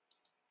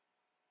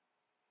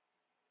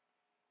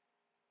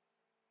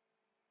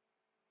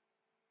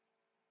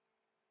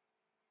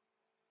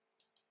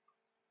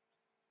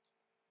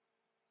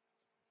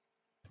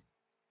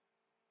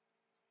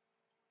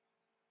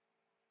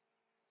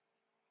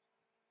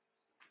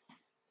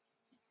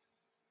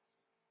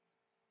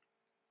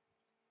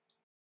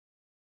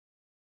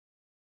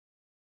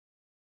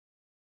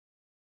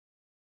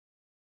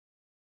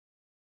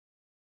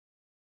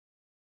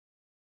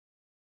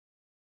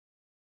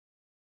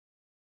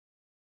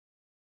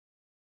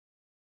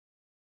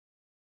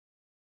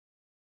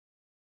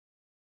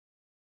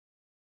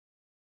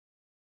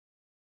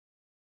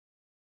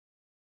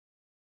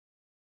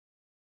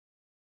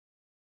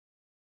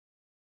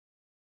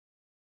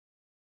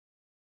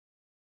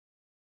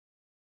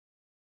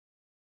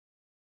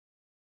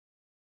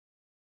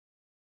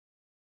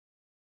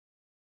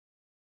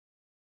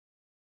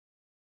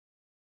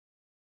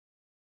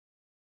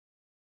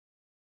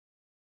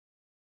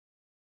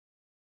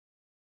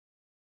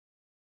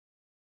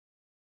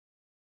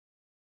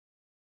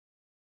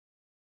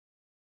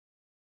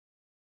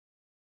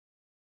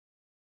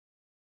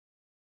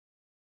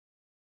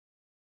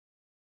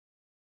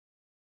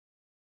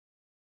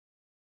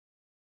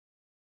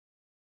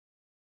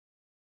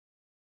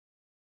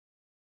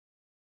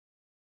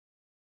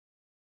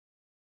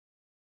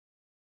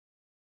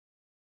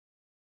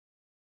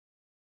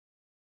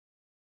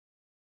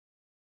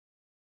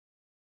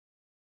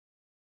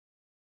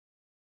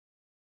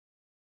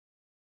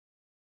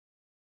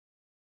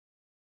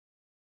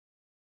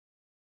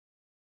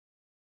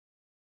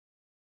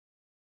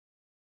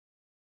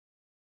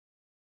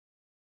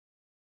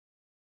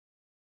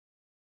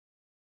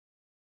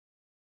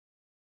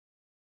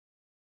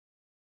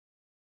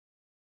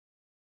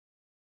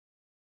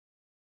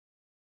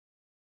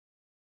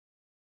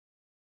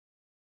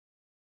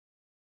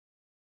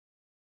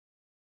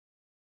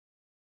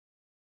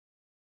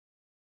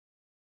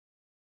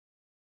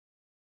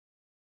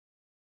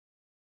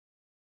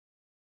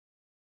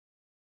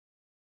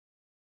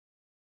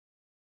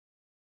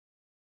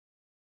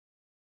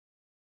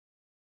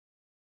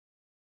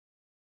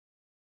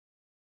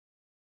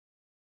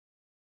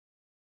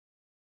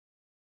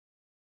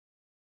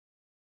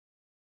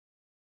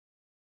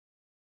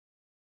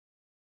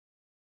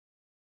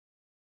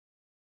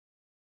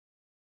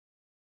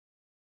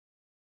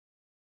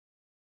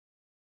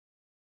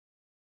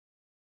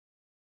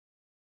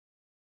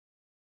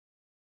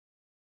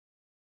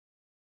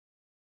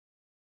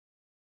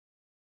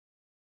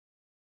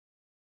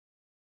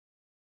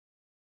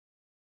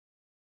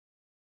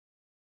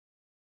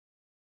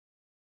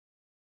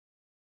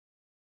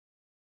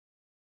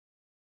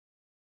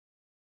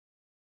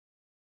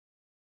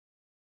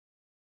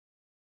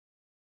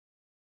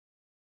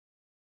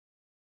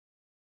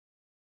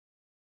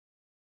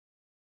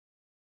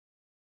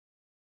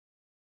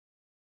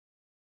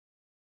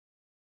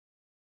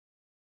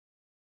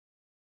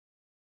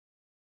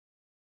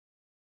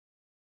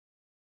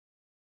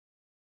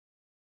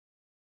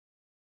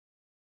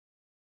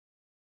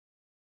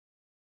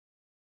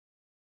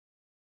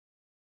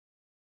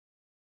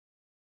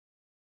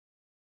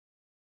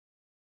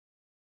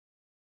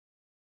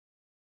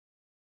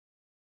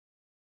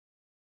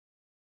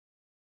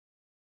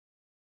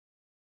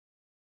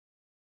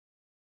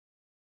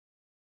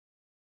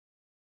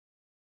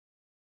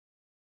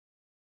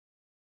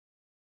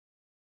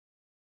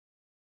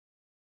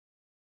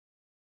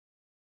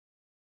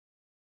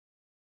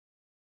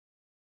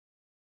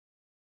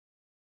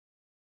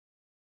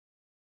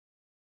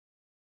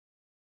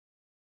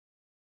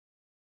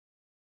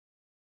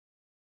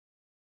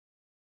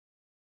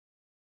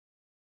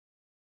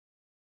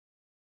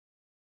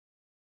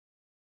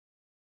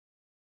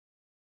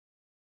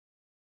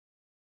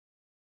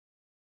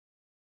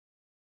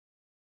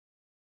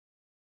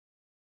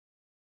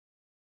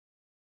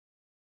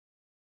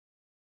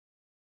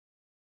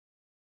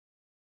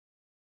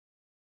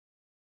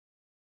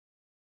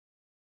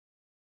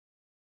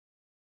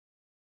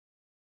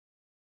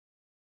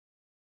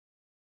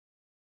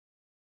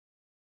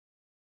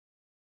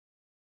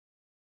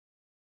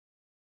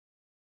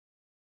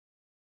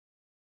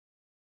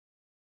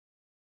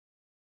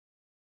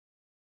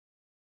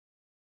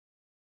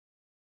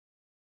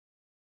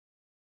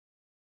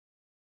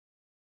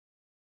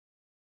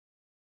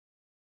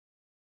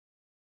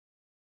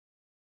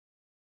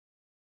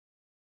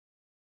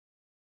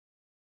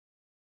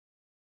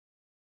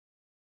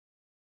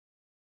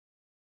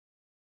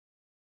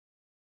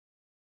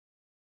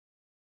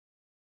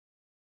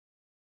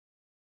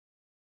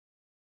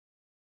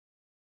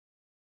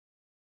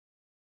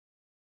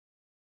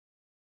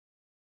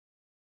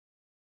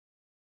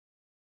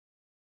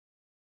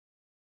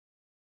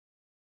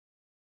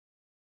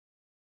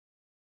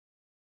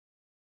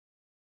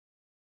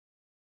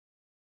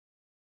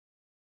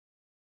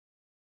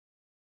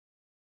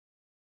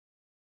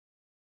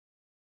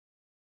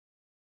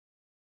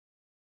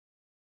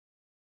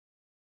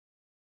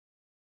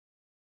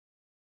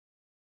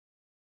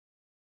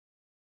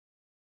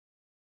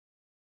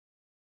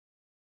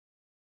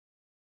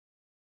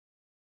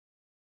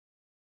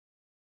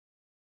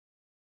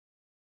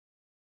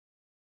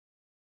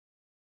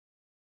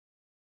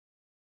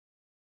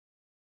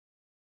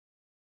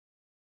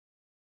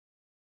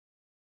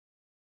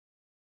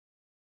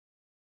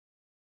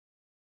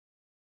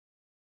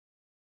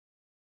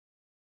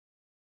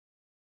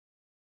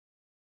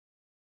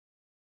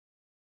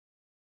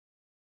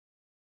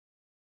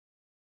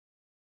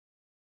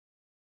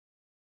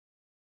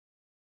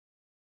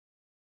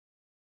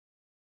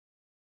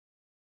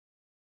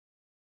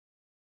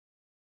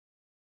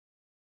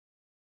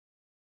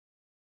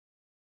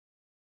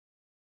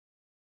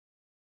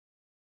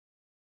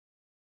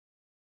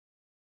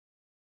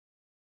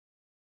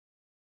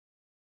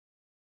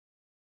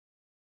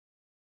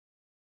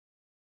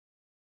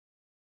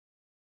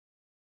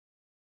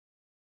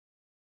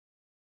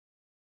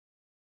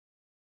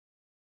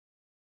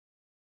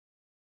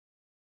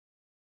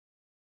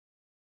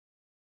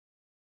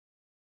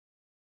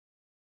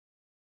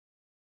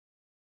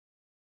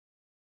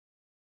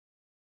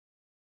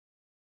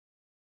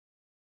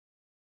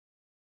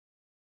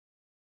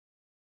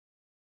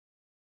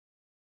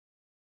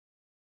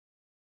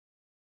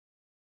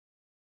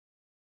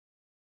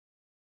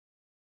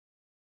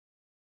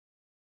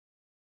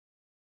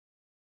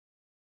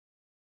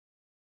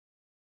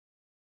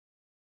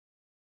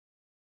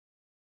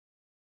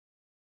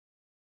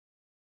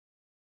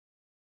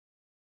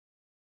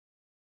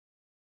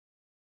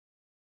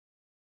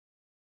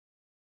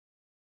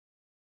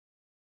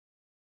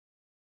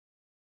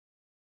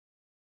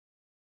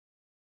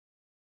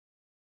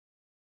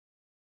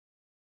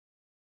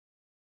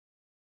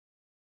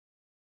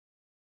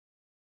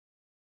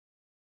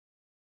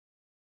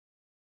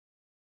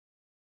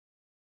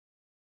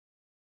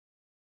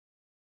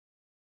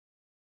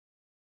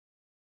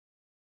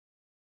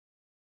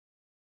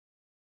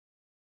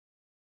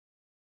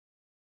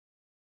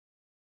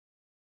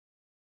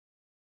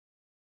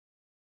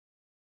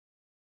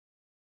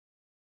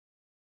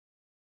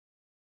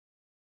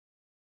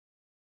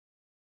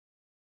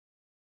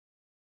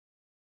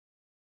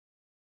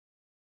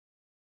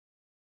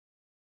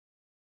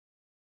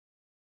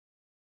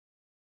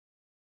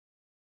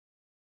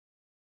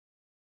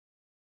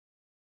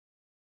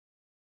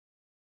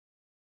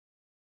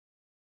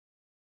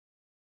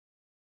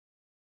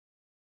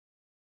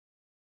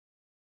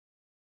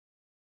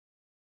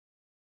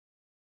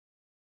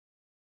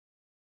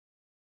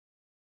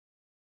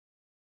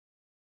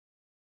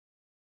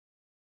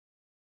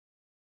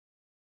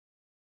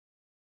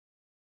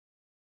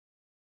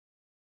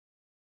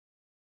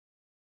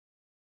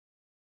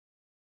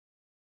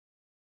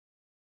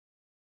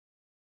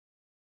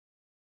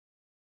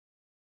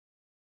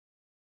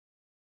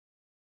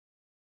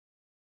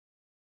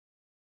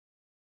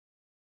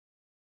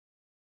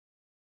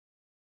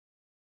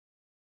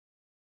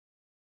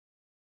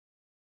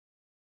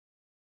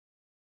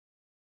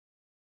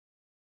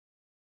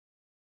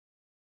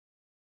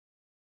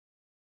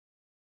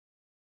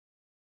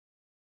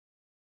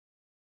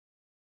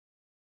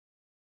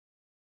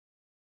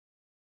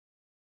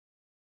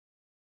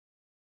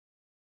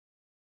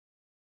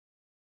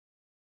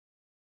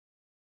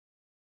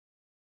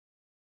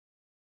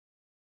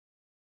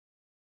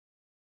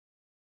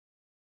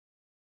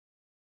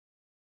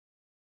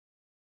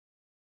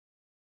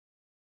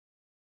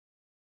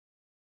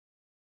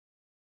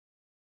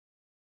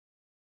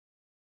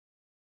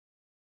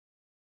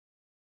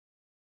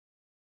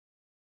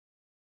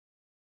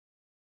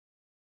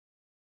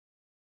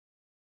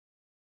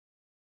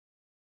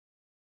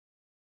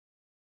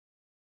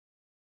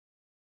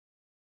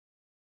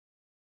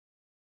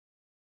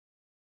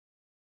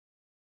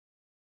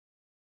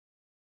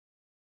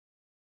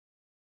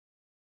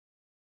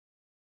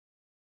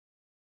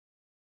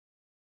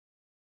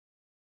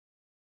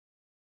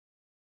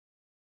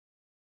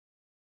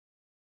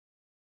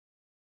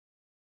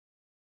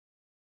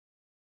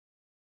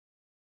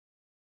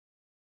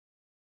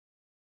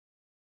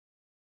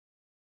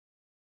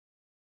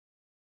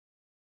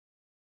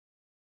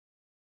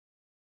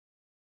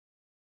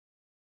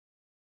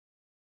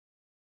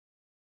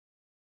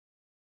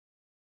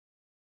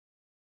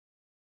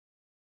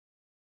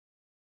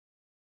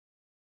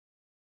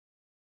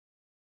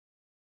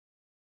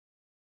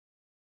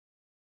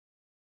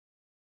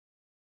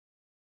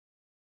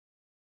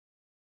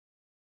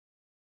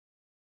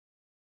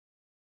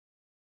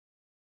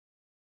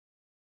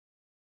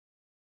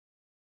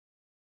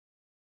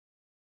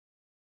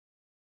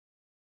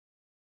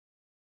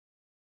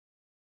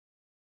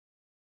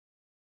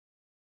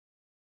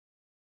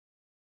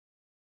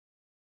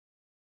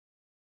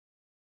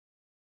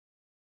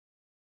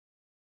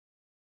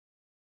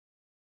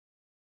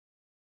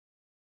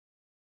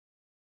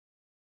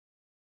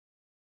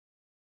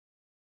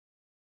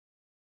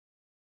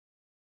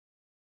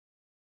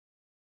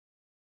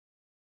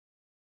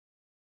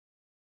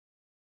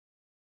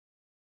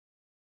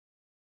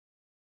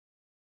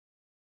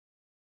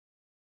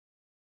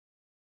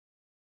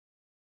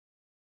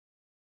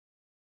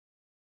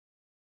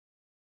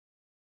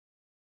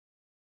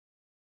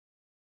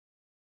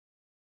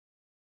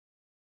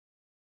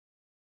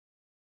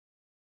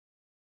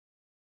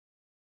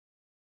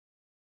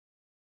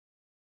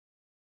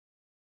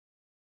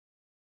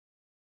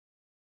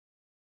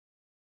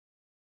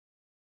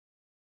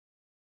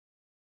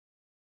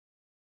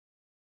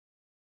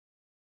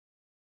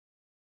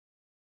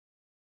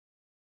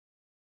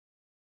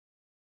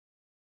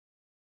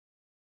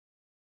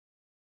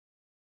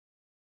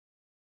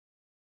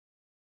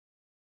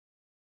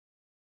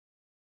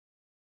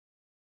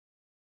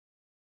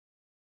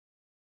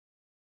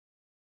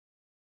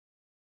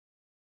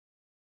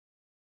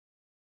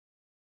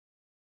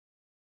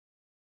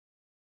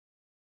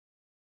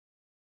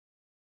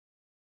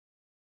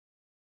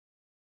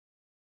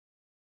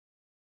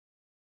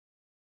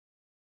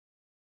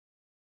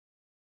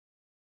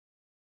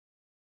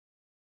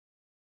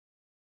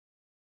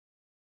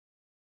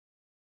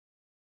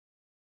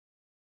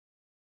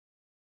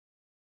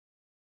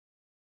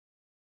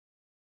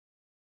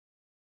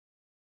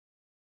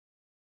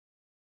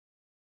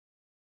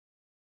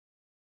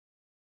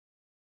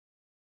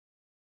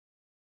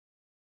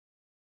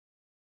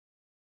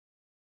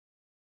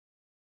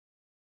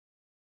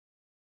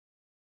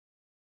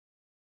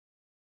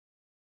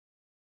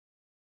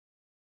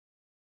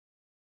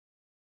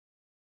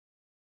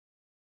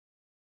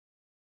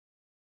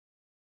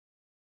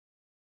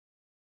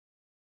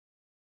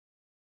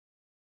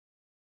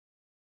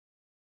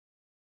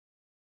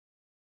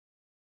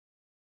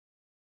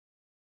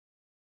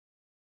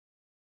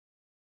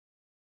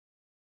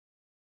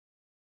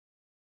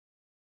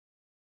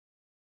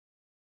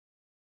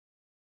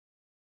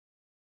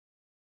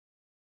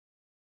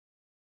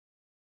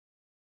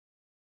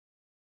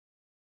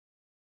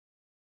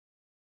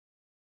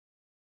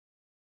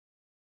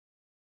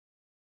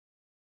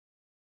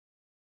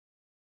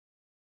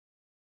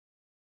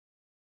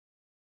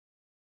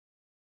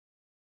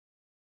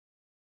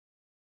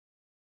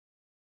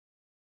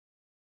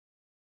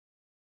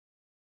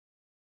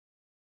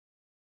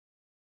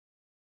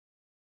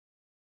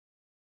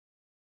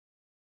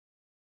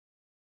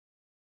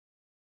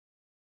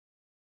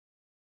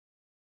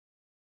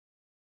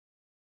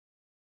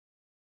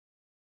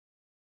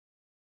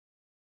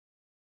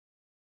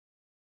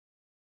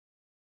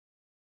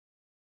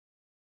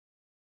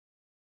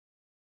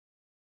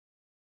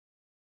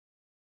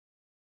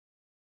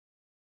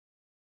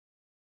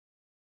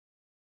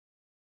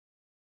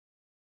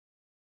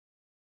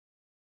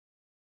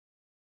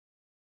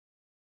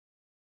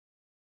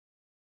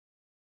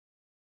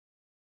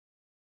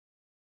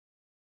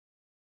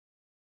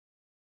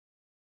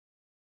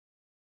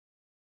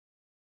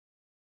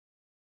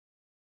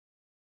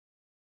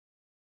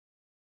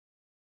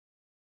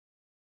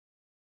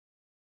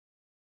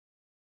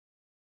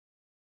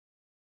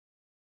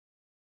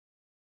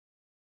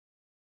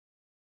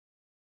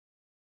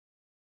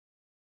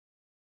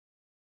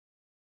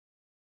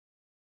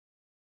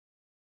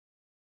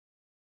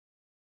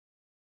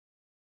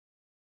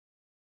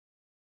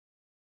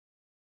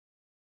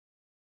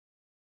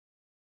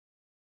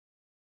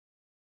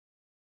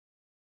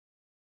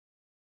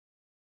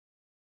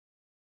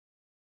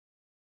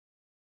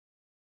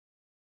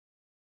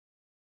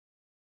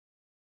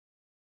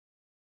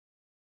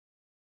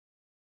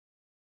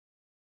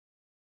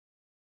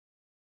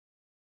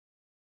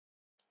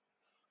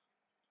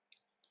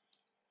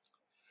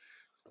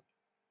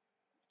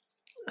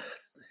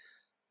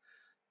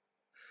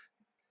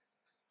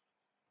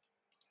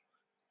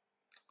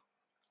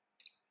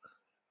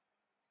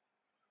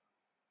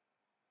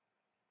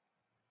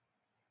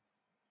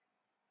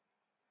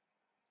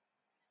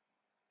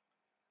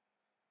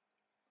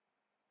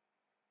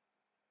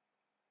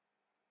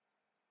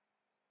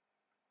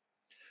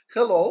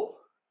 Hello,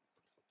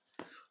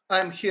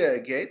 I'm here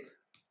again.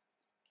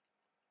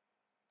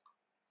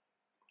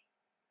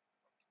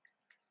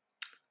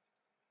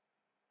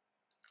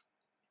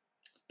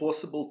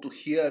 Possible to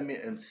hear me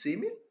and see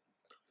me?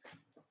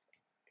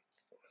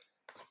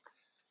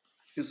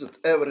 Is it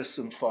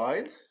everything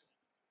fine?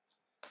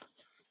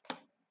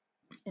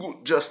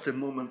 Good, just a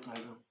moment,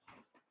 I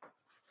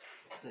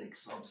will take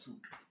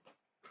something.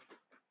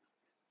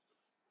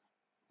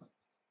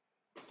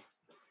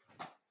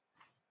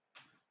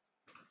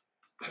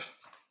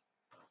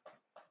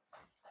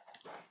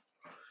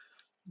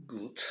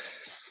 Good,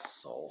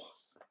 so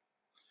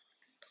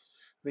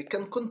we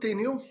can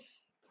continue.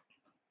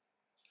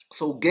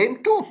 So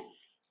game 2,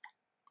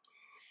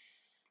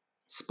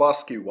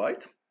 Spassky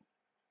white,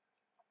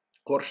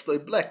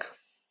 Korchnoi black.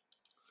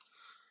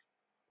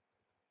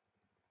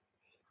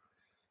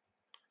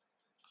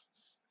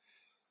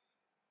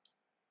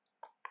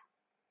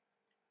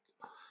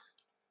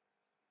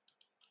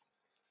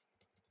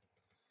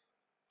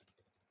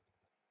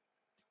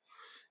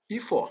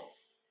 E4,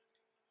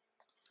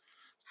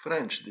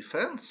 French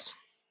defense,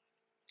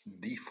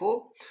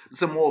 D4,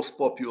 the most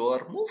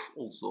popular move,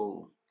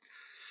 although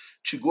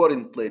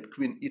Chigorin played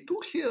queen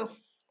E2 here.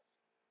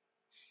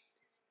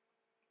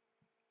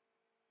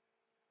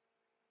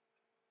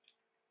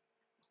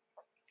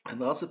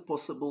 Another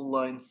possible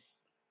line,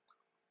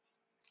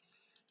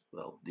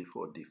 well,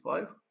 D4,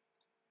 D5,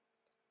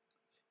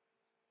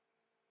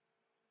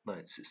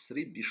 knight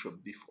C3, bishop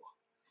B4.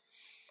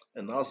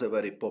 Another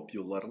very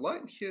popular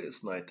line here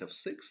is knight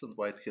f6, and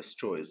white has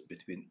choice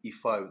between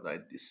e5,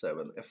 knight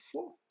d7,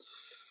 f4,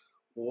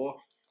 or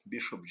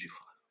bishop g5.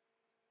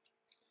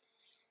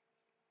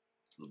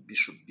 So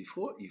bishop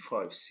b4,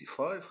 e5,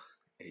 c5,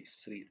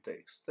 a3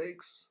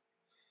 takes,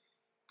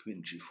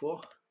 queen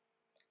g4.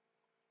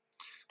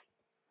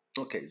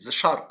 Okay, the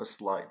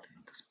sharpest line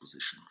in this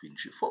position, queen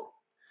g4,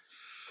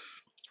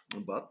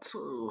 but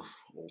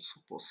also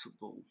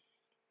possible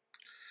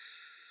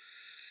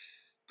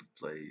to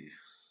play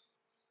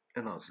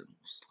another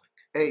moves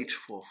like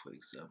h4, for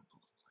example,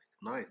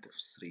 like knight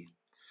f3,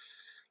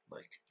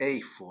 like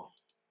a4.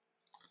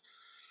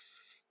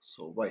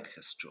 So white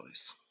has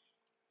choice.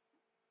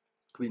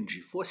 Queen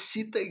g4,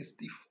 c takes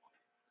d4.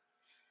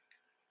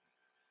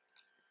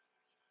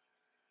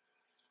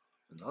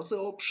 Another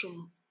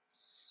option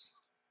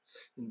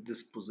in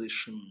this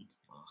position,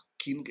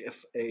 king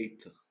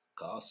f8,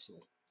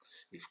 castle.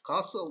 If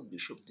castle,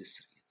 bishop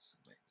d3, it's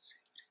the main theory.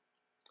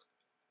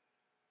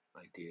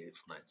 Idea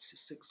if knight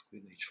c6,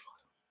 queen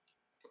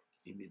h5.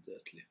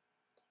 Immediately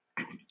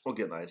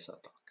organize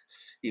attack.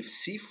 If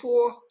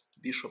c4,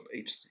 bishop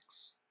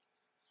h6.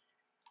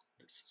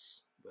 This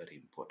is very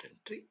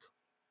important trick.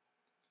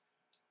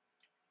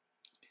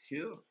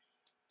 Here,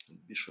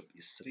 bishop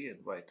e3,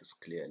 and white is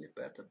clearly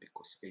better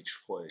because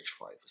h4,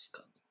 h5 is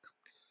coming.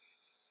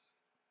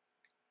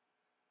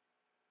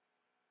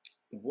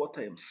 What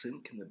I am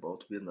thinking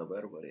about Wiener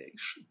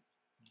variation?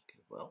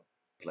 Okay, well,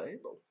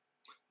 playable,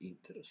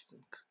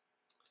 interesting,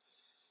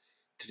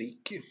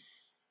 tricky.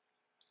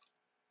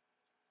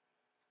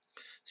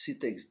 C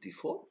takes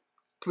d4,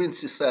 queen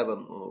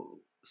c7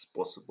 is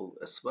possible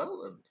as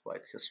well, and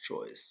white has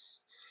choice.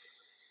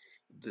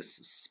 This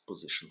is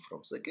position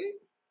from the game,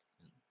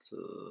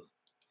 and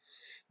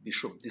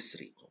bishop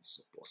d3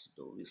 also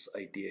possible, with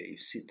idea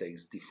if c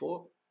takes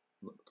d4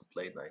 to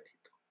play knight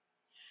e2.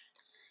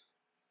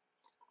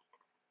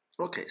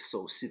 Okay,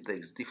 so c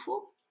takes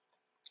d4,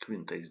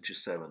 queen takes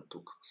g7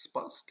 took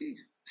Spassky,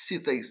 c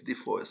takes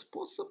d4 is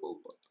possible,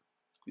 but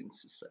queen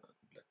c7,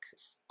 black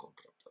has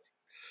contraplay.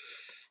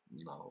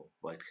 Now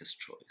white has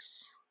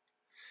choice.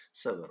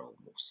 Several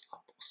moves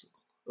are possible.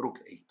 Rook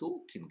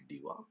a2, king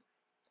d1,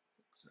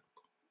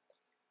 example.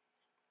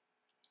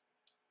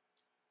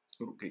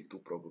 Rook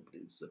a2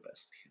 probably is the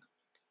best here.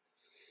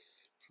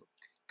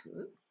 Okay,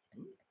 good.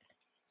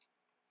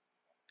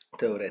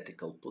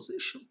 Theoretical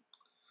position.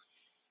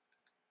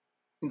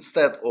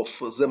 Instead of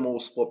the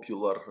most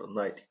popular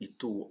knight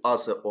e2,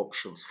 other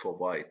options for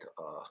white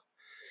are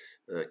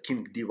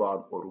king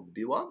d1 or rook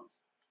b1.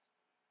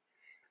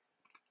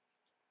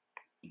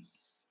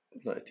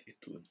 Knight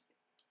e2,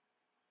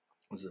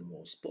 the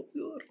most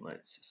popular,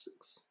 knight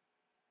c6.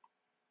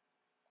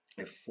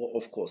 f4,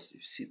 of course,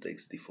 if c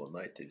takes d4,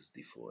 knight takes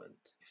d4, and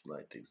if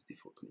knight takes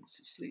d4, queen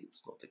c3,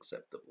 it's not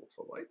acceptable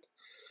for white.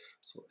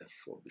 So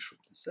f4, bishop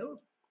d7,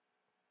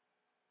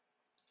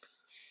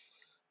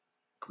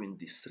 queen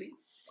d3,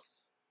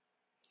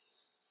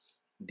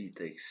 d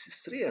takes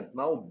c3, and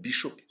now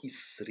bishop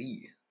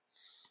e3.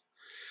 It's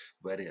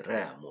very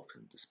rare move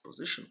in this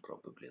position,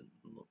 probably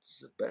not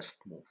the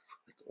best move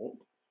at all.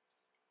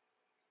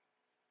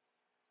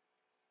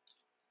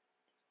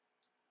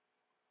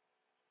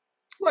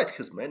 White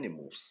has many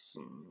moves,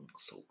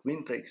 so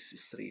queen takes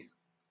c3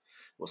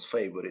 was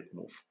favorite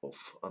move of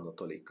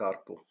Anatoly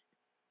Karpov.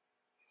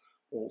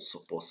 Also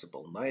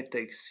possible knight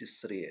takes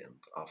c3, and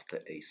after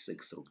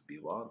a6, rook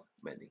b1,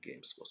 many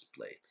games was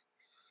played.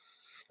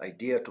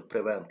 Idea to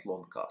prevent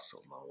long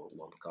castle. Now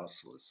long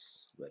castle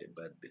is very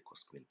bad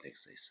because queen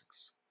takes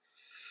a6.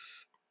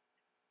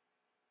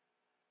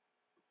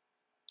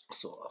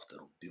 So after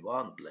rook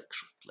b1, black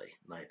should play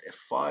knight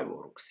f5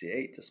 or rook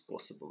c8 is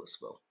possible as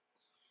well.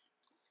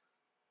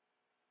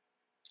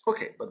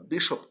 Okay, but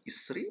bishop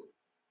e3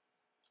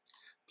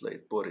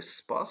 played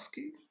Boris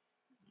Spassky.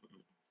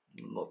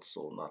 Not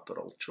so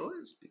natural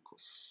choice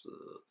because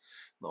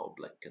now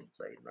black can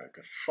play knight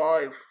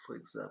f5, for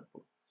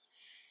example.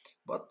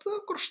 But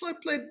Korchnoi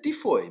played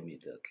d4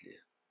 immediately.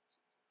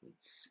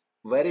 It's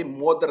very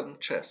modern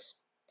chess.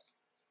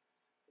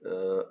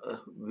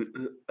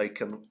 I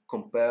can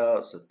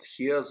compare that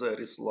here there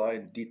is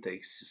line d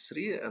takes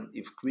c3, and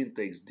if queen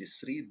takes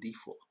d3,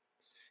 d4.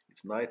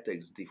 If knight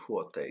takes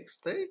d4, takes,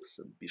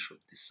 and bishop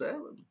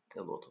d7,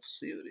 a lot of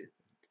theory.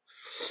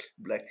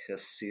 Black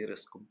has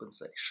serious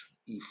compensation.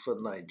 If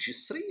knight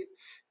g3,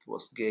 it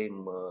was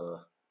game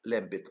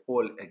Lambit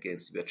all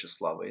against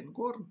Vyacheslava and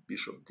Gorn,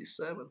 bishop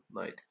d7,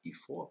 knight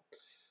e4,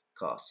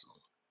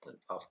 castle. And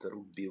after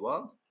rook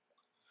b1,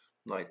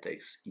 knight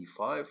takes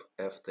e5,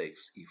 f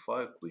takes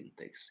e5, queen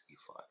takes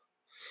e5.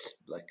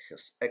 Black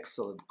has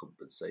excellent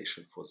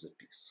compensation for the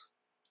piece.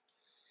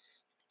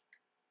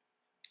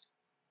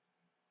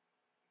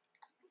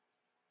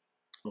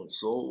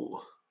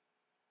 Although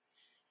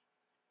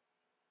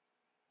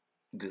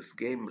this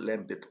game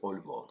Lambit all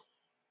won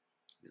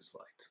with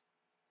white.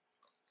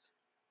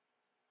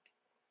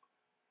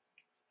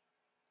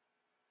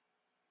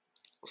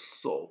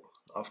 So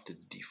after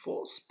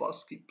d4,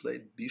 Spassky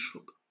played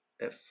bishop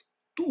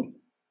f2.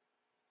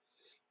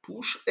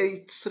 Push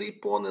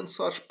a3 pawn in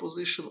such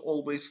position,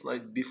 always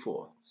knight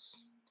b4.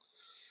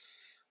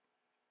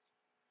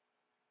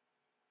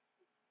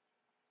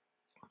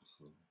 It's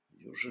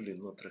usually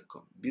not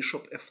recommended.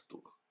 Bishop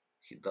f2.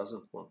 He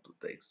doesn't want to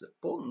take the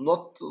pawn.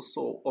 Not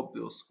so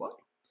obvious why.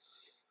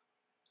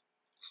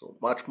 So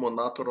much more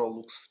natural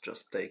looks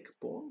just take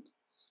pawn.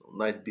 So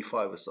knight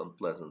b5 is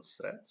unpleasant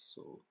threat.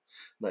 So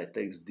knight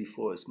takes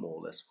d4 is more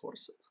or less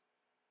forced.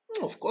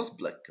 Of course,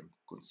 black can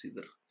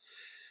consider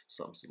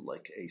something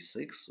like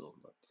a6 or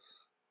not.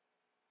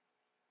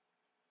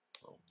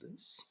 Now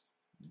this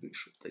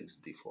bishop takes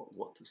d4.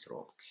 What is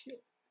wrong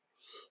here?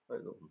 I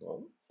don't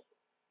know.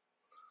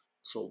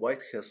 So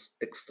white has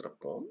extra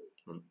pawn,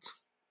 and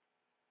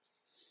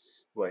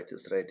white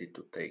is ready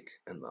to take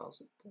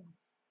another pawn.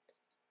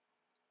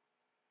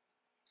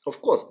 Of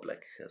course,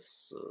 black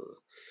has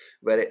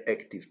very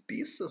active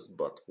pieces,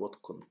 but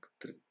what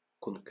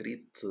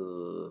concrete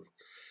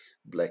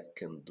black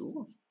can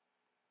do,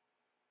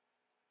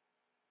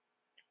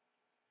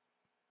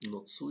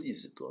 not so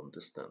easy to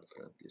understand,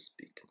 frankly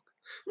speaking.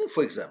 Well,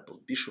 for example,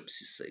 bishop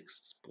c6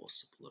 is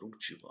possible, rook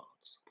g1.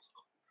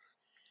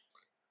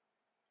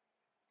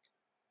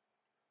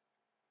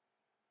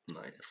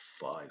 Knight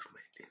f5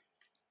 maybe,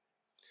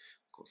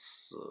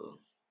 because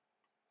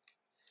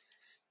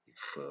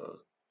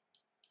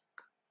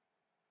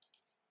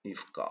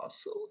if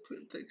castle,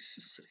 queen takes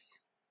c3.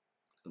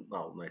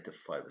 Now knight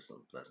f5 is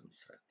unpleasant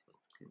threat.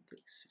 Queen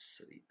takes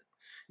c3.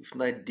 If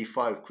knight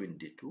d5, queen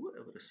d2,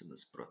 everything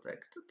is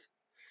protected.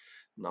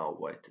 Now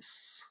white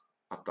is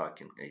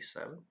attacking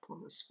a7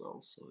 pawn as well,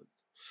 so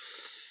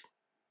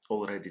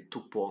already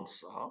 2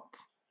 pawns up.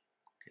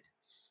 Okay,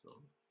 so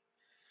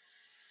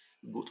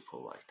good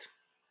for white.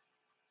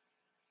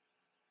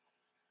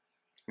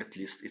 At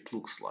least it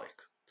looks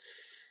like.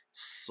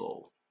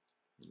 So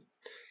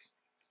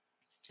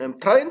I'm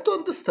trying to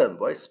understand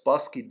why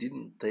Spassky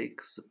didn't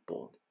take the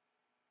pawn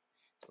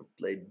and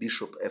play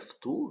bishop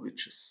f2,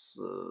 which is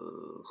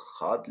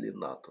hardly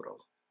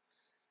natural.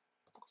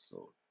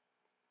 So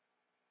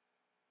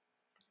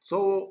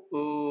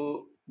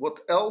what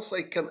else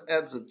I can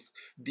add that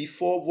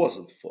d4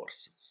 wasn't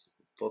forced. It's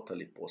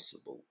totally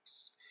possible.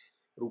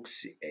 Rook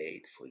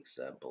c8, for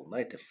example,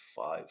 knight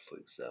f5, for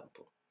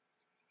example.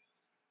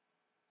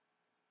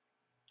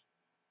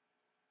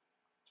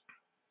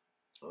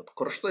 But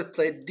Korchnoi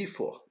played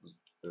d4,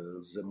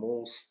 the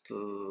most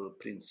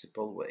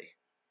principal way.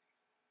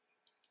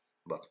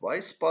 But why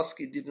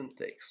Spassky didn't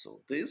take?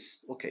 So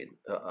this, okay,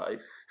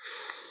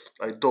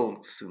 I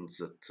don't think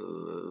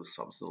that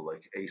something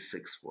like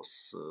a6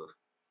 was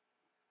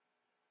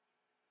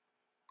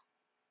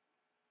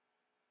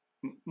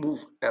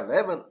move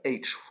 11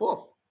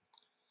 h4.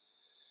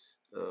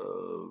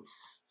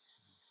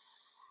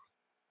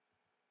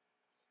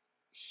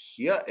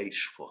 Here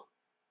h4,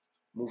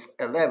 move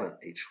 11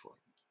 h4.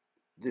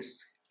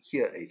 This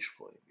here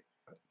h4.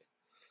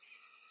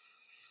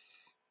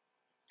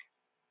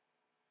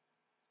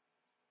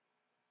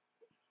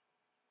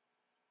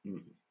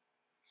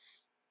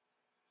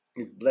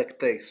 If black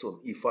takes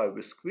on e5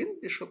 with queen,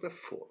 bishop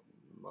f4.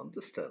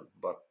 Understand,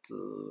 but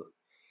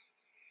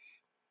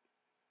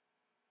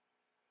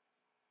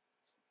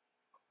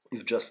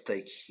if just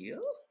take here,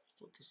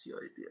 what is your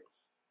idea?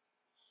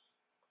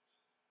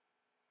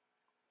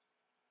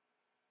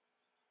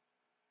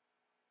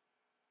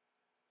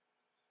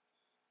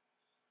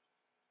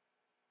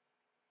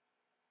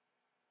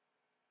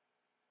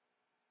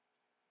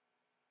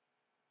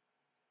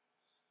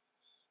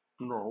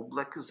 No,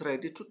 black is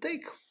ready to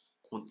take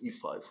on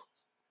e5.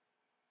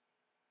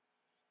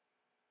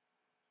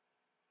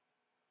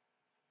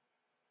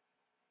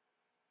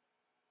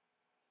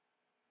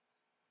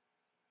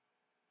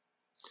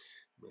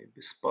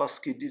 Maybe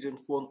Spassky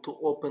didn't want to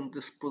open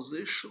this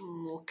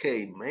position.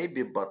 Okay,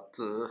 maybe, but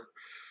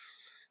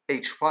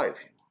h5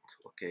 you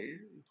want. Okay,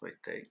 if I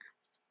take.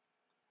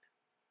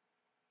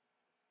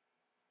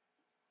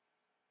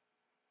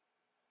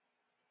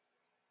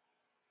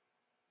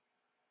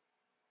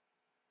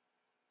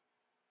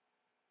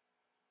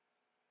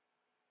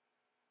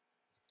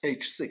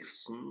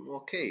 h6,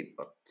 okay,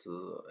 but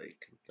I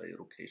can play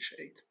rook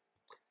h8.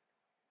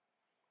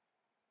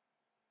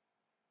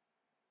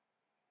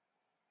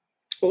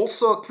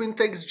 Also, queen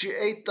takes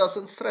g8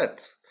 doesn't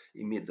threat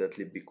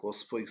immediately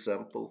because, for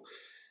example,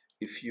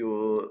 if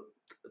you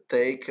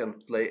take and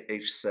play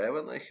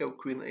h7, I have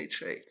queen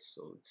h8,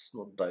 so it's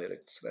not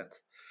direct threat.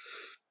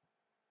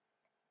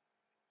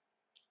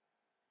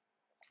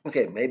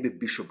 Okay, maybe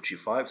bishop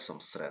g5 some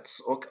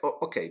threats.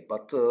 Okay,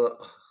 but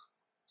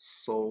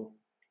so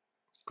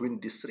queen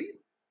d3.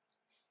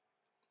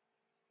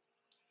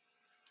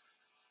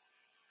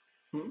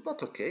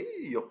 But okay,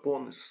 your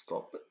pawn is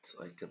stopped.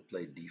 I can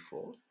play d4.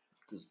 What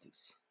is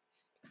this?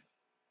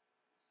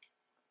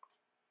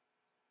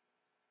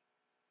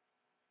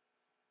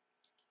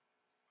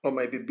 Or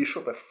maybe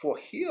bishop f4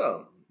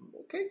 here.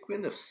 Okay,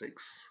 queen f6.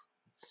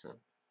 It's,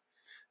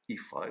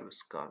 e5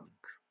 is coming.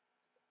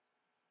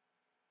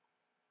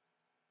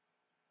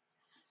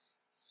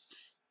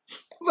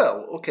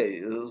 Well, okay,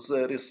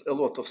 there is a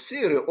lot of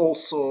theory.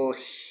 Also,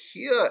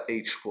 here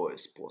h4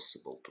 is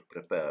possible to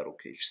prepare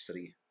rook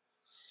h3.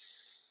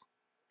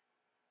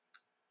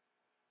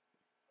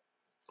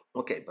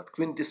 Okay, but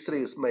queen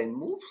d3 is main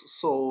move,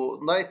 so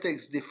knight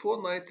takes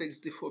d4, knight takes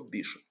d4,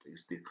 bishop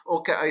takes d4.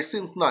 Okay, I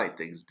think knight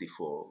takes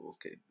d4.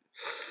 Okay,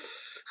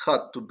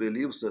 hard to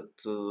believe that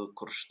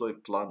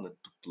Korchnoi planned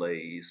to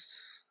play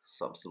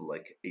something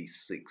like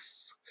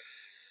a6.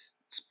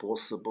 It's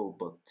possible,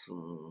 but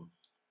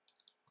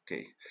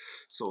okay.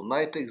 So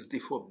knight takes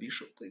d4,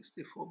 bishop takes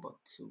d4, but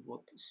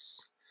what is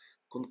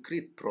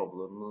concrete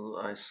problem?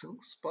 I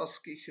think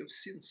Spassky have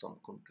seen some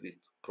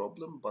concrete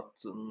problem, but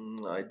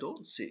I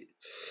don't see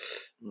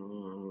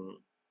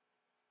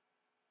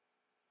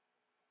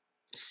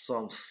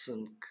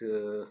something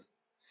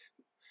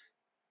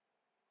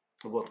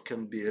what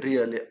can be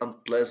really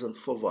unpleasant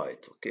for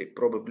white. Okay,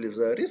 probably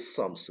there is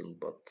something,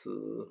 but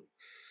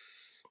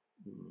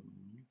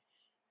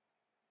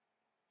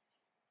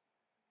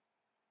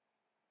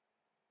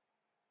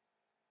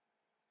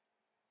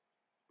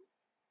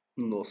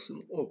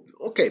nothing obvious.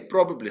 Okay,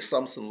 probably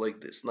something like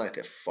this. Knight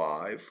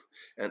f5,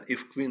 and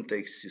if queen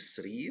takes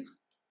c3,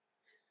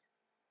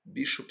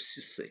 bishop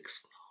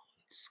c6.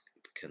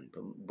 It can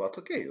be, but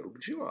okay, rook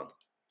g1.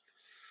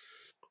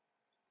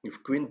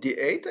 If queen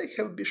d8, I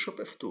have bishop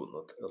f2,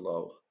 not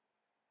allow.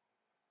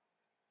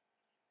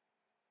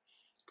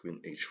 Queen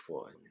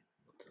h4, I mean,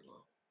 not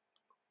allow.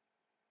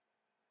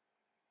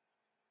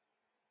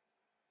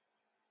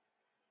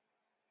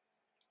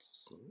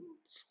 So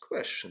it's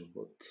question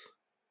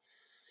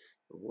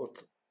what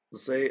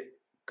they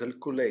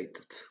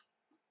calculated.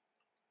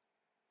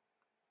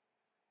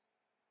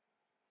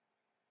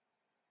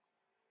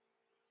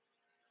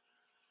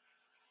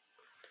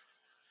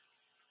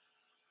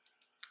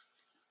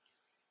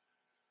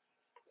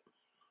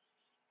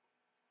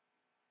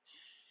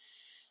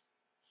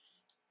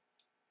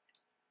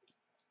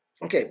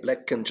 Okay,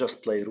 black can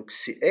just play rook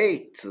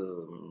c8,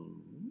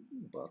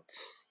 but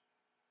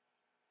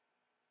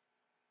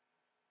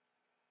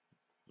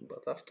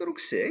after rook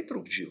c8,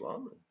 rook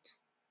g1.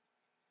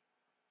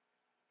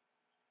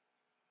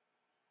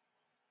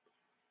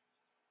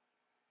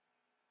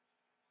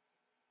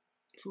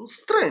 So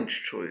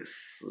strange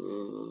choice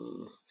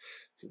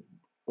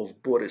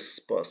of Boris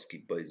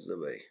Spassky, by the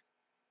way.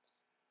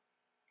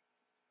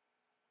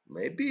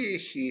 Maybe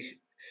he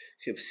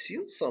have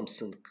seen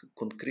something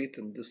concrete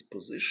in this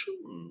position,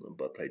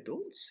 but I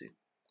don't see.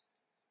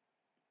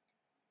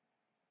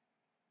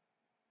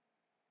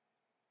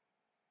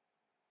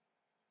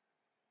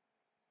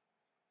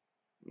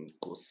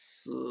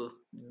 Because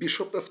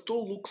bishop f2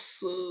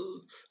 looks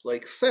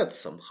like sad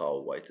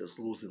somehow. White is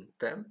losing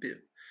tempo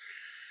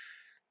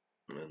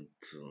and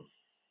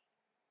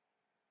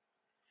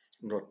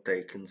not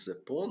taking the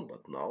pawn,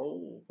 but now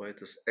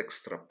white is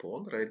extra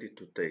pawn ready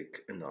to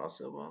take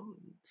another one.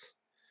 And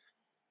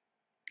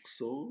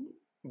so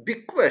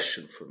big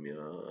question for me.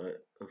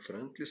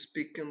 Frankly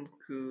speaking,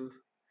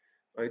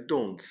 I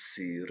don't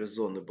see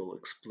reasonable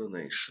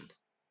explanation.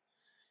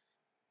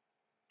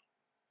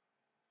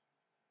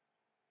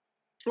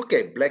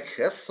 Okay, black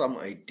has some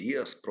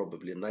ideas,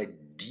 probably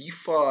knight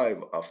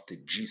d5 after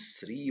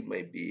g3,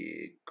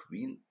 maybe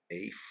queen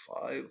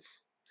a5,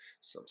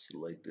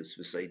 something like this,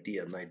 with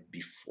idea knight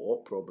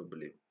b4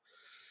 probably.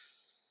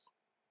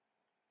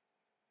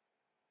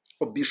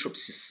 Or bishop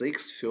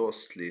c6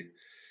 firstly,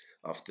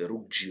 after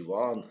rook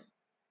g1,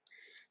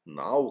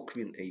 now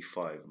queen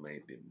a5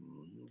 maybe,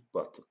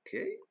 but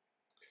okay.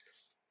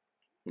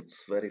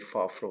 It's very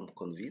far from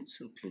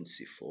convincing. Queen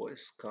c4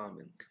 is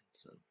coming,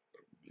 then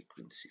probably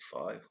queen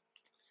c5.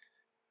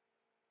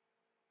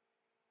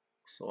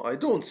 So I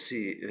don't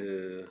see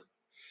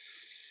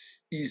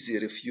easy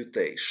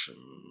refutation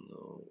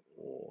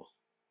or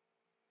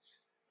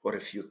or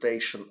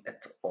refutation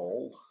at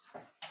all.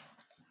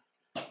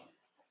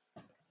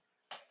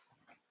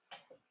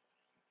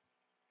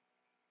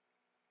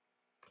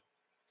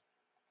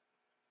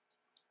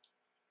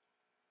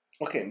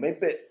 Okay,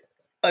 maybe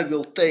I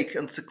will take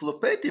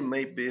encyclopedia,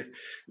 maybe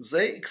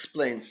they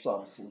explain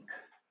something.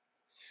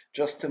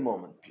 Just a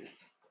moment,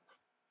 please.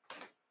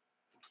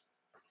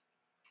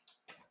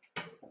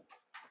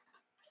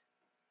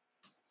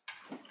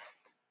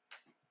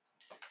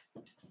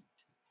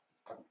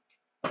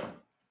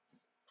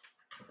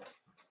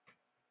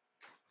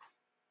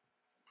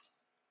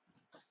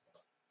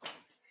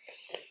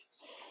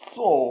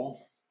 So,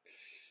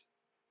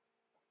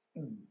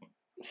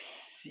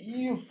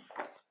 C18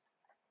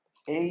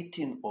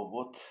 or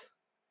what?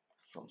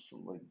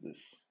 Something like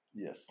this.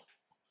 Yes.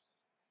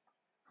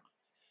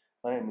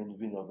 I am in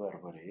Wiener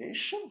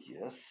variation.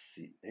 Yes,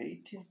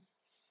 C18.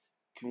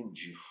 Queen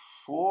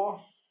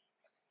G4.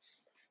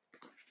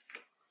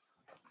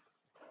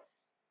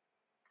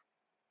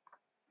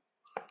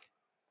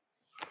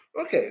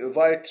 Okay,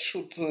 white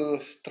should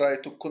try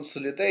to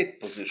consolidate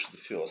position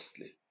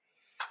firstly.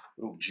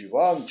 Rook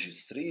G1,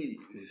 G3,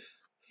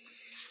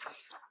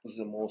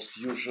 the most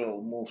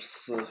usual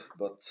moves,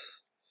 but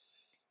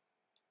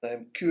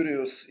I'm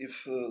curious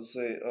if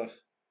they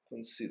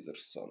consider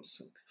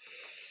something.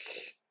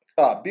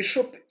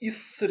 Bishop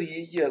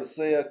E3, yes,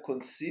 they are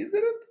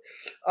considered.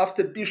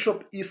 After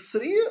bishop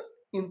E3,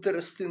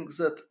 interesting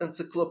that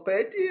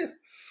encyclopedia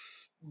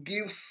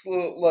gives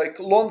like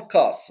long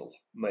castle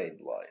main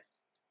line.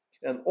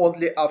 And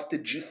only after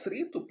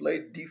G3 to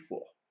play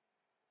D4.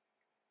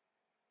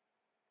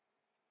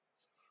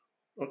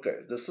 Okay,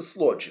 this is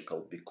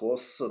logical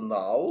because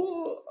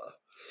now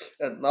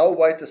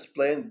white is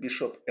playing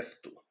bishop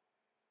F2.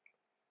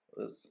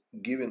 It's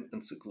given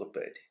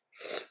encyclopedia.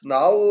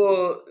 Now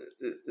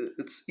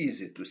it's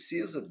easy to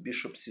see that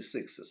bishop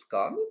C6 is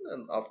coming,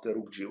 and after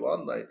rook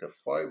G1, knight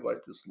F5,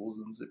 white is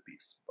losing the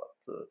piece.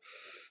 But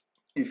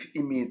if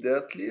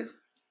immediately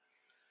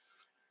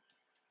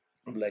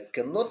black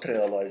cannot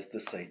realize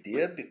this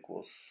idea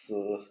because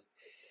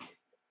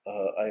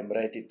I'm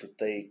ready to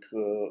take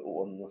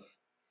on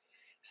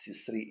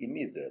C3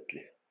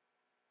 immediately.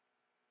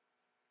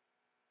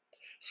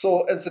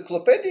 So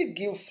encyclopedia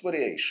gives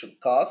variation.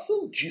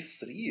 Castle,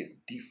 G3,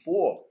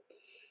 D4,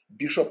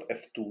 bishop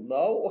F2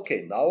 now.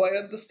 Okay, now I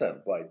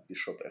understand why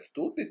bishop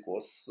F2,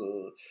 because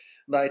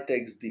knight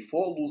takes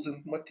D4,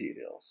 losing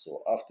material.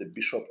 So after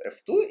bishop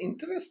F2,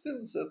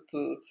 interesting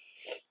that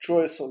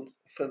choice of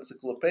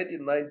encyclopedia,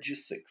 knight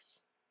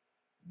G6,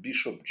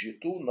 bishop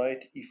G2,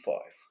 knight E5,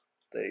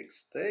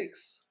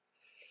 takes,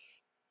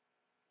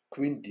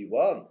 queen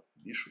D1,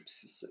 bishop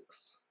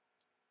C6.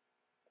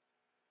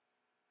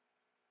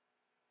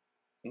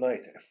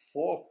 Knight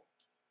F4,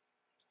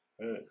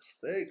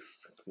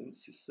 takes, queen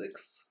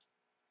C6,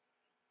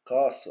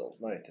 castle,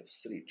 knight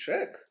F3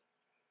 check,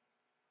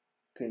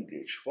 king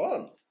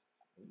H1.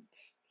 And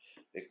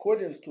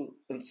according to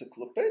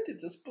encyclopedia,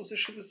 this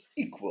position is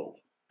equal.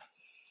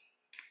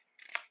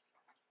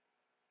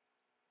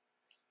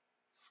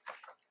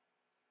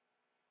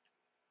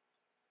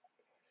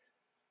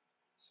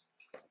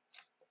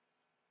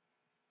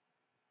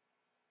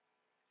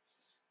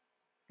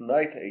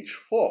 Knight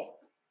H4,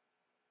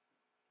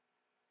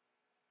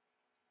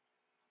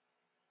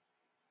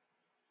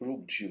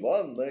 rook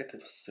G1, knight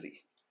F3,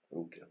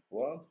 rook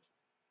F1,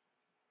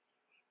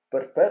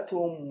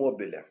 perpetuum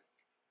mobile.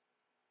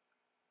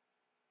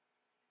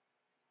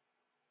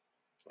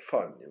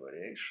 Funny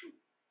variation.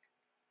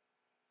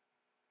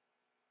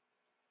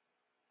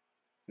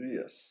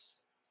 Yes.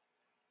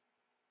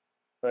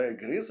 I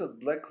agree that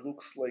black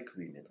looks like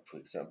winning. For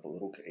example,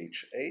 rook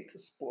H8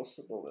 is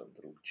possible and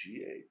rook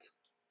G8.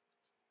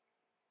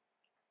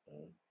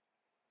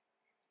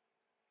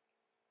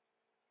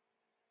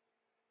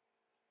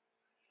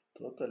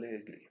 Totally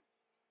agree.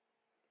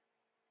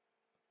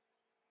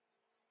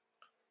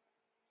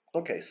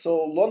 Okay,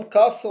 so long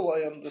castle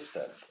I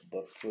understand,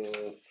 but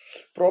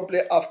probably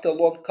after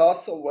long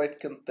castle white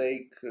can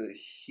take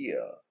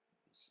here.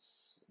 This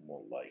is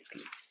more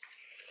likely.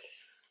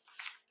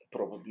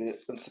 Probably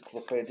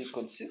encyclopedia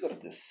consider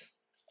this.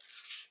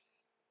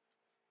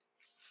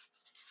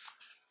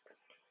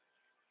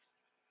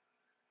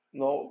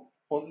 No,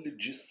 only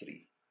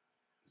G3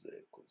 they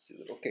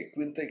consider. Okay,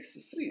 queen takes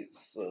C3.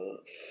 It's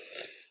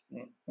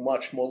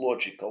much more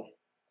logical.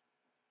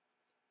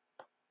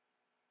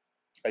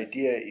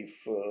 Idea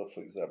if,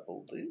 for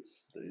example,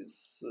 this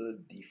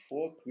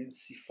D4, queen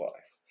C5.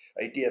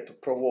 Idea to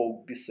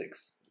provoke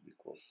B6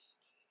 because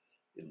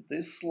in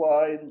this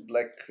line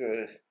black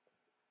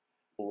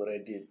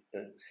already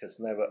has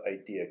never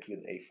idea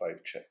queen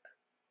A5 check.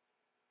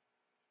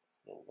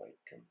 So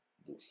white can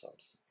do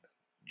something.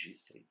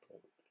 G3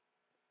 probably.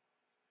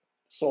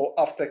 So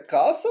after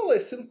castle, I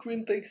think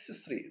queen takes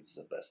C3 is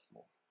the best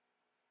move.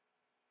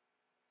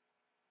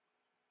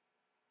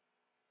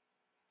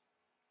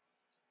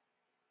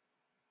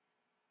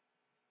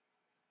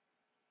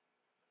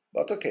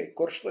 But okay,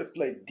 Korchnoi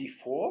played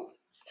D4.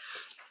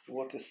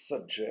 What is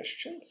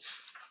suggestions?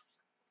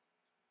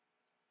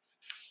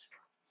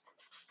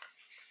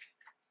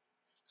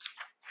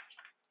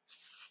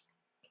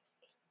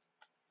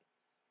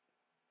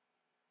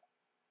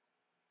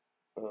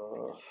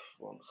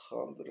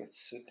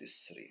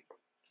 133.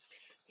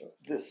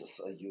 This is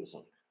I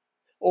using.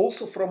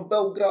 Also from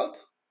Belgrad.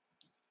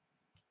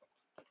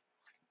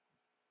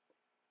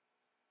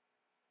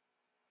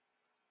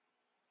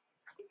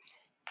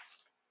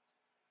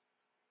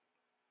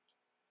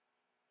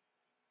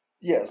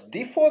 Yes,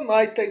 d4,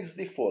 knight takes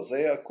d4,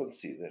 they are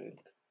considering.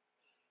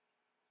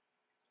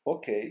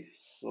 Okay,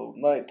 so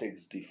knight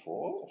takes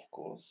d4, of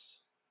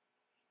course.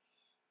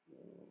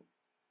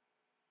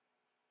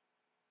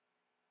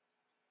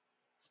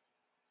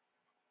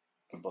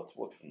 But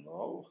what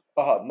now?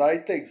 Aha,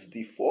 knight takes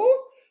d4,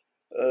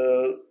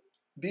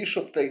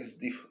 bishop takes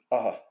d4.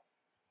 Aha,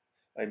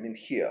 I mean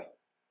here.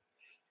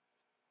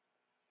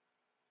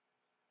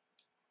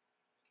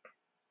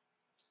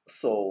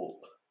 So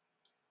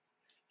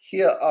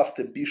here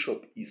after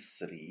bishop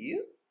e3,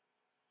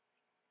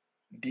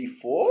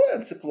 d4,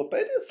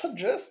 encyclopedia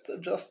suggests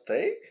just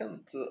take,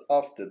 and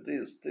after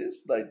this,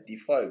 knight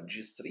d5,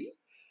 g3.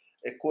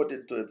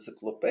 According to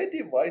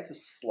encyclopedia, white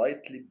is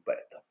slightly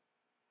better.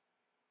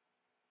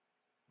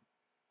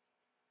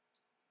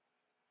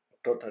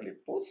 Totally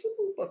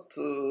possible, but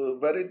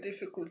very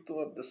difficult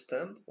to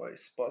understand why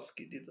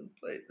Spassky didn't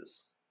play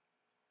this.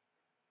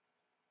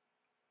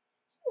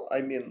 I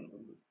mean,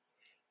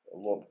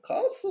 long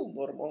castle,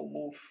 normal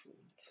move,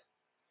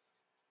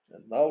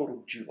 and now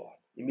rook g1.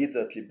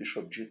 Immediately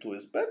bishop g2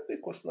 is bad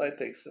because knight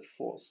takes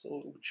f4,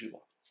 so rook g1.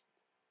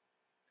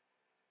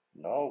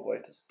 Now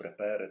white is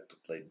prepared to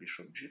play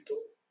bishop g2.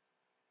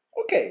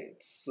 Okay,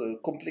 it's a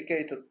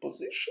complicated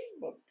position,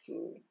 but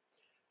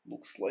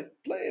looks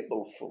like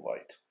playable for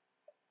white.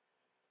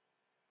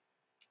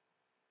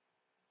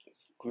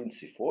 Queen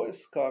c4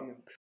 is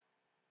coming.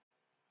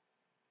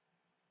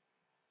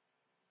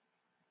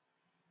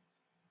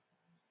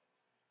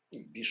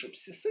 Bishop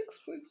c6,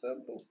 for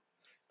example,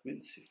 queen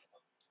c4.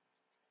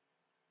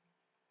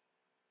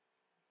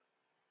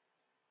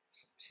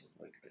 Something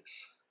like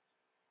this.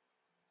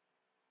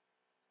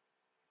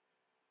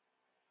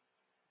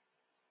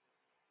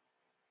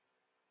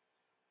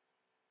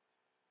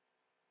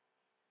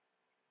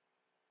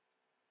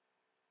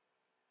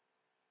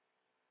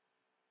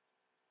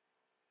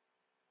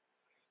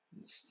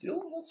 It's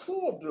still not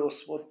so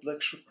obvious what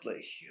black should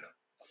play here.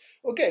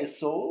 Okay,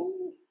 so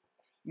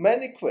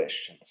many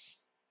questions.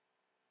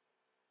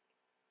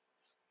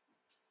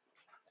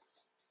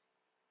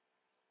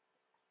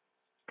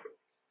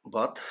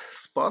 But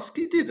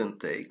Spassky didn't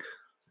take,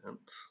 and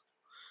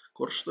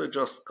Korchnoi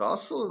just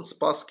castle, and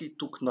Spassky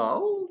took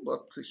now,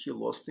 but he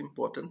lost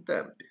important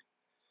tempi.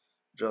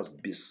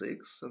 Just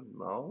b6, and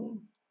now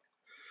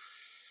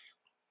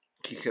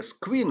he has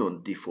queen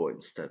on d4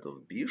 instead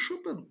of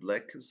bishop, and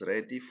black is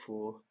ready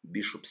for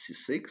bishop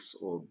c6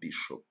 or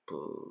bishop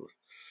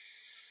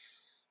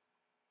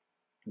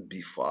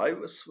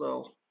b5 as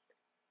well.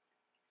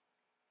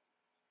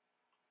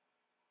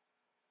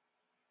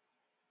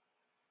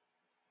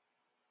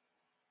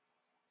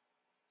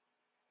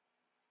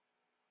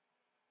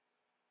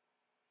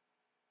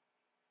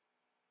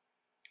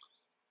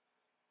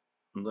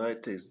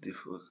 Knight takes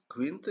d4,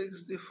 queen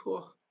takes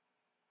d4.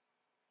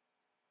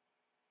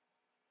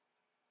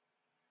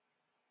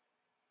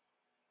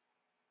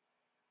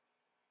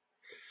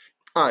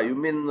 Ah, you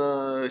mean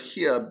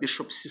here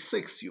bishop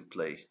c6 you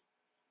play?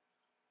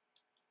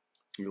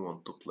 You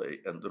want to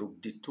play, and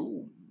rook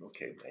d2.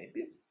 Okay,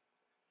 maybe.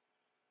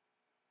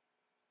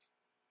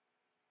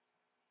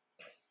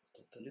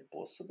 Totally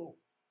possible.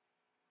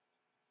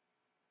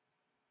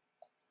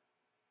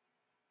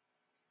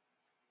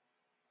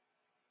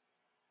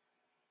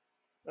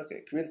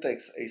 Okay, queen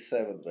takes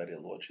a7, very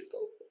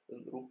logical,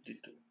 and rook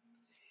d2.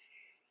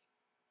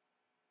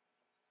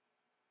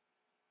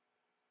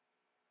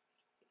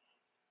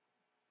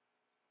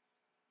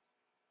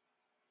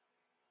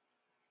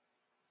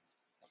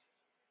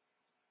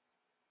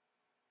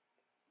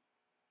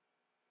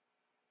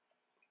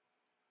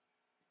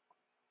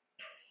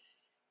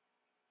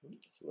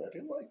 It's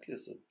very likely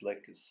that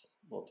black is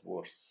not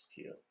worse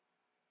here.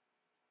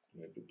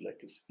 Maybe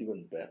black is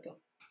even better.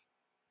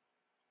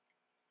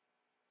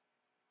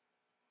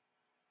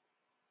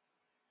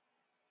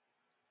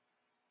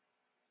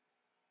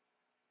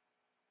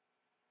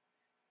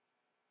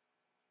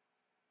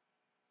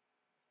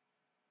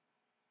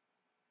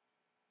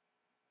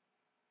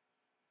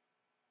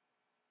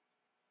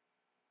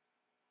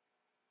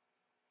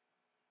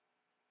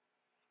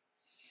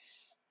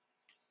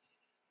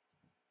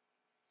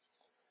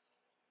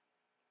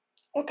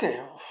 Okay,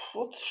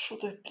 what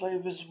should I play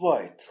with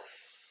white?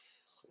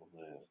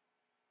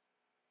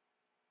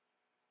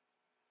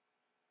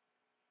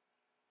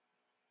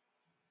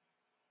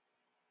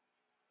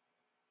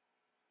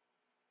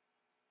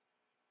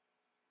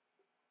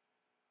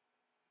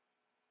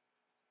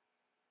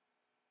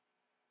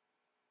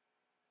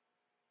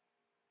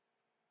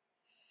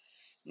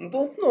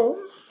 Don't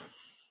know.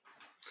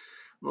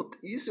 Not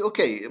easy.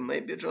 Okay,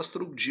 maybe just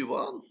rook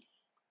g1.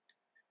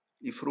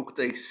 If rook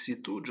takes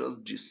c2,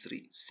 just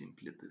g3.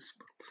 Simply this.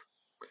 But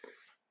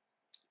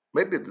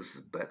maybe this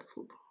is bad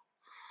for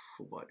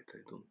white. I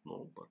don't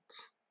know, but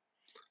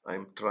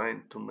I'm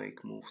trying to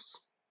make moves.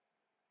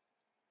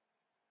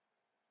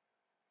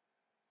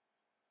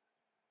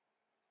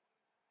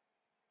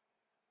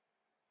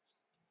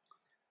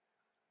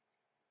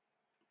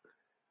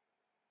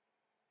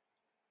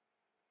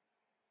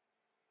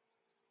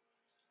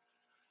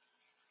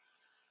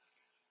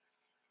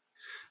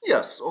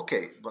 Yes,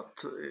 okay,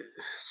 but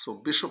so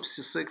bishop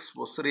c6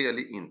 was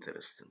really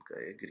interesting,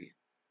 I agree.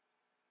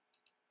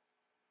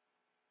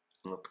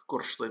 But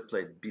Korchnoi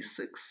played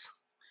b6,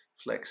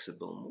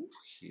 flexible move.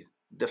 He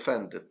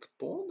defended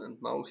pawn,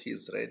 and now he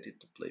is ready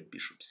to play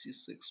bishop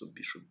c6 or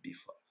bishop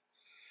b5.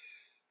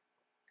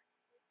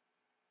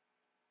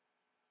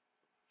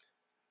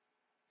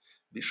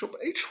 Bishop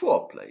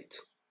h4 played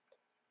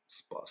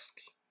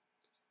Spassky.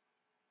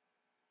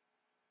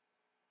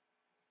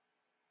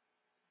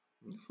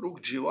 If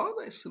rook g1,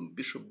 I think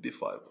bishop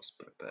b5 was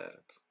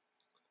prepared.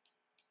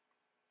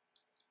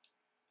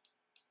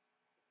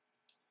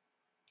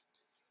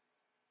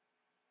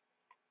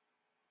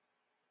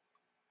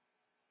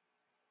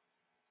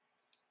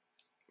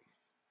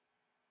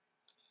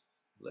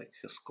 Black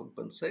has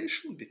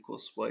compensation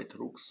because white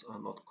rooks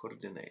are not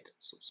coordinated.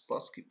 So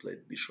Spassky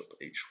played bishop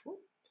h4.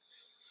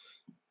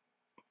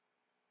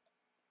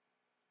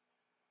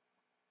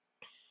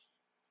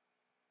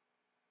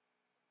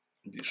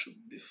 Bishop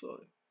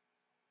b5.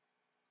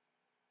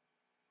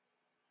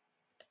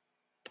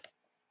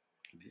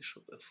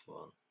 Bishop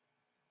f1.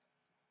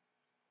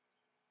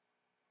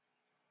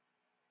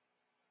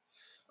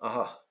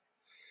 Aha.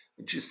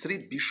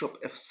 G3, bishop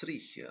f3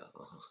 here.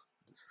 Aha.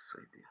 This is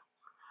idea.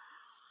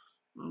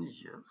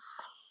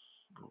 Yes.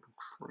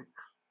 Looks like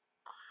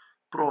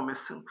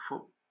promising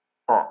for...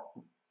 Ah.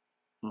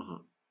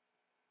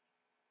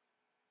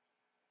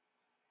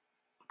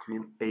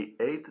 Queen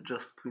a8,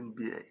 just queen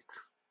b8.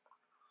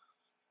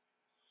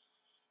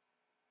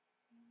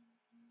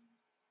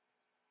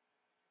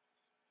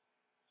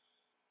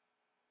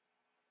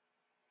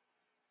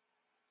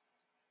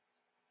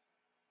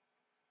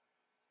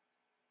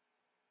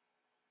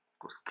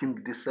 Because king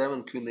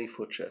d7, queen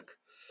a4 check.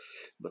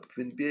 But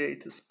queen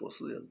b8 is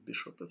possible, yes,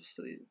 bishop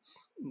f3.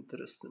 It's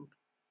interesting.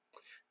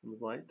 And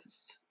white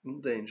is in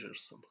danger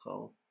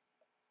somehow.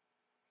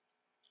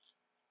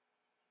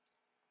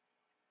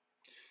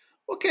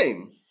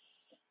 Okay,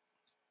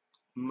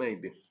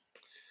 maybe.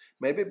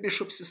 Maybe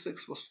bishop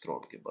c6 was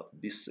stronger,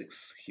 but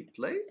b6 he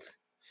played.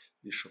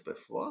 Bishop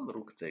f1,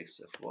 rook takes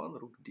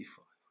f1, rook d5.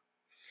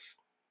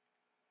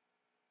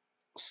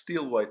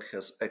 Still white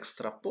has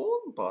extra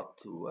pawn, but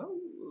well,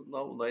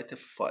 now knight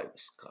f5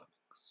 is coming.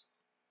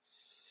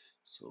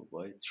 So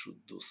white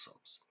should do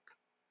something.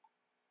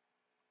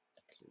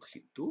 So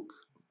he took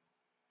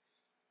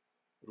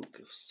rook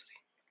f3.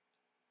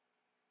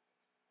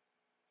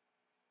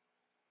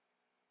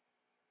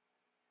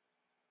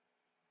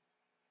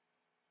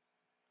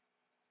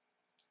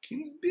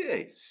 King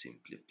b8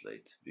 simply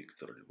played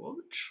Viktor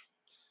Lvovich.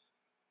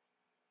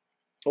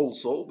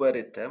 Also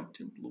very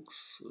tempting,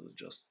 looks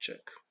just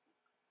check.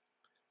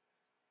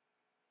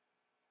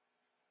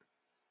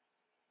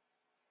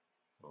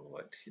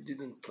 White he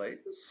didn't play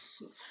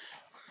this. It's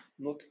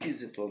not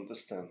easy to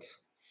understand.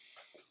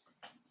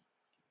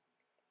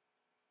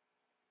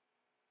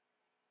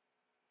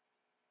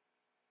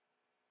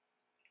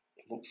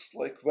 Looks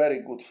like very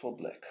good for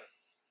black.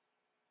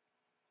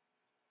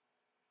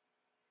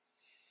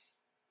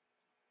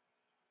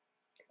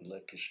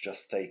 Black is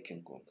just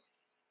taking on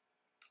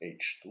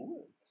h2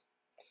 and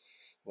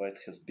white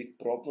has big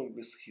problem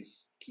with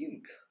his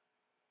king.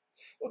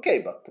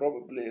 Okay, but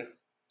probably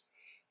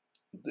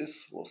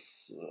this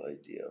was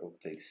idea. Rook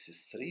takes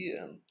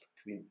c3 and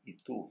queen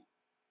e2.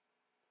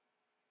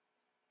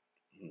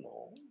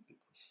 No,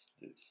 because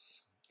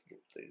this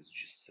rook takes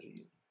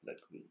g3, black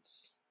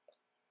wins.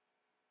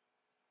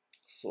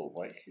 So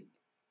why he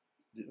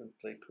didn't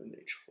play queen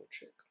h4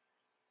 check?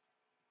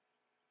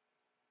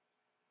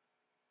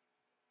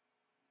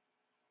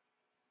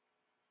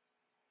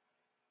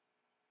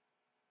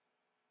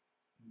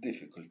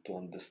 Difficult to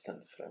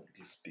understand,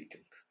 frankly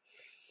speaking.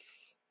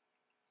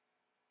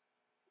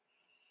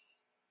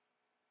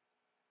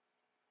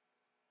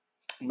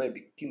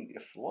 Maybe king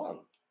f1.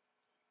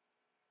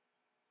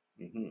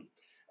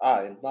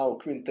 And now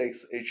queen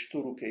takes h2,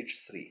 rook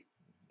h3.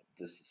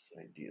 This is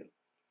ideal.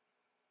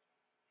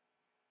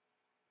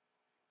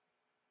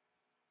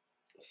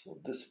 So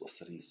this was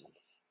the reason.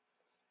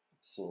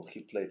 So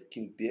he played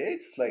king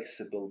b8,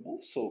 flexible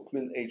move. So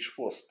queen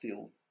h4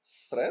 still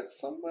threat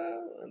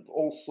somewhere, and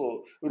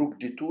also rook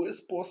d2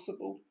 is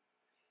possible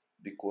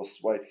because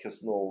white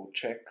has no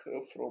check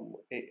from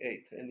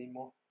a8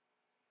 anymore.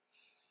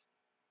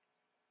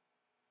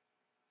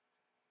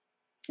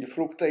 If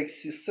rook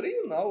takes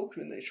c3, now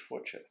queen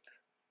h4 check.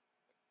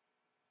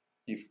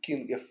 If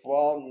king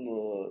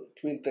f1,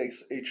 queen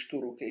takes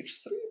h2, rook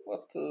h3,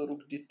 but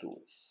rook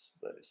d2 is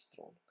very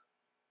strong.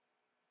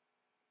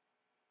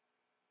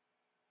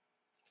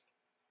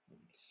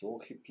 So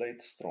he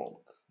played strong.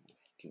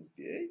 King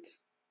b8.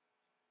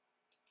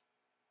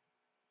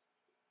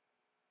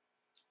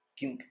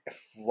 King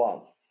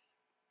f1.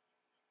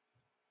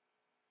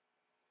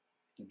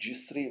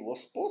 G3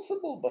 was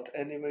possible, but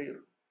anyway,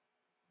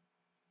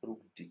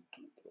 rook d2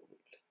 probably.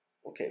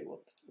 Okay,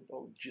 what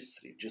about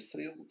G3?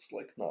 G3 looks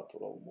like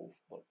natural move,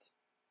 but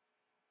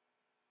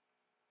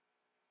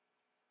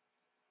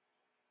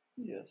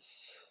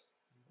yes.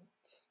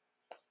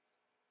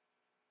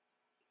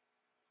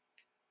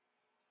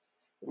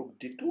 Rook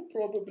d2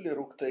 probably,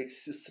 rook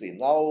takes c3.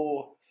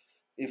 Now,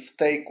 if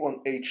take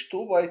on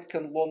h2, white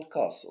can long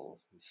castle.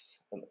 It's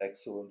an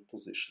excellent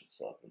position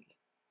suddenly.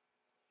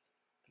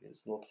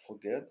 Please not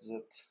forget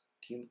that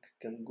king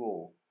can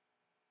go.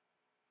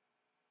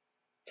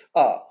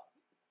 Ah,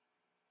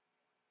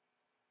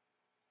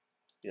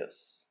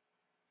 yes.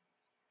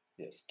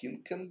 Yes,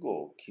 king can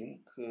go.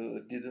 King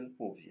didn't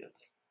move yet.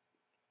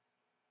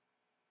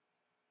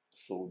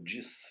 So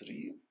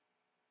g3,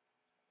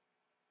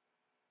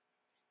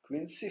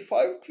 queen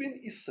c5,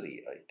 queen e3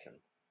 I can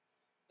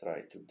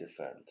try to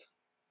defend.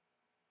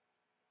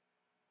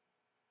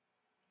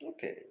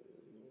 Okay.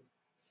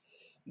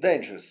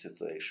 Dangerous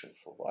situation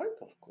for white,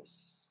 of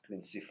course.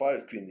 Queen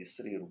c5, queen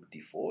e3, rook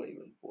d4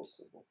 even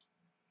possible.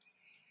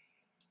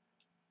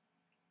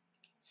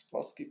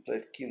 Spassky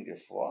played king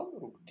f1,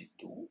 rook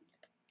d2,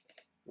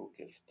 rook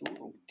f2,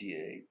 rook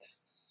d8.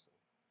 So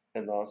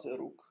another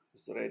rook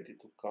is ready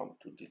to come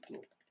to d2.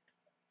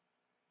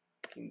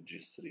 King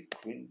g3,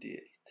 queen d8.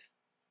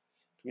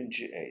 Queen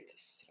g8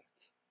 is threat.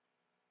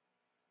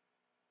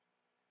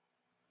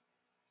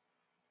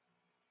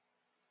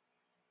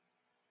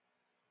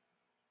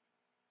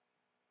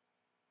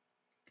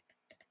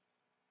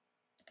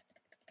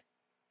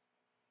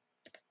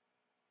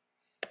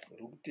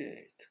 Rook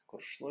d8.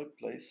 Korchnoi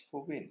plays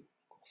for win,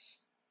 of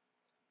course.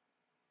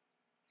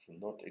 He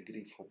not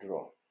agree for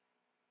draw.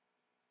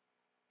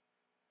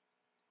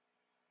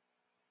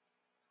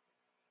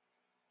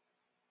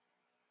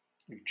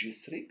 If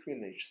g3,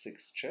 queen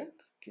h6 check,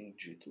 king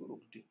g2,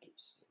 rook d2,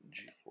 so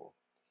g4.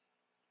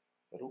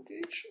 Rook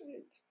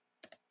h8,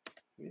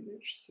 queen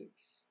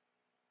h6.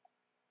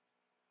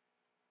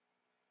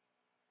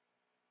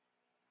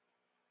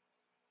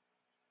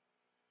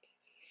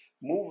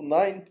 Move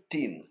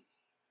 19.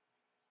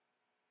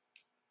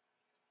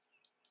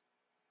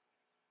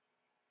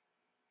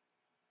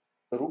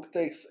 Rook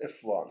takes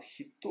f1.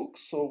 He took,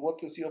 so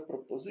what is your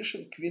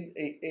proposition? Queen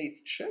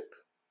a8 check?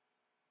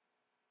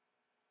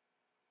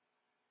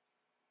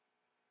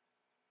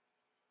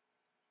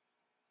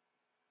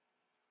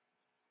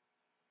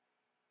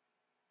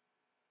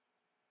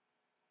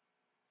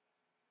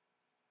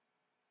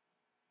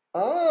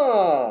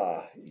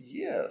 Ah,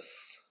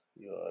 yes,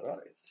 you are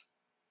right.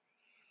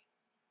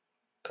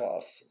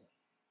 Castle.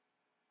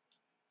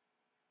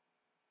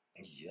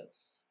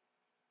 Yes.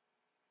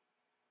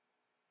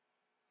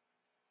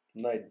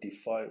 Knight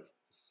d5.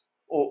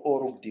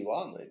 Or rook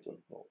d1, I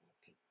don't know.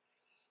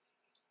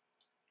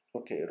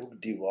 Okay, rook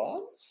d1,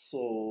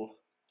 so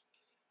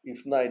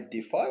if knight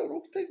d5,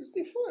 rook takes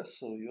d5,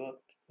 so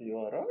you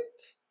are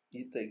right.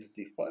 E takes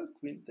d5,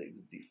 queen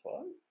takes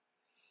d5.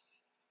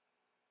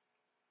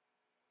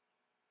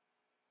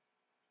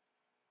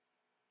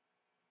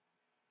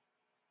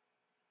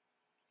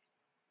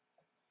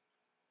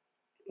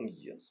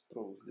 Yes,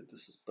 probably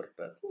this is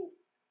perpetual.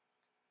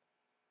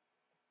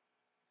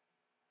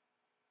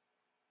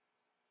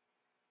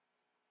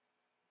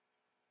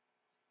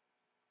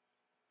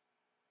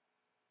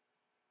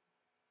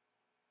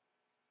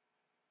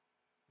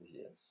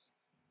 Yes.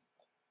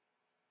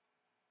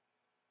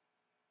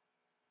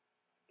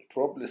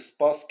 Probably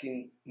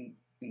Spassky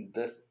in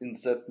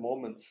that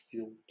moment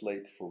still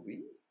played for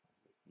win.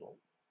 No,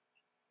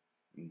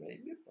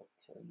 maybe, but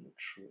I'm not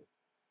sure.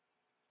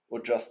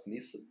 Or just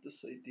missed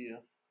this idea.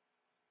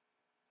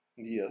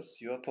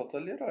 Yes, you are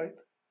totally right.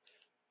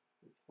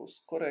 It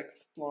was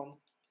correct plan.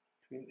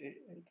 Queen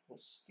a8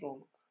 was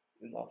strong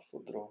enough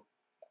for draw.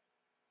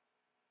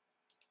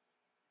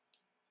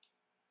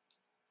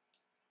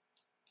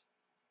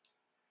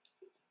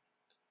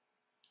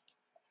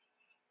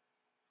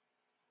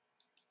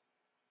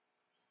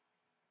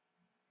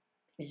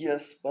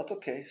 Yes, but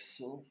okay,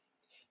 so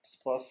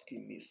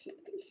Spassky missed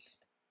this.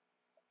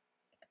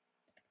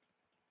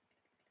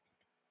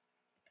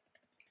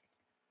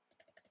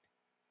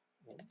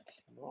 And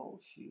now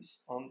he's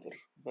under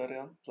very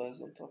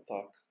unpleasant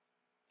attack.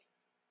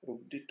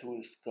 Rook d2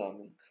 is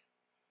coming.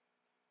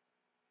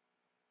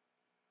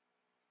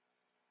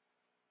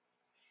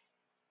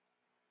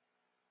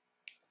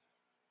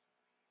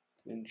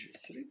 Queen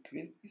g3,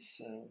 queen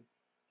e7.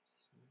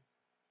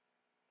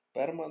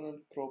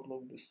 Permanent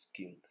problem with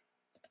king.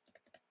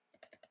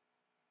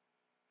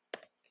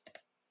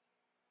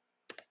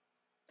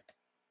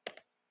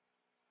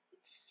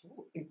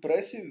 So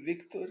impressive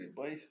victory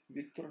by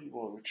Viktor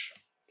Lvovich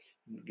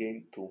in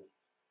game 2.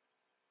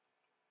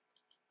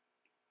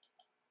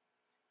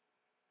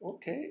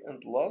 Okay,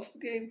 and last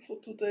game for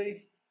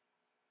today,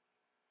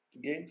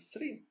 game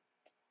 3.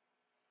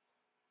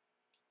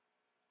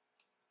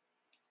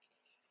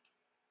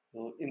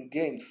 So in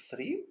game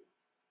 3,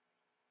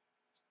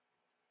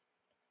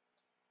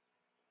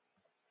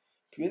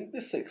 queen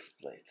b6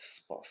 played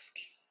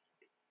Spassky.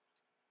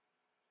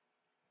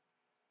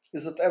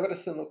 Is it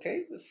everything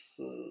okay with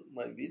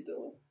my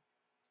video?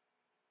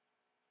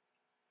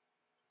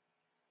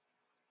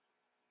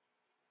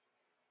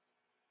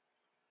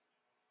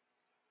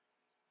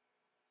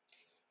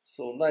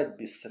 So knight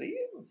b3,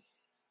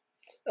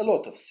 a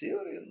lot of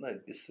theory,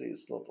 knight b3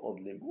 is not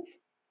only move.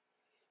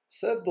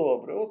 Все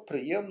добре, от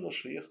приємно,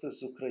 що є хтось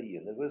з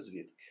України. Ви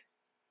звідки?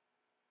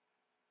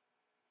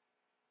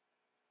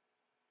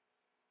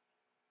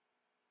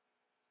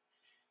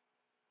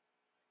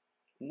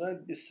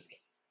 Knight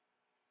b3.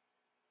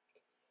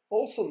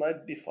 Also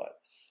knight b5.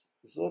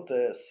 З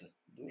Одеси.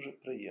 Дуже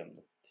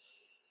приємно.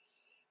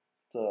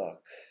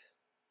 Так.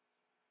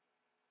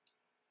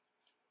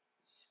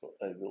 So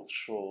I will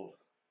show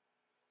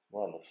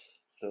one of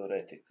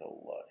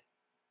theoretical line.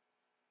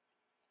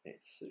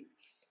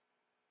 a6.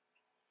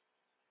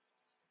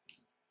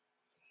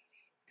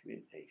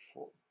 Queen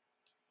a4.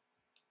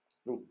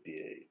 Rook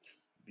b8.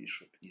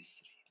 Bishop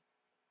e3.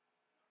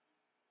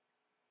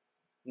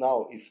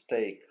 Now if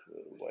take,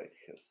 white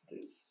has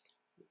this.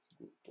 It's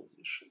good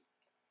position.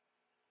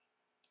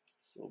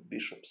 So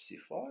bishop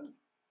c5.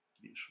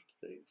 Bishop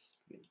takes.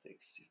 Queen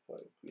takes c5.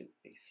 Queen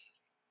a3.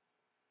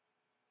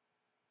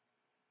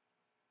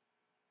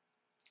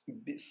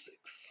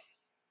 b6.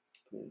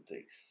 Queen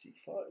takes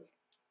c5.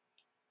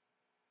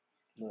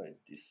 Knight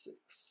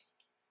d6.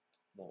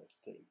 Knight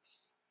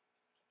takes.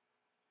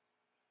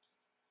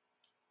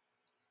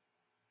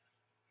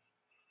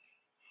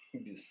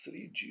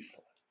 b3, g5.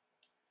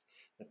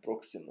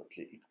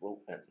 Approximately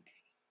equal angle.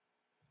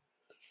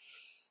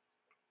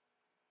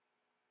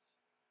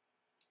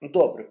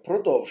 Добре,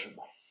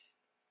 продовжимо.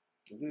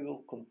 We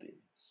will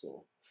continue.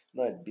 So,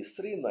 knight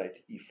b3,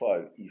 knight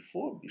e5,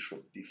 e4,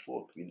 bishop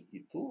b4, queen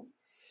e2.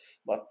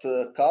 But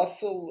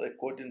castle,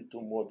 according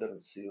to modern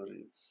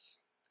theory,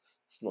 it's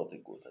not a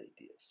good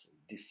idea. So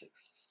d6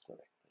 is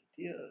correct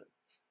idea.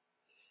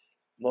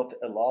 Not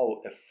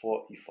allow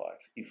f4, e5.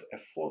 If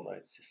f4,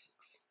 knight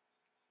c6.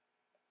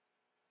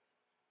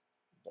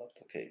 But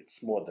okay,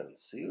 it's modern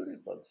theory,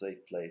 but they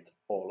played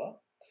Ola,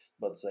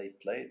 but they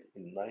played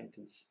in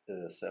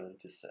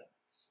 1977.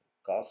 So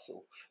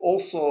castle.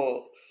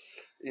 Also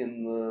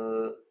in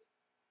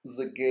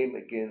the game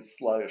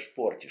against Lajos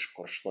Portish,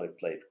 Korchnoi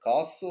played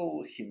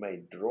castle. He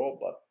made draw,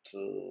 but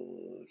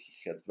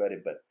he had very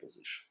bad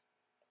position.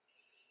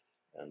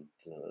 And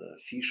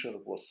Fischer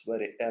was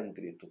very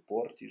angry to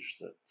Portish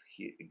that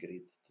he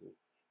agreed to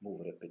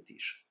move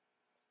repetition.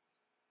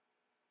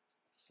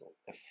 So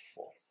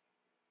f4.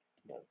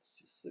 Knight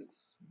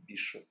c6,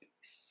 bishop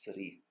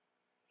e3.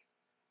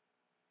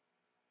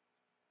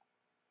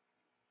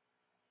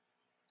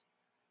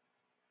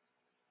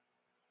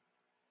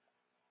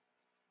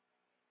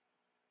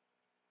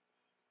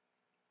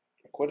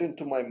 According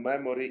to my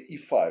memory,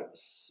 e5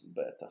 is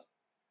better.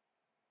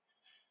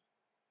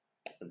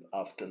 And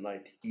after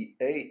knight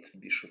e8,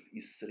 bishop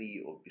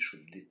e3 or bishop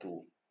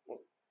d2.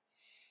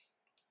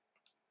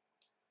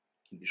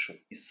 Bishop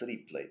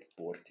e3 played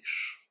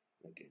Portish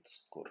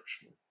against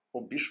Korchnoi.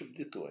 Or bishop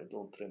d2, I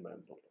don't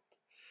remember.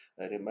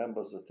 But I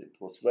remember that it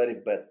was very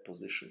bad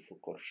position for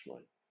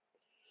Korchnoi.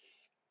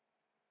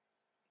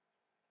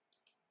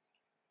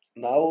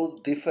 Now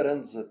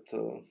difference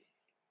that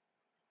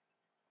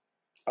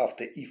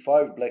after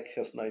e5, black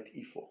has knight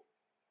e4.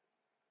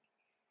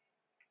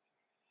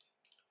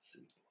 It's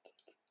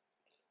important.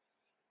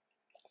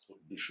 So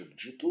bishop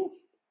g2.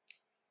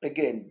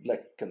 Again,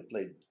 black can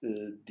play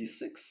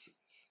d6.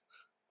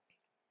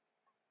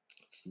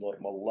 It's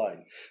normal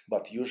line,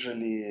 but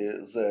usually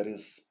there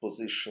is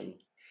position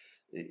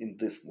in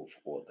this move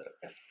order: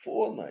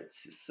 f4, knight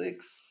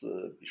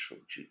c6, bishop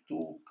g2,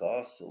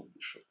 castle,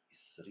 bishop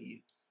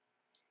e3,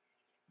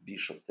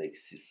 bishop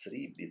takes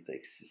c3, b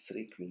takes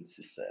c3, queen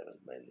c7.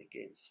 Many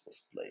games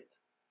was played.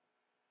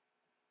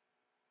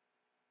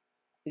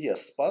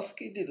 Yes,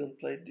 Spassky didn't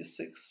play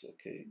d6.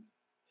 Okay,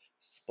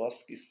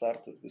 Spassky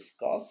started with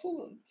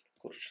castle and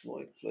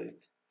Korchnoi played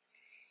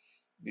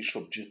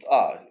bishop g2.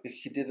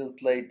 He didn't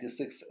play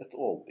d6 at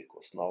all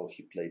because now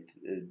he played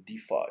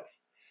d5.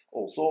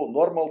 Also,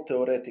 normal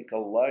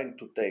theoretical line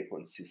to take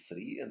on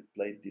c3 and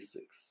play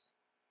d6.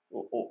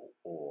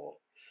 Or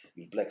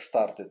if black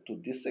started to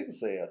d6,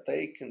 they are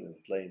taken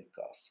and playing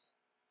castle.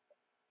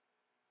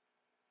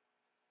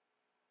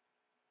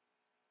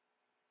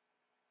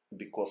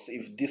 Because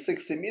if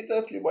d6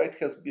 immediately, white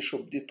has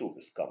bishop d2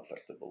 with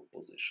comfortable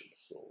position.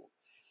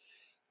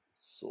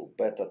 So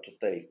better to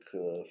take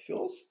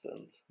first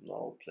and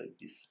now play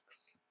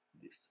d6.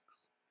 d6.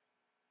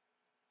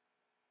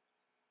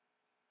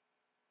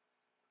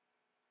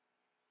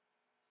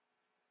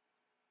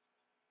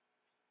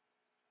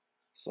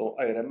 So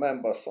I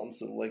remember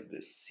something like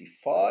this: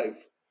 c5,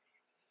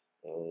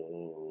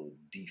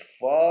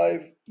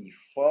 d5,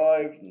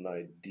 e5,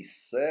 knight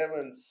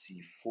d7,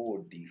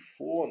 c4,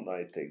 d4,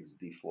 knight takes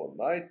d4,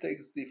 knight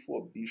takes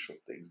d4, bishop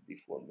takes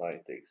d4,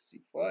 knight takes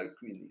c5,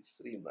 queen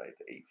e3, knight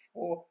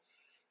a4,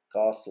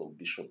 castle,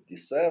 bishop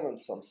d7,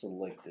 something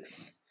like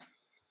this.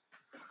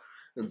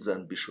 And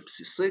then bishop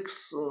c6,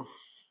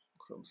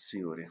 some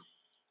theory.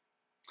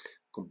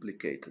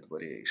 complicated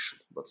variation.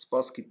 But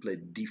Spassky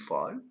played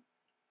d5,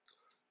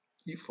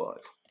 e5,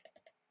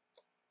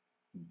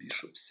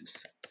 bishop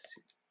c6.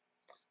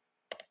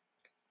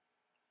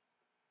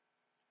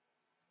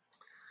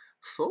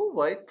 So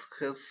white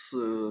has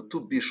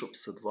two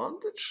bishops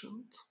advantage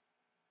and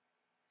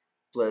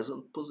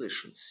pleasant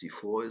position.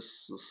 c4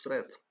 is a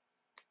threat.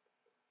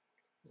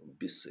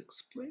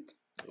 b6 played.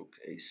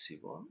 Okay,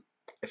 c1,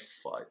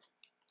 f5.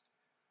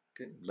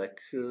 Okay, black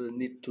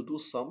need to do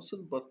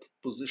something, but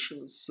position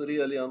is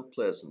really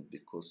unpleasant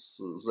because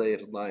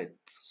their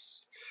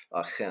knights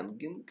are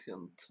hanging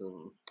and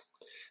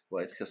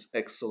white has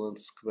excellent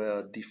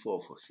square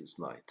d4 for his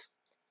knight.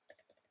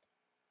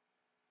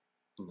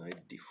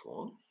 Knight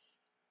d4.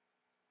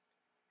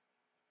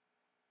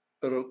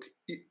 Rook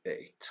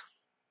e8.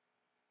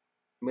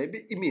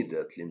 Maybe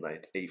immediately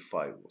knight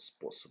a5 was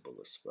possible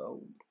as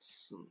well.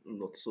 It's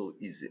not so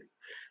easy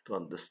to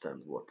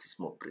understand what is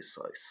more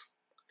precise.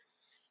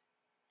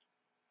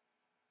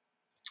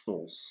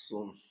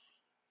 Also,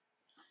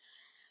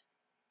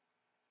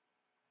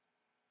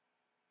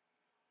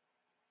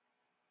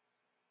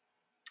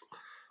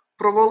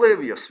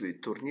 провалив я свій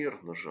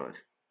турнір, на жаль.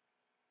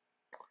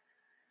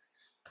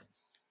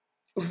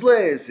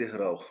 Зле я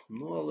зіграв,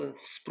 але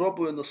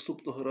спробую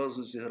наступного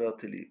разу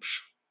зіграти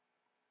ліпше.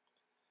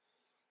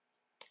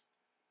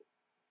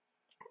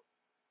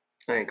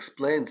 I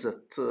explained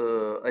that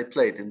I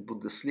played in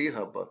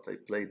Bundesliga, but I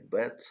played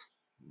bad.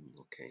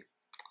 Okay.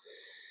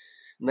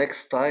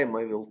 Next time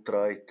I will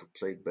try to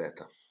play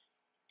better.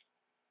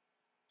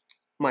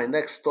 My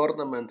next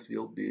tournament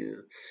will be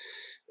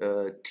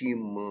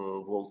Team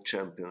World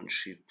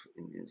Championship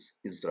in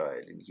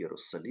Israel, in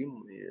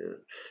Jerusalem.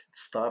 It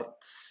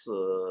starts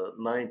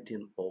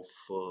 19th of...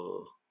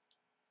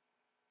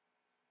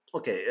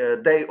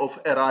 day of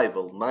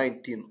arrival,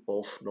 19th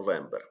of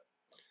November.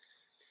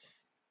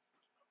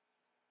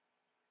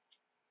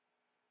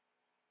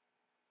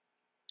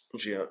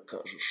 Я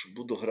кажу, що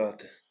буду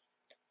грати.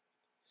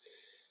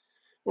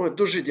 Ой,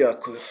 дуже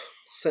дякую.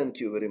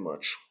 Thank you very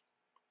much.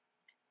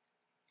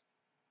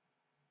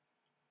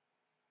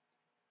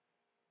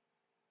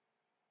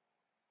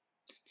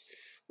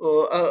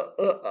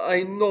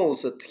 I know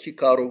that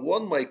Hikaru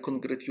won. My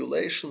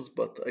congratulations,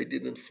 but I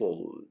didn't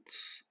follow it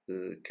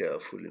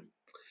carefully.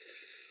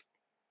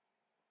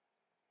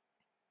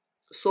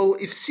 So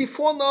if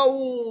c4 now,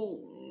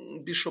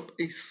 bishop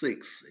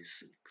a6, I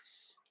think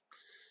it's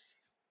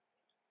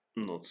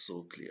not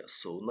so clear.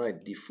 So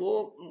knight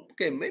d4,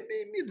 okay,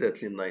 maybe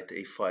immediately knight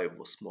a5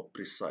 was more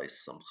precise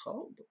somehow,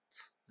 but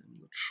I'm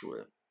not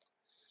sure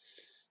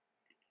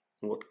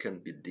what can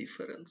be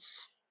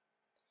difference.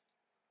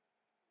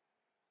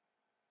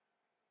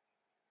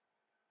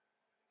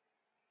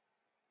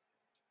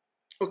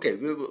 Okay,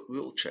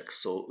 we'll check.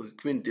 So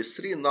queen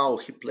d3, now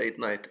he played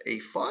knight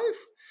a5,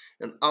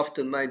 and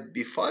after knight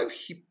b5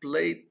 he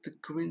played the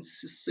queen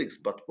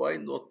c6, but why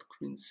not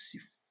queen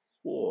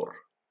c4?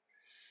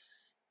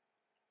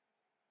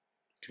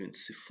 Queen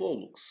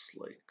c4 looks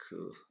like...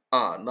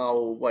 now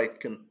white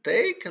can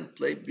take and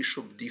play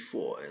bishop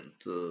d4, and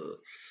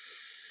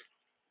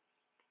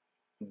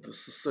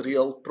this is a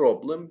real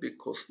problem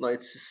because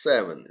knight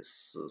c7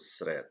 is a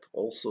threat.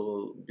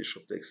 Also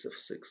bishop takes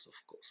f6,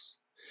 of course.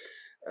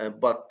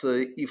 But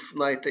if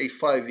knight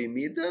a5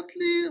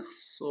 immediately,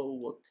 so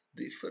what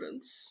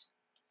difference?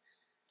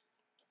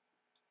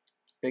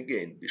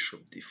 Again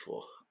bishop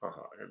d4.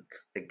 And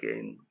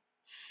again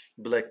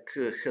black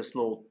has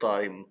no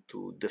time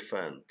to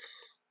defend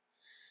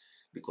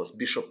because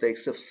bishop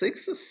takes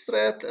f6 is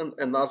threat, and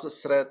another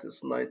threat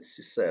is knight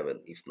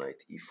c7 if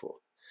knight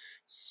e4.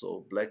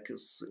 So black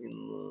is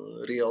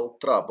in real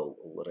trouble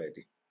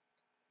already.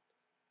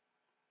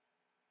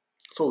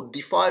 So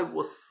d5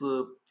 was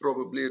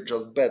probably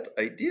just bad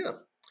idea.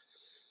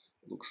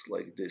 Looks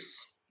like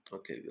this.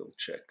 Okay, we'll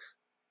check.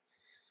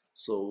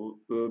 So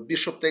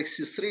bishop takes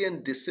c3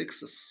 and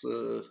d6 is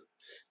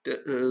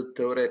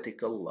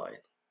theoretical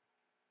line.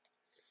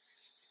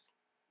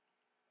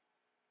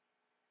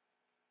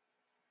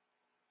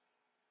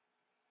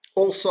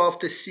 Also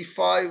after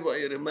c5,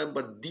 I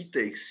remember d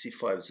takes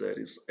c5, there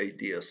is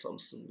idea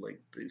something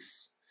like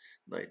this.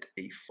 Knight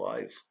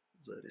a5,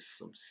 there is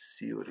some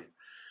theory.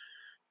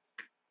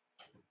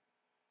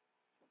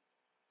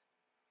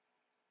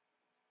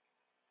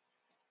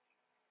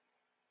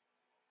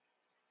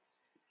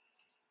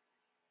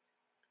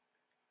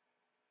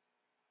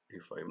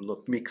 If I'm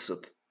not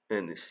mixed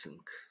anything.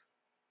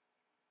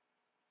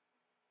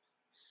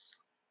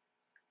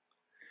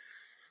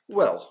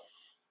 Well,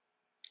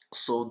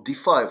 so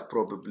d5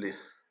 probably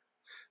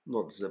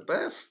not the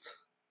best.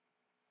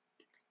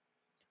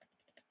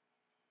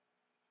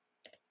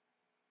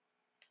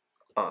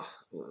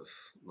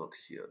 Not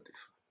here.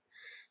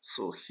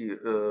 So he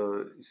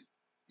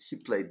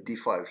played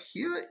d5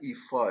 here,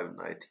 e5,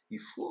 knight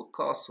e4,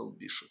 castle,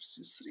 bishop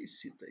c3,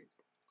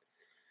 c8.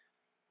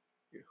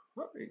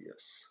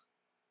 Yes.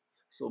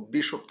 So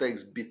bishop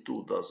takes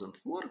b2 doesn't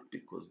work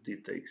because d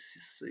takes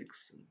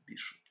c6 and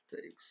bishop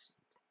takes.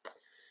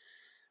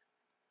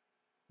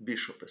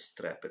 Bishop is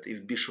trapped.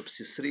 If bishop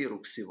c3,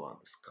 rook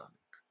c1 is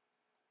coming.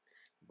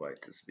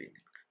 White is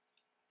winning.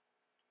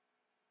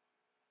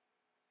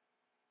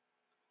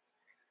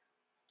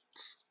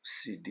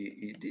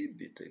 CD, ED,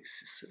 b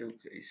takes c3,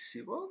 okay,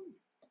 c1.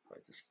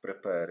 White is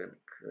preparing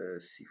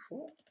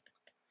c4.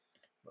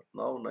 But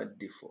now knight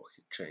d4.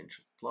 He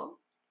changed plan.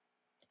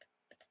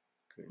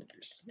 Queen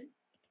d3.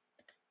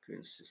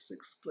 Queen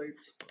c6 played,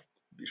 but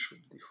bishop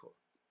d4.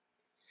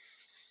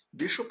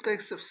 Bishop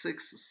takes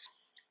f6 is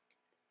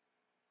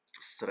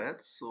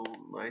threat, so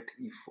knight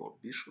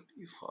e4, bishop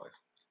e5.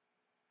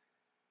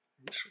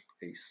 Bishop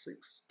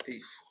a6,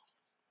 a4.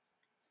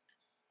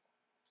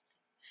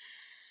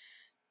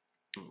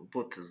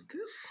 What is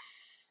this?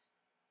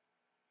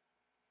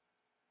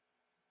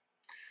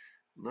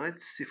 Knight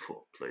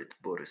c4 played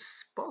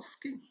Boris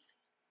Spassky.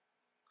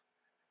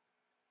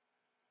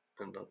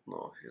 I don't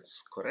know if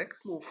it's correct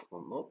move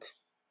or not.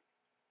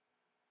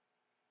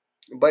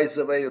 By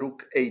the way,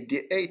 rook a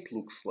d8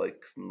 looks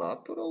like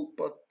natural,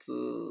 but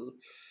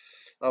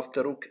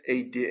after rook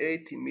a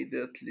d8,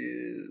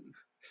 immediately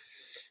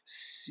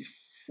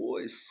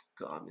c4 is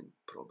coming,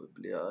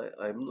 probably.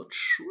 I'm not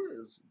sure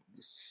this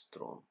is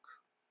strong.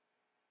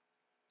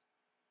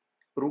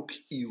 Rook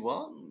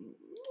e1.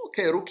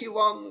 Okay, rook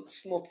e1,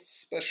 it's not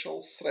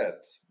special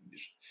threat.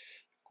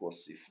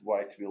 Because if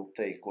white will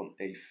take on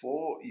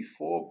a4,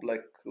 e4,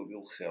 black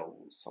will have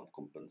some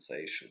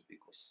compensation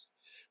because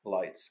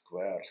light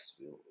squares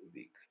will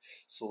weak.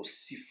 So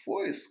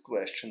c4 is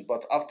questioned,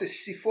 but after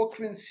c4,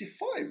 queen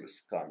c5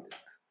 is coming.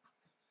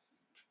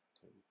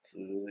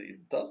 And,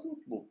 it doesn't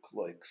look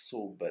like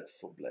so bad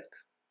for black.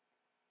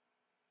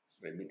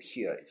 I mean,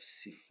 here, if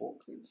c4,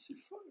 queen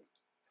c5.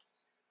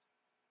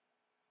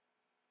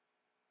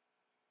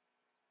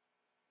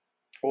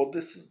 Oh,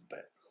 this is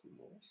bad, who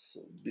knows?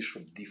 So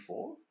bishop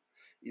d4.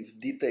 If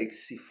d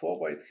takes c4,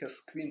 white has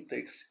queen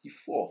takes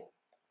e4.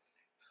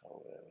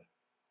 However,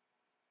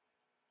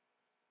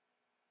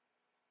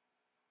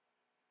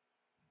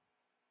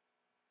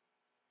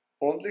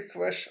 only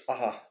question,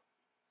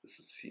 this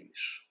is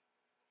finish.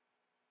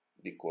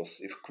 Because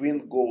if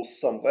queen goes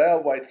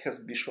somewhere, white has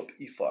bishop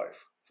e5.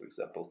 For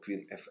example,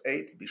 queen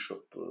f8,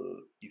 bishop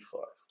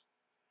e5.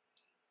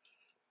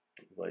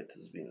 White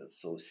is winning.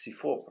 So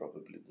c4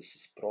 probably this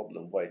is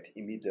problem. White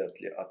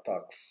immediately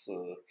attacks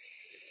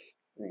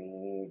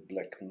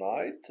black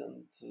knight,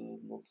 and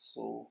not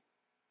so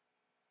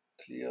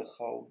clear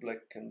how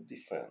black can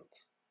defend.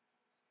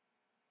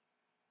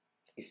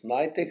 If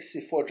knight takes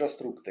c4,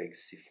 just rook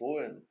takes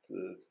c4, and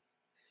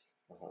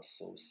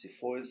so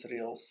c4 is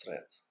real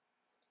threat.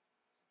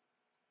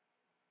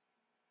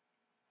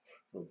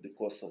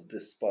 Because of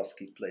this,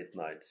 Spassky played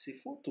knight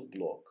c4 to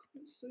block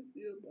this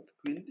idea, but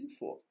queen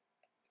d4.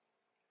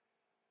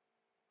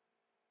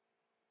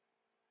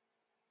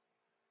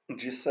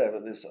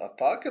 g7 is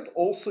attacked.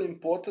 Also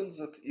important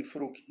that if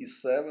rook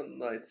e7,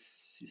 knight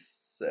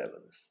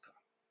c7 is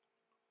coming.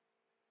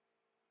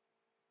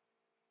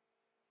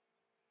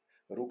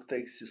 Rook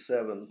takes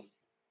c7,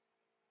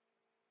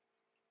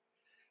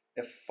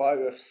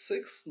 f5,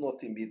 f6,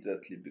 not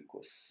immediately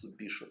because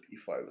bishop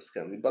e5 is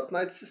coming, but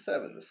knight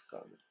c7 is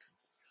coming.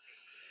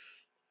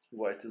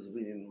 White is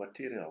winning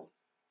material.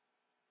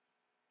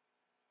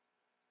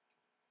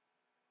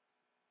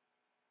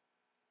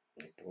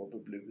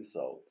 Probably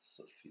without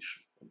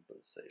sufficient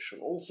compensation.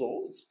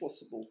 Although it's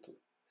possible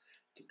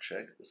to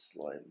check this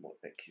line more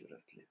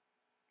accurately.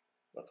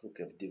 But rook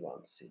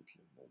fd1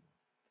 simply, no,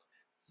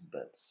 it's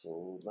bad.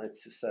 So knight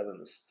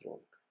c7 is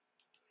strong.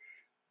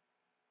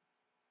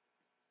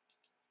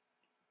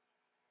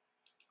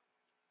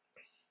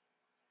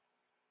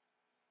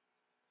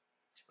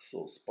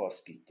 So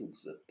Spassky took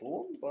the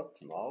pawn, but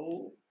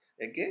now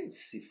again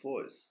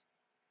c4 is.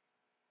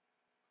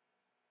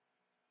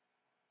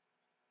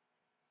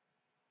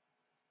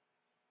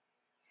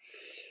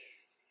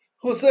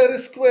 There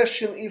is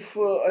question if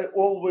I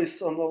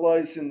always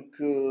analyzing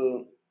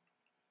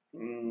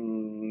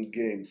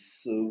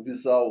games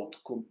without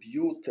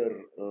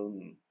computer.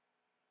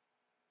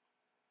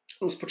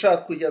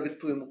 Спочатку я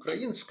відповім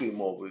українською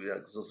мовою,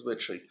 як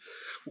зазвичай.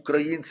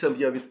 Українцям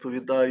я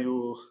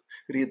відповідаю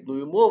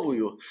рідною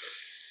мовою.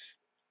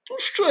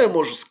 Що я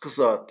можу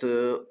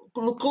сказати?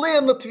 Коли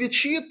я на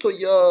твічі, то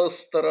я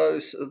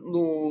стараюся,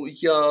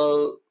 я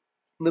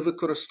не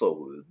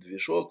використовую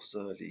двіжок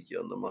взагалі,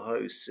 я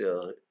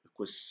намагаюся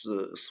якось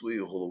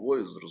своєю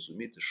головою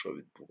зрозуміти, що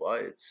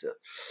відбувається.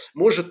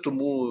 Може,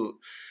 тому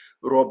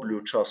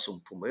роблю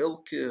часом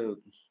помилки,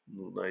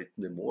 навіть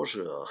не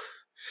може,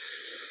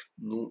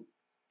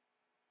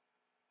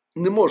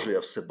 не можу я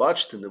все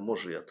бачити, не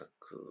можу я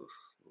так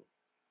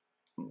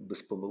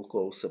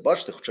безпомилково все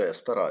бачити, хоча я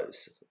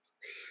стараюся.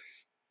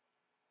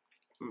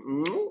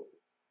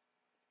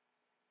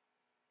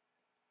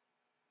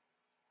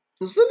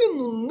 Взагалі,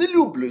 не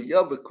люблю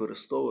я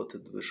використовувати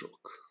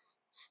движок,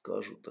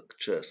 скажу так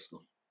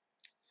чесно.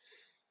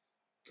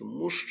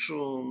 Тому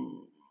що,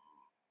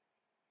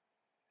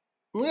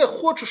 я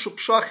хочу, щоб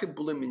шахи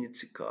були мені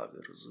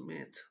цікаві,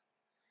 розумієте?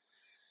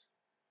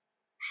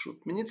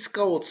 Мені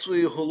цікаво от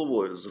своєю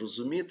головою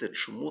зрозуміти,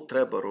 чому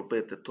треба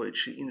робити той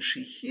чи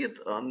інший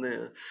хід, а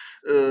не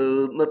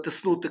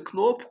натиснути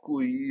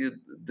кнопку і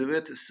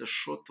дивитися,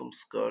 що там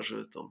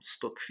скаже там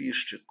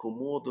Stockfish чи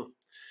Komodo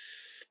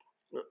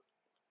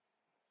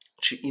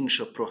чи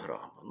інша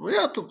програма. Ну,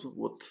 я тут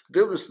от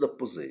дивлюсь на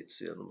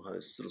позицію, я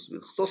намагаюся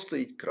зрозуміти, хто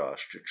стоїть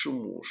краще,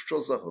 чому,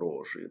 що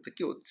загрожує.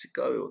 Такі от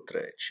цікаві от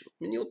речі. От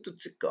мені от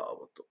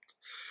цікаво. Тобто.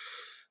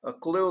 А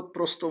коли от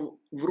просто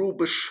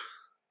врубиш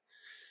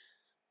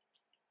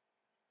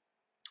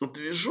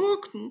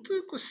двіжок, ну то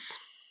якось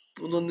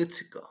воно не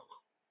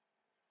цікаво.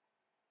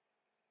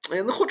 А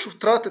я не хочу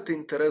втратити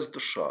інтерес до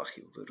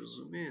шахів, ви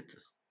розумієте?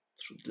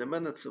 Що для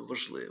мене це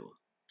важливо.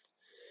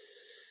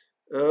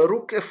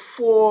 Rook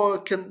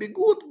f4 can be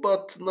good,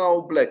 but now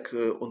black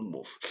on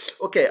move.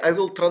 Okay, I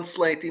will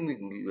translate in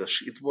English.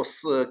 It was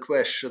a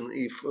question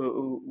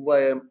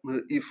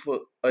if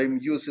I'm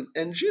using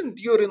engine.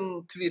 During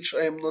Twitch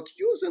I am not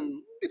using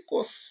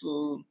because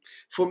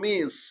for me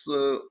it's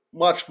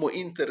much more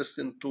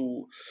interesting to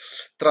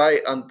try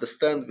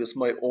understand with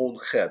my own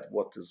head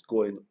what is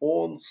going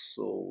on.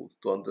 So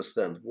to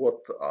understand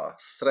what are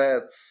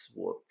threats,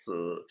 what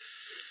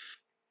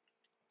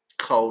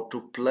how to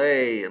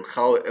play and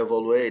how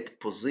evaluate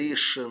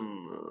position.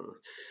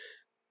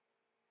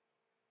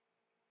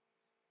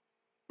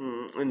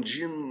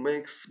 Engine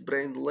makes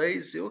brain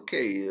lazy.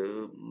 Okay,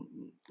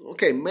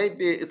 okay,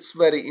 maybe it's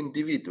very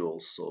individual,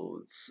 so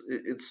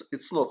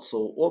it's not so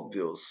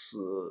obvious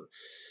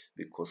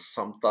because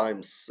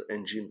sometimes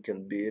engine can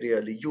be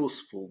really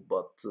useful,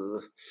 but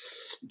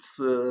it's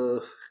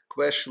a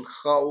question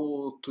how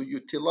to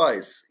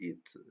utilize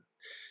it.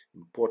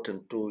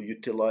 Important to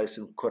utilize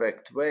in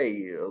correct way.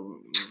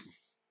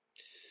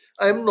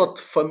 I'm not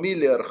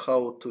familiar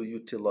how to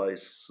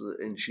utilize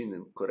engine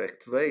in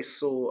correct way,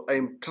 so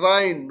I'm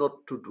trying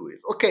not to do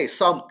it. Okay,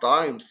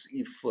 sometimes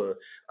if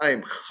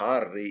I'm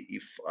hurry,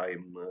 if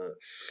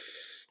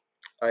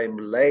I'm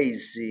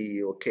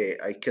lazy, okay,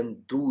 I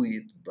can do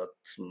it, but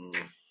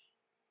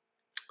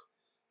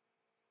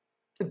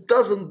it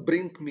doesn't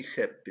bring me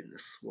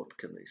happiness. What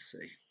can I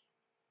say?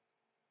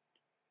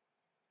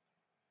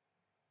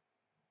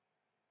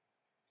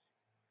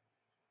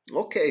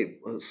 Okay,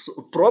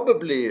 so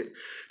probably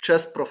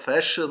chess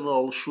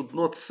professional should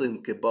not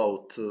think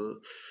about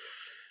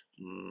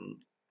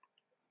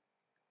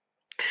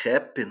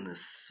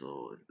happiness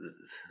or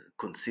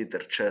consider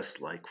chess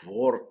like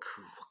work.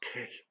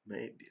 Okay,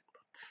 maybe,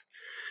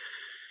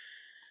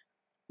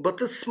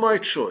 but it's my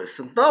choice.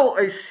 And now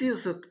I see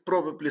that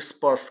probably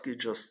Spassky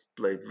just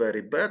played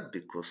very bad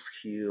because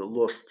he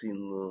lost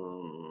in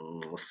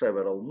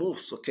several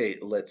moves. Okay,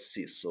 let's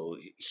see. So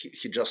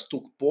he just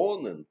took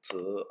pawn, and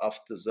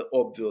after the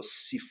obvious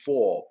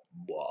c4,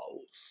 wow,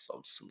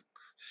 something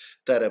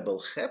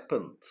terrible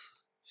happened.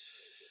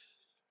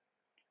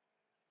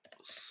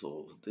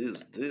 So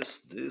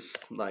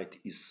this knight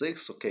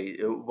e6. Okay,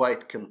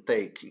 white can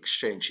take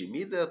exchange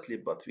immediately,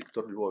 but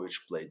Viktor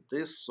Lvovich played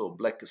this, so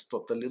black is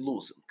totally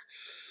losing.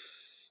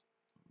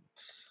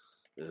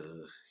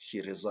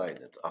 He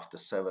resigned after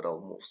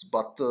several moves.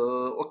 But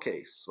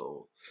okay,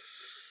 so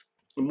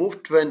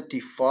move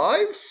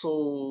 25.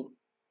 So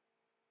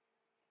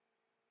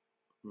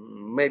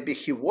maybe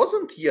he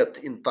wasn't yet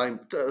in time.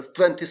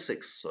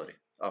 26. Sorry,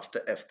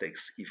 after f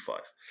takes e5.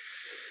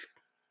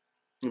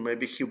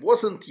 Maybe he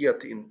wasn't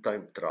yet in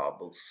time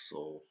trouble.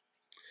 So.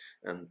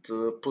 And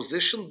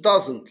position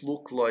doesn't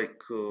look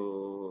like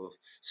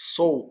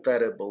so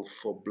terrible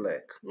for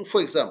black.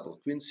 For example,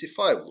 queen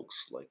c5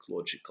 looks like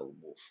logical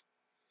move.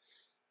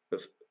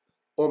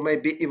 Or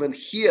maybe even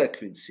here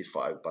queen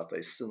c5, but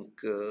I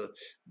think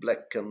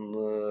black can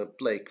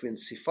play queen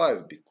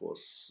c5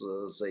 because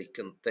they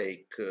can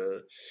take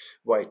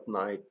white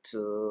knight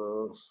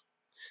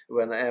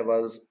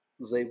whenever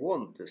they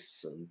want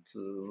this.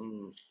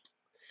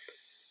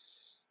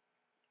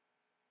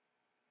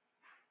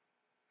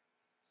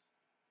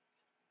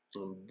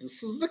 And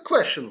this is the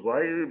question,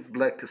 why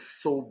black is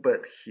so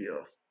bad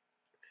here.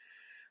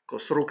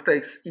 Because rook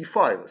takes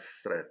e5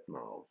 is threat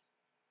now.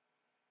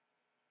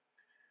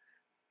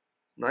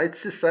 Knight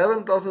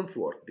c7 doesn't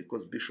work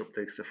because bishop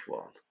takes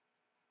f1.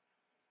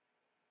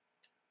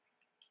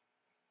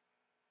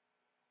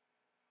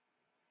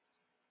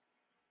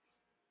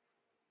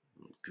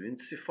 Queen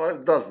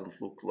c5 doesn't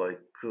look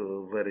like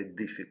a very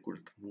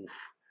difficult move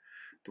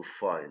to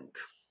find.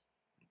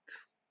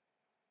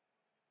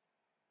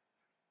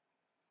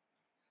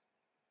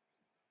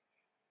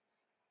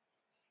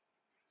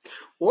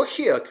 Or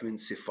here queen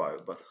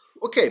c5, but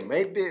okay,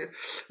 maybe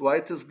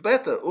white is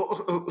better.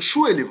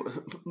 Surely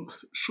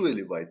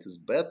white is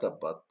better,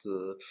 but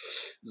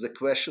the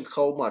question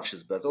how much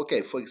is better.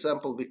 Okay, for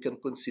example, we can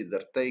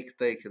consider take,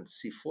 and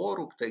c4,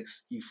 rook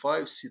takes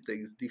e5, c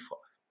takes d5.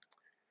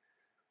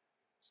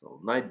 So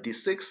knight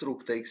d6,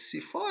 rook takes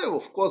c5.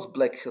 Of course,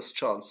 black has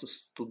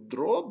chances to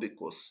draw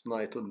because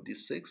knight on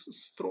d6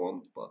 is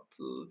strong, but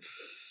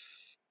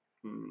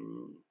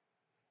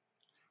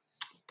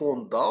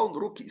pawn down,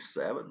 rook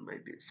e7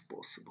 maybe is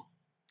possible.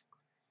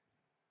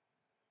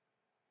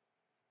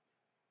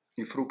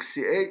 If rook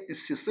c8,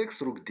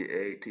 c6, rook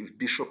d8. If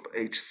bishop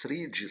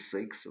h3,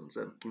 g6, and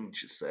then king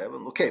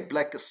g7. Okay,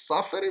 black is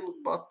suffering,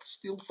 but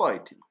still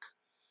fighting.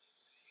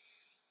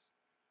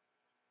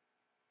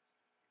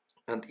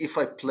 And if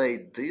I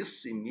play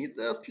this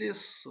immediately,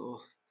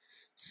 so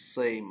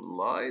same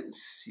line,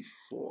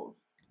 c4.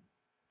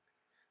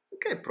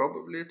 Okay,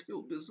 probably it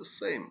will be the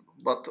same.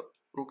 But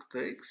rook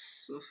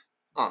takes...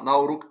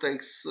 now rook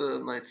takes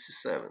knight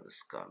c7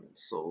 is coming.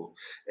 So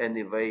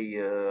anyway,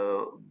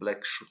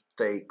 black should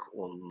take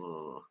on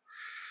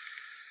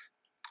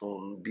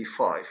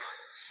b5.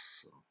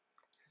 So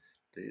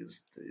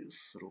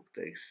this rook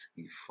takes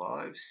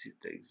e5, c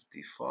takes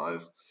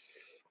d5.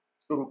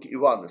 Rook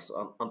e1 is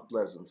an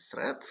unpleasant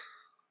threat.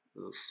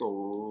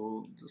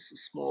 So this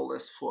is more or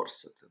less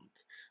forced. And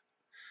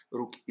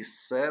rook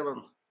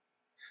e7,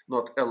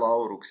 not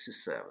allow rook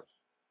c7.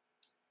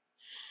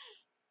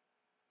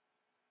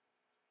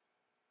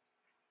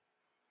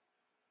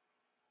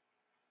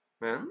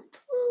 And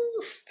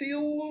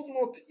still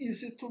not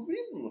easy to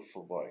win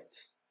for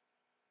white.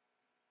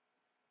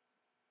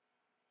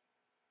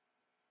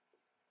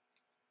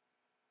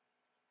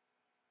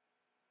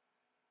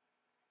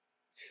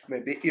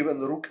 Maybe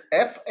even rook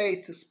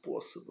f8 is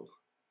possible.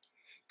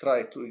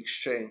 Try to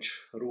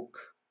exchange rook.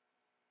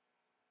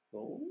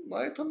 Oh,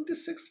 knight on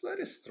d6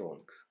 very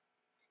strong.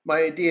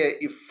 My idea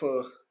if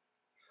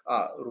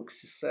rook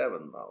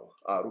c7 now.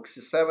 Rook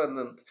c7,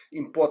 and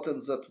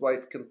important that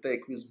white can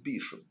take with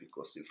bishop,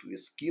 because if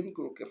with king,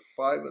 rook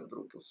f5 and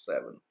rook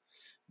f7.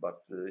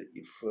 But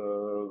if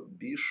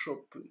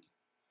bishop,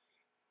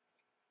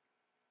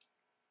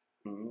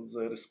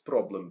 there is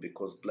problem,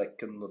 because black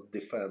cannot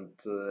defend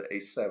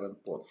a7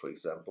 pawn, for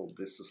example.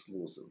 This is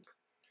losing.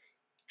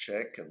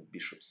 Check, and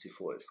bishop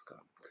c4 is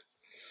coming.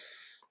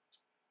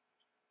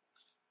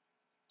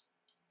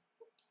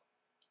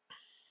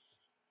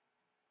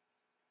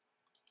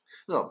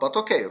 No, but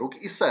okay, rook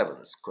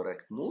e7 is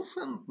correct move,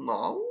 and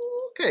now,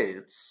 okay,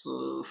 it's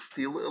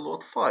still a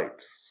lot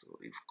fight. So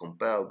if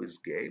compare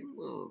with game,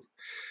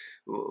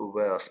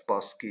 where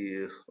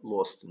Spassky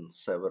lost in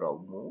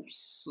several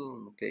moves,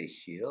 okay,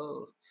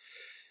 here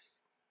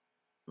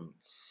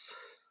it's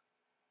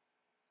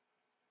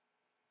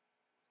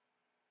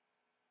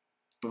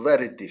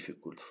very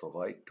difficult for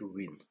white to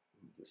win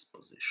in this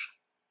position.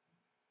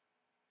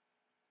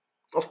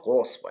 Of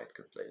course, white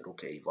can play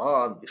rook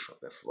a1,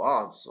 bishop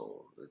f1,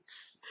 so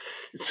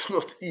it's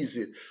not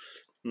easy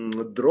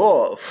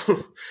draw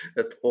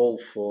at all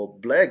for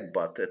black,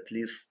 but at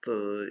least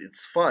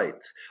it's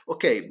fight.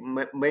 Okay,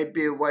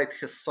 maybe white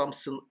has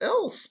something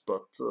else,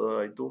 but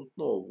I don't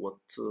know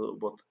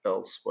what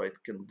else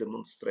white can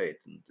demonstrate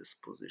in this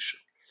position.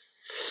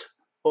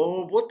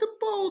 Oh, what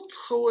about,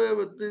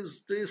 however,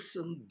 this,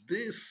 and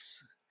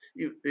this?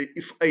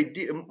 If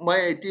my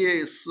idea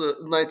is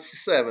knight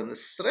c7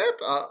 is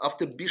threat,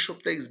 after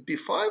bishop takes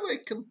b5, I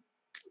can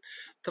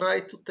try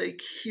to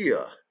take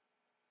here.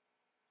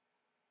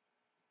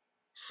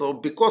 So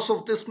because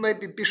of this,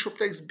 maybe bishop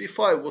takes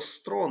b5 was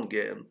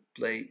stronger, and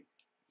play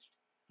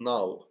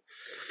now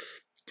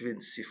queen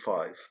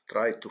c5.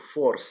 Try to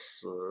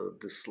force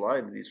this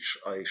line which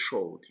I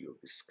showed you,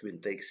 with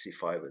queen takes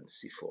c5 and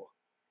c4.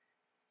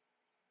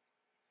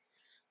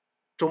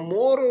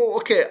 Tomorrow,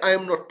 okay, I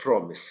am not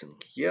promising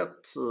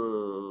yet.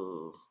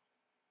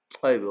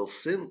 I will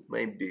think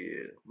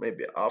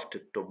maybe after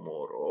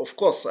tomorrow. Of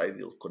course, I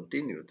will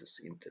continue this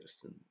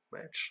interesting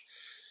match.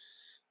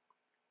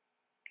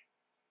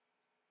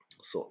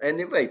 So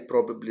anyway,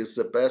 probably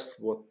the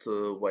best what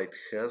white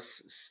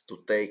has is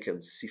to take on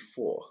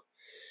c4.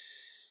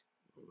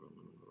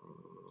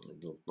 I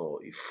don't know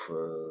if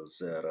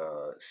there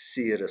are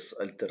serious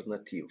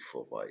alternative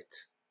for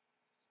white.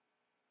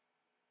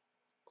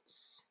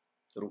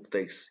 Rook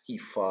takes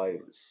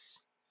e5 is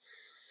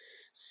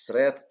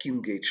threat.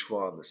 King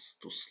h1 is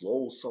too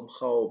slow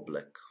somehow.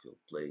 Black will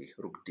play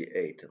rook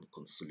d8 and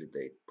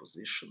consolidate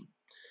position.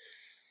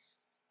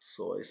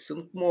 So I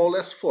think more or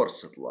less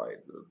forced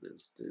line.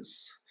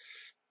 This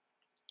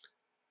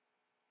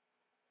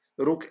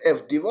rook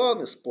f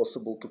d1 is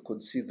possible to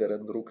consider,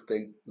 and rook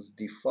takes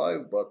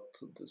d5, but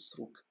this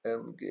rook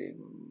endgame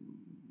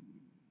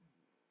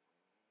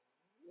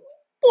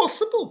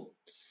possible.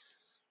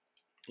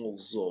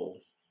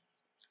 Although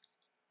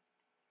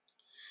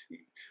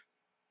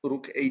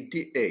rook a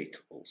d8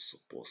 also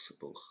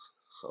possible,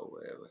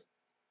 however.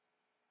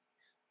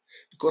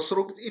 Because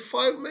rook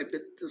e5, maybe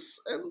this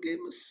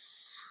endgame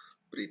is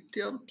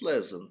pretty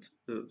unpleasant.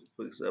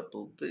 For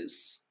example,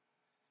 this,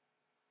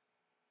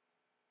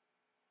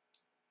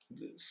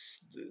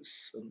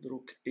 and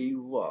rook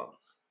a1.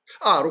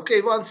 Rook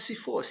a1,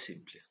 c4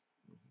 simply.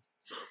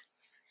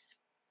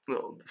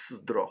 No, this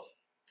is draw.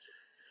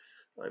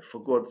 I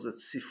forgot that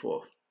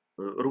c4.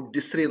 Rook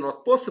d3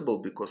 not possible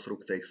because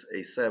rook takes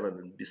a7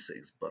 and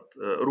b6, but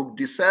rook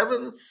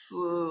d7 it's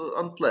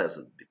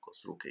unpleasant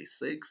because rook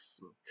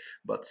a6,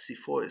 but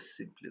c4 is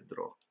simply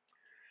draw.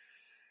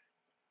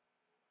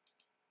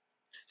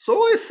 So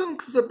I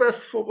think the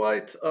best for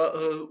white.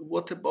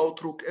 What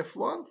about rook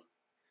f1?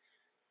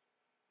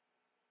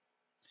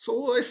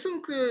 So I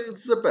think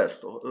it's the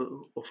best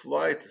of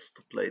white is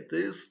to play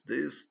this,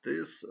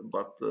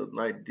 but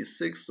knight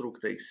d6,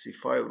 rook takes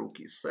c5, rook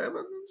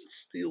e7,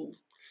 still.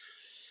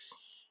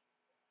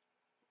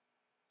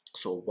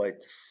 So white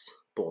is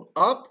pawn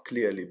up,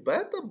 clearly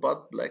better,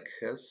 but black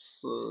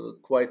has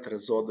quite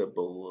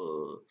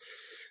reasonable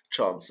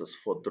chances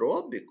for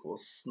draw,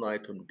 because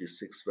knight on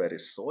d6 very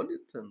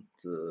solid, and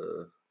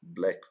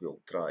black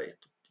will try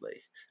to play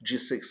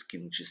g6,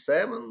 king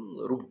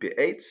g7, rook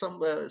b8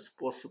 somewhere is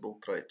possible,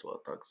 try to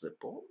attack the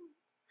pawn.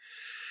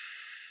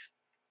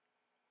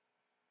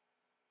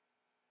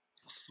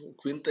 So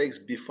queen takes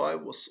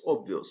b5 was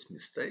obvious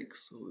mistake,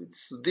 so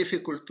it's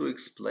difficult to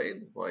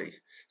explain why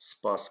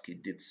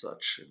Spassky did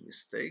such a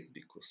mistake,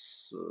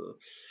 because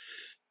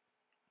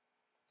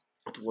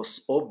it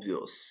was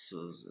obvious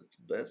that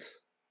bad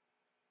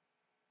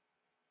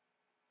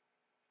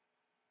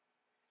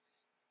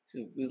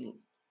he will,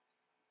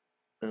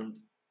 and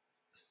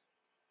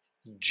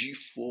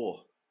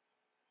g4,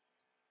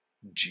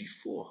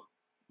 g4,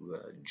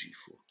 where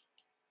g4?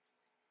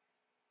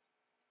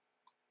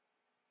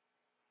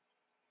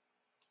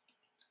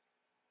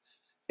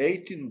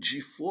 18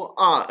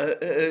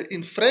 g4.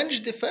 In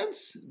French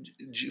defense,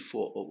 g4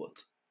 or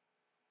what?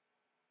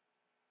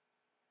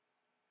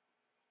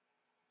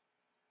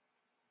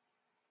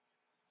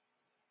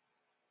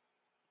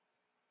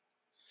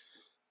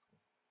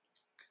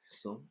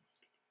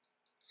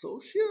 So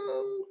here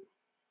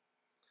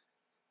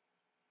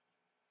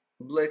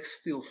black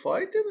still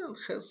fighting and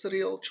has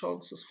real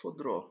chances for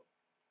draw,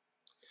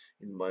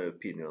 in my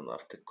opinion,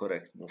 after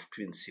correct move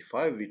queen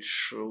c5,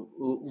 which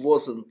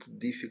wasn't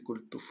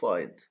difficult to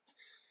find.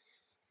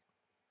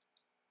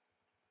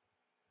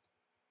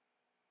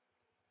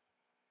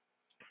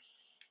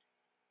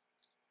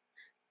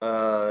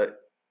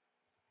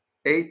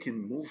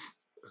 18 move.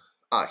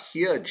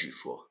 Here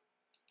g4.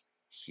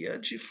 Here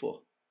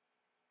g4.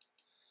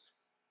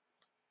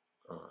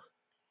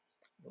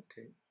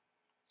 Okay.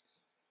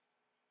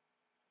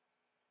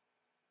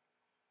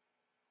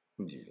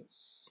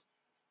 Yes.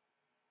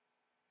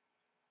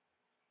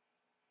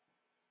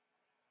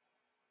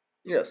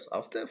 Yes,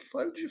 after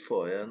f5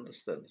 g4, I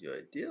understand your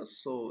idea.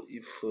 So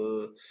if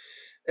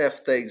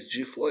f takes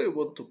g4, you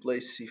want to play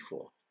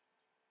c4.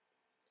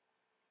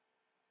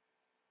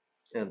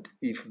 And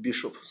if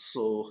bishop,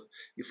 so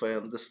if I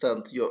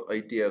understand your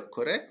idea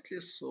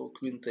correctly, so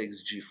queen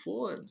takes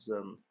g4, and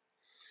then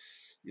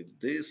if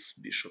this,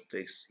 bishop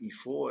takes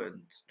e4,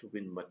 and to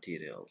win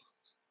material.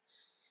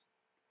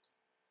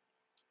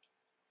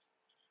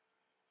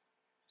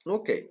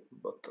 Okay,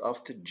 but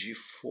after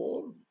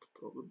g4,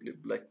 probably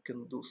black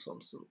can do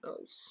something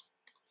else.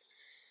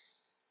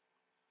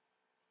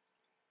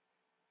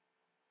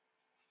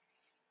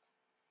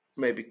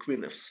 Maybe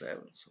queen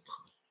f7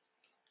 somehow.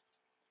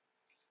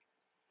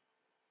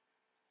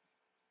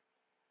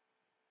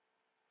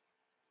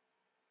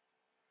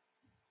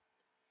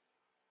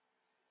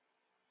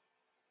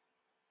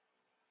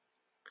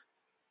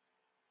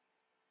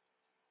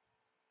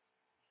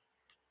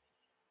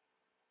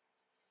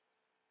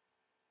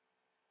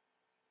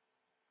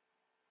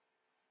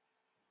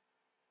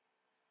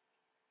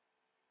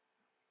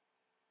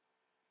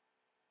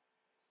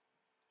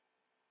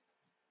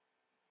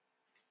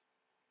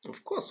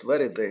 Of course,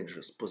 very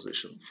dangerous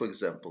position. For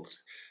example,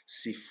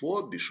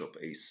 c4, bishop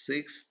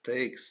a6,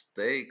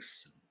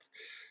 takes,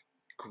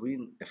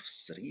 queen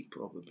f3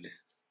 probably.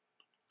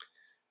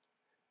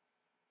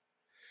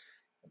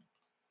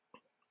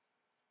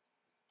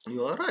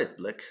 You are right,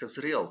 black has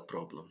real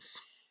problems.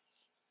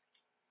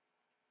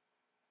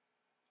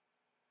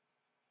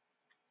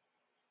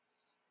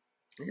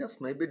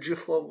 Yes, maybe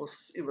g4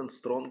 was even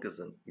stronger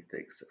than e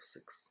takes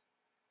f6.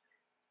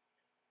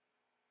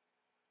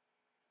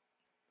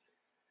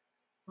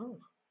 Oh,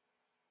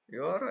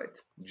 you are right,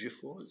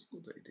 g4 is a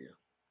good idea.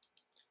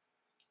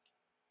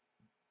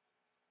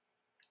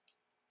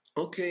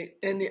 Okay,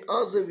 any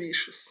other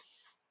wishes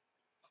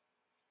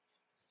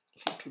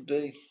for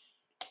today?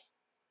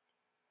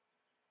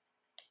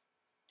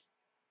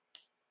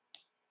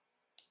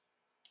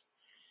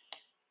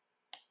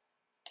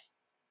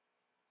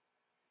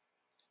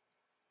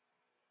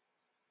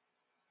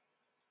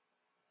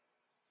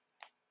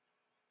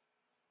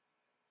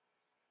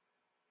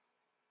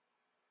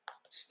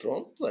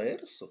 Strong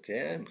players,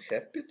 okay, I'm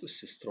happy to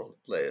see strong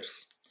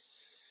players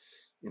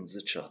in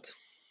the chat.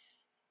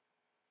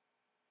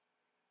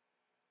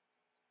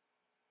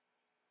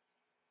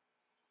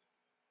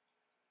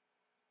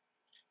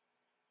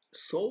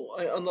 So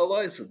I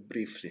analyzed it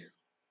briefly.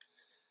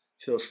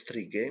 First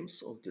 3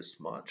 games of this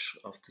match.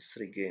 After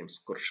 3 games,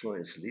 Korchnoi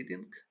is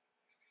leading,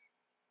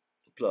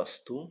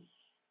 +2.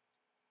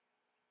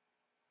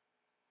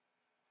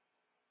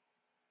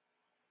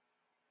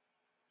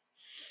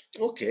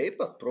 Okay,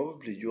 but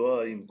probably you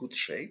are in good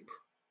shape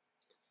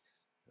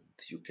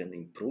and you can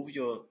improve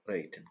your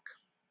rating.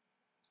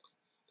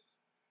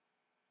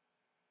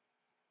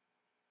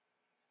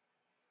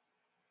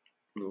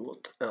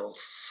 What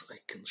else I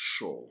can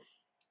show?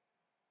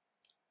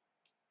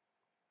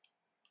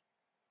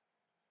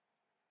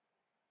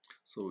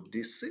 So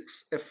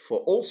d6,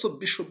 f4, also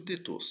bishop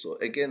d2. So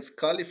against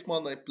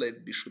Kalifman I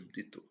played bishop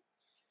d2.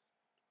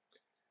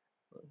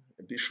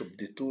 Bishop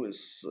d2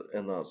 is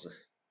another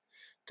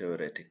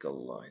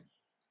theoretical line.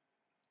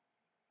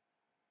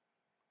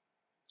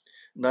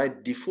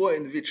 Knight d4,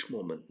 in which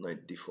moment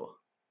knight d4?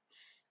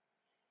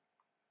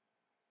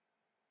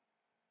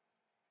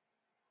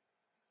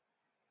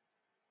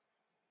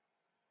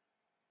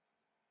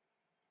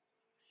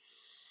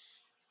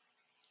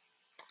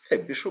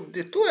 Okay, bishop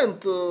d2,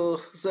 and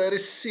there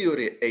is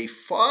theory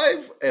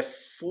a5,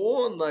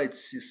 f4, knight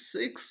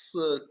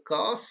c6,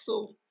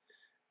 castle,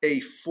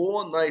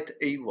 a4, knight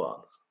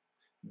a1.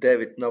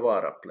 David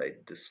Navarra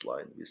played this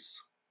line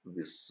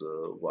with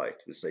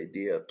white, with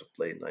idea to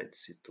play knight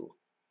c2.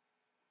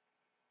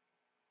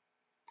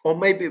 Or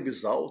maybe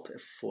without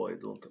f4, I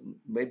don't,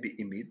 maybe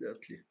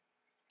immediately.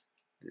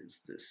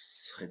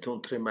 This I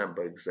don't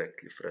remember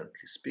exactly,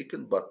 frankly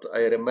speaking, but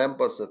I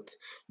remember that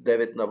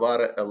David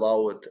Navarra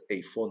allowed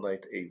a4,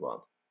 knight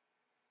a1.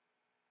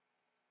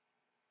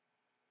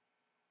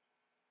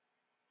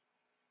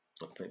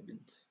 But maybe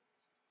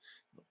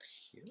not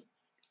here.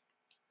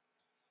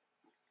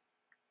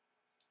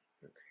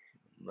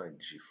 Knight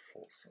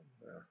g4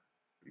 somewhere.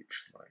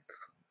 Which knight?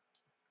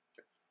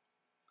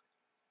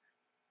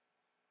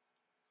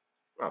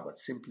 But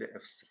simply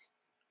f3.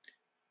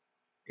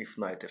 If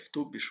knight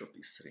f2, bishop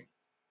e3.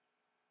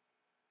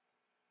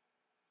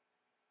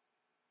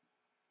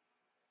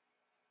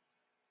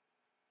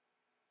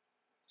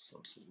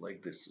 Something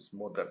like this is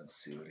modern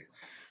theory.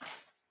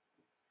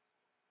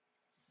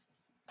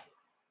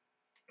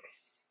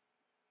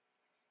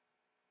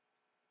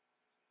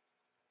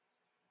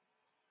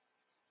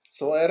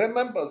 So I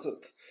remember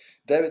that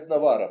David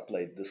Navarra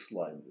played this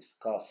line with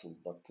castle,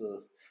 but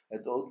I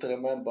don't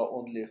remember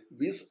only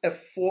with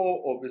f4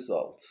 or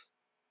without.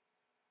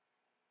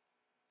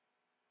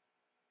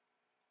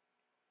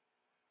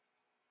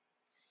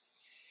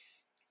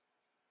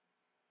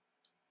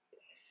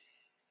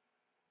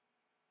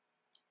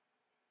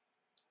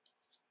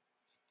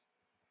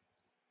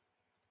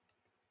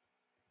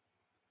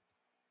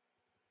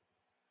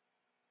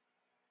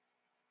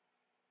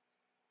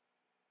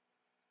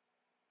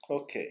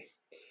 Okay.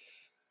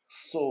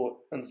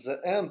 So at the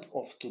end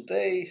of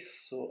today,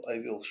 so I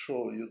will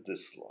show you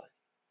this line.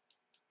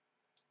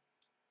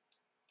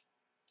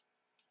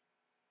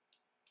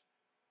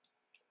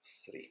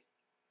 3.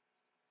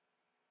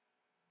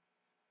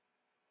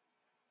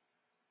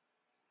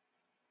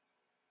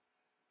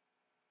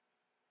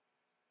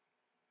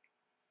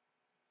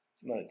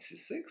 Knight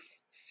c6,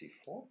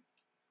 c4.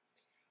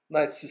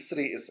 Knight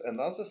c3 is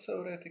another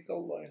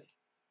theoretical line.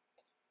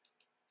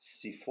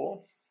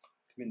 c4,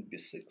 queen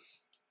b6,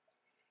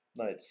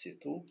 knight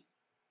c2,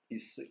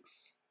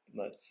 e6,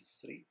 knight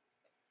c3,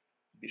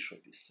 bishop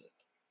e7.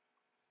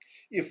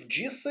 If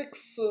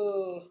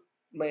g6,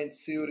 main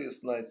theory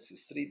is knight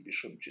c3,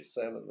 bishop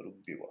g7, rook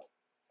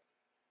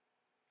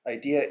b1.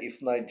 Idea,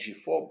 if knight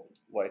g4,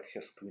 white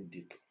has queen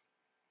d2.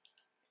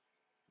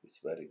 It's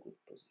very good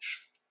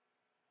position.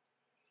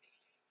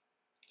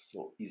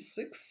 So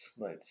e6,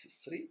 knight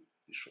c3,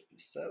 bishop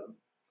e7.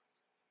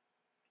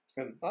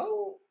 And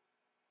now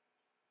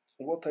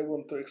what I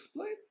want to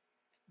explain,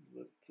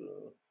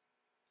 that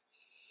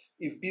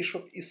if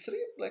bishop e3,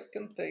 black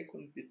can take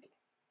on b2.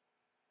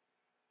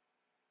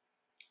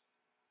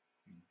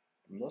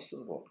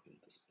 Nothing wrong in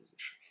this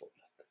position for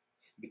black.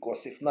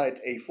 Because if knight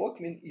a4,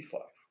 queen e5,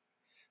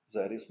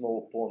 there is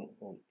no pawn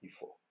on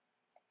e4.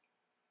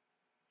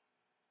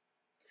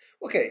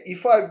 Okay,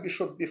 e5,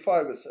 bishop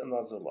b5 is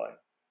another line.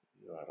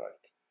 You are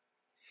right.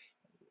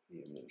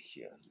 You mean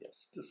here,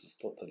 yes, this is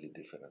totally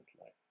different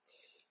line.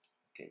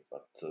 Okay,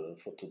 but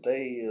for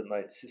today,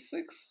 knight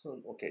c6,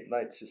 okay,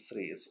 knight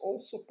c3 is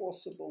also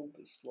possible,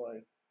 this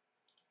line.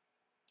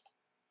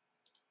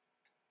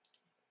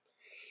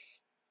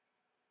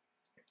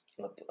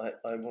 But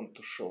I want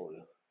to show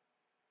you.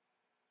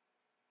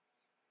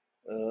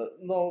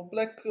 No,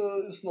 black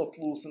is not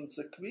losing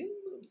the queen,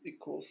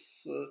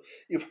 because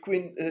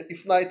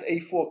if knight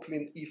a4,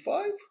 queen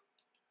e5,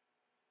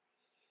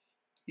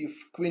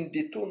 if queen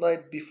d2,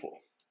 knight b4.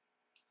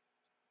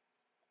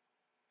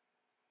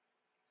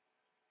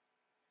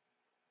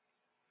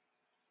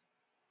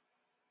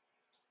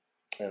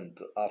 And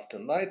after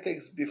knight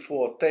takes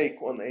b4,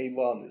 take on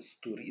a1 is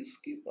too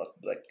risky,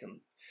 but black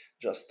can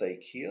just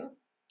take here.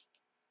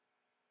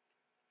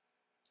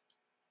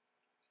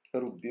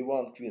 Rook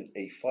b1, queen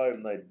a5,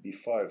 knight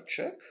b5,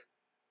 check.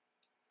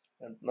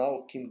 And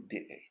now king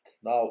d8.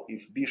 Now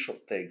if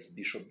bishop takes,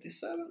 bishop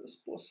d7 is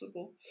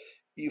possible.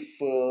 If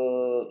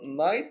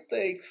knight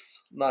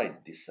takes,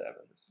 knight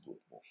d7 is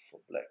good move for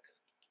black,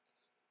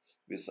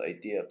 with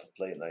idea to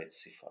play knight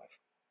c5.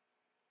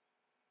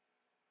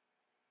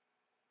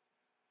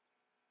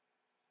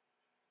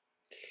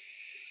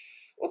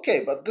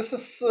 Okay, but this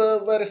is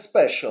very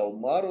special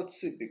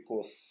Maruzi,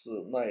 because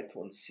knight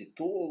on c2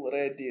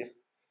 already,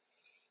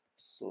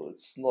 so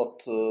it's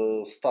not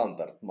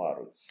standard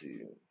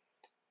Maruzi.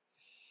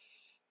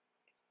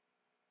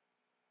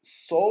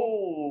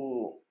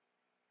 So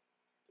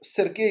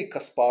Sergei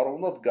Kasparov,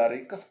 not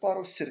Garry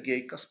Kasparov,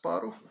 Sergei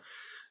Kasparov,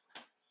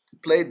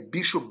 played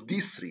bishop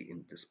d3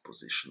 in this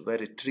position.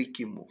 Very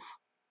tricky move.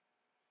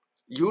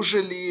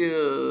 Usually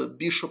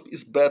bishop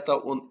is better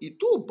on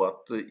e2,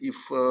 but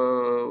if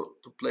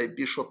to play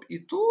bishop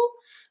e2,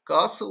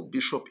 castle,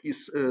 bishop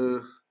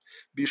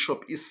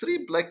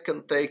e3, black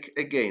can take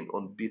again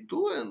on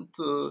b2, and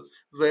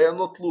they are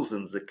not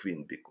losing the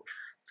queen,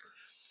 because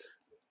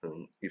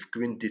if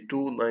queen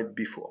d2, knight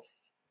b4.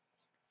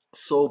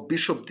 So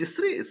bishop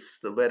d3 is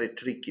a very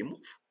tricky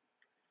move.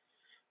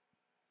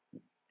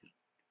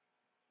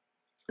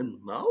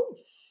 And now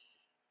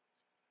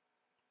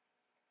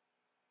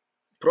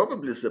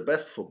probably the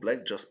best for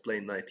black, just play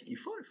knight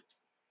e5.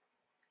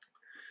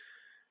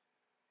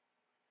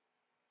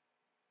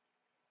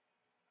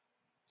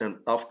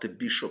 And after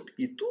bishop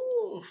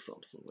e2,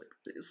 something like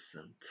this,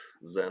 and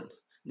then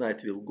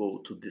knight will go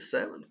to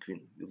d7,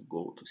 queen will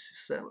go to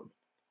c7.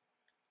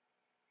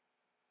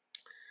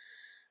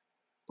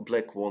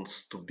 Black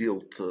wants to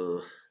build a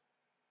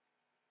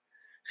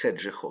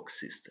hedgehog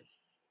system.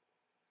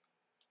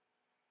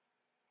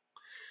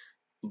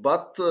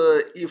 But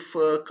if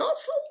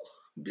castle,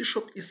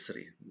 bishop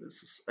e3,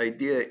 this is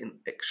idea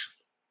in action.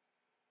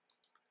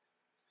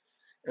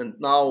 And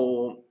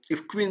now,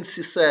 if queen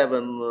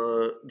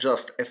c7,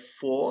 just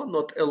f4,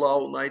 not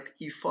allow knight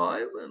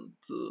e5, and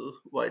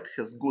white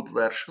has good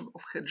version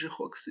of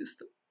hedgehog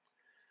system.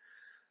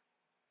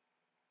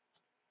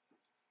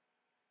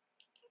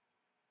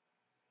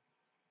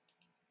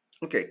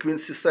 Okay, queen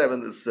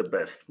c7 is the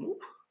best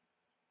move.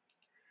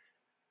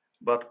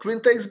 But queen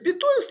takes b2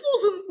 is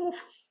losing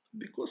move,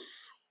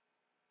 because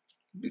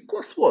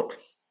what?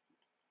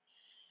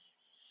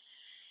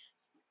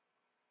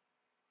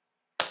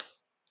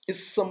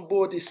 Is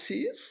somebody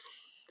sees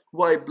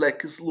why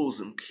black is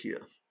losing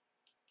here?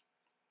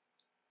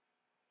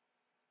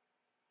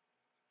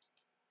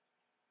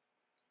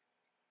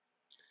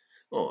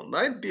 Oh,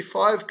 knight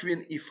b5,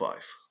 queen e5.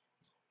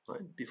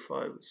 Knight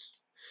b5 is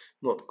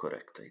not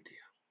correct idea.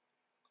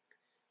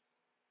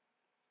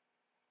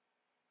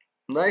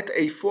 Knight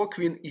a4,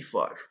 queen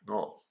e5.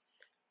 No.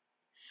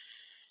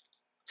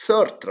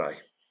 Third try.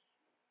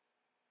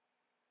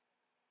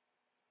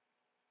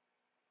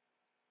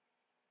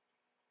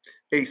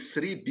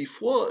 a3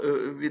 before,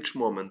 which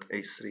moment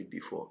a3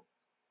 before?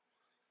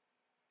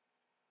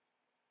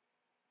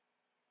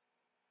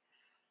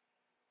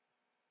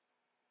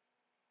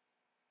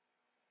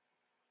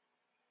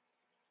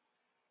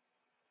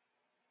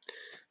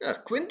 Yeah,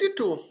 queen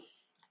d2.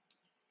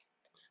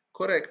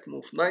 Correct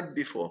move, knight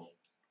before.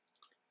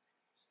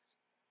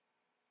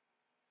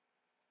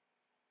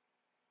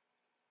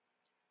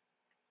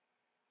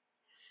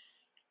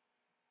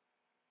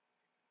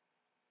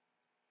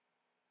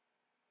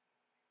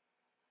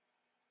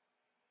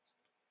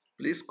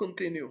 Please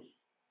continue.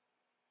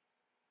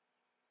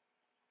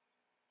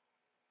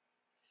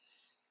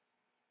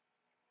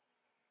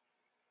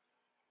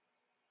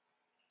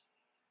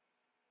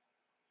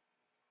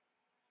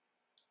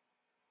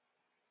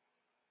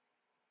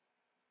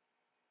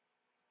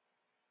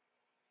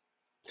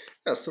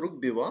 Yes,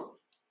 rook b1.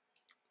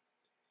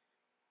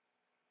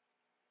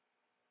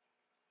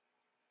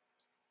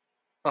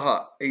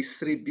 Aha,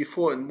 a3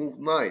 before and move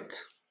knight.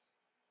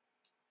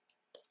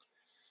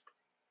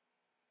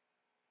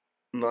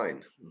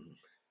 9.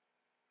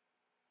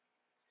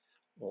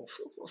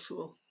 Also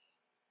possible.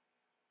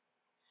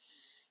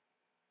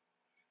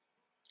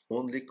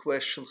 Only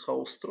question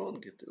how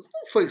strong it is.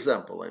 Now, for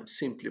example, I'm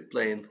simply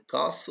playing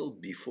castle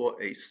before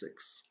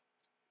a6.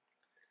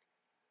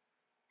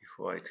 If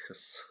white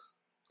has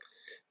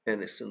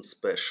anything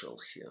special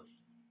here,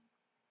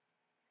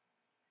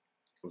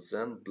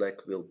 then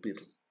black will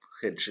build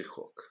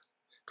hedgehog.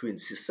 Queen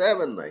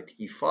c7, knight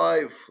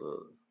e5,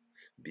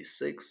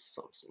 b6,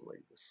 something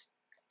like this.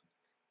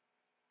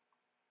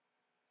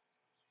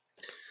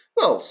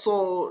 Well,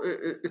 so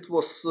it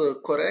was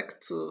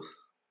correct,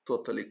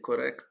 totally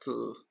correct.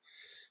 I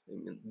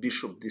mean,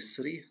 bishop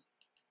d3,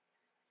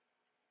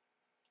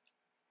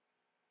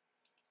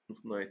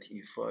 knight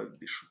e5,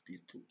 bishop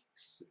e2,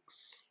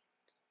 e6.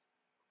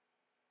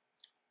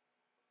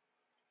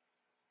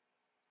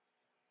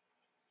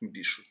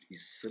 Bishop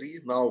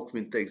e3. Now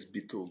queen takes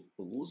b2,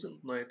 losing,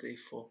 knight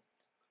a4.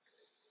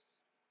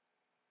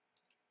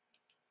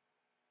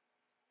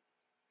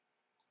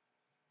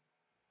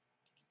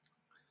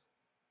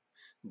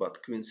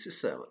 But queen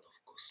c7,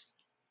 of course.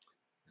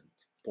 And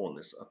pawn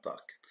is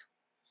attacked.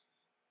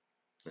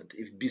 And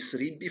if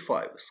b3,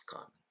 b5 is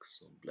coming,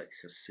 so black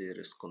has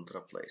serious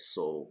contraplay.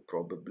 So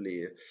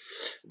probably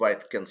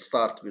white can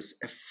start with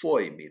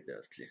f4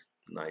 immediately.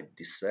 Knight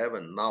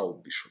d7, now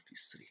bishop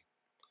e3.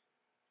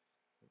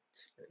 But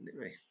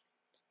anyway,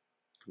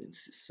 queen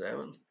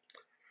c7.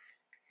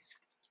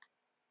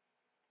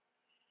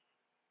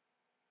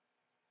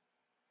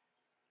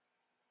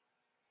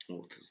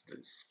 What is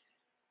this?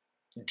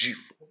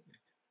 g4.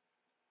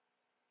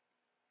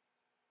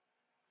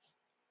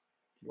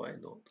 Why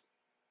not?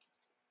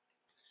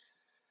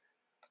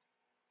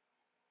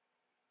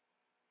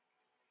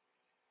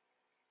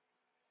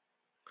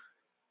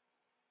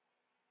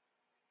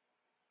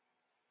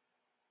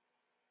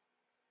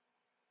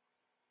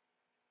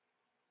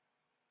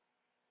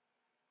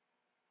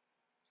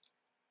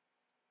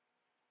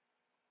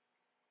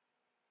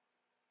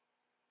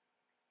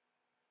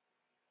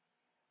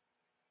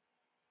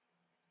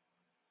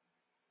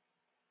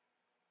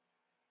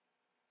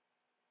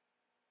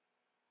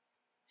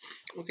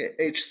 Okay,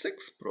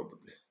 h6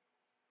 probably.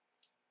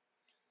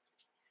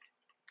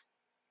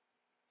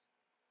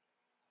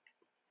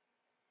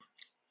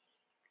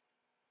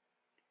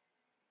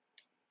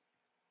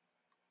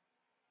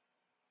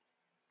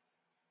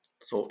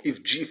 So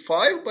if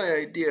g5, my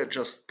idea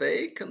just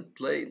take and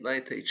play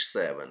knight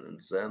h7,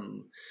 and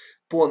then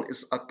pawn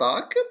is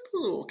attacked.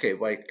 Okay,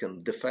 white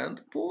can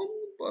defend pawn,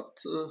 but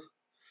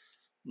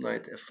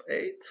knight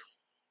f8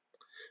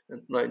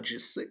 and knight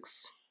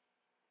g6.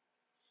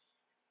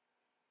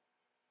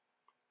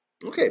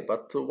 Okay,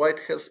 but white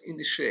has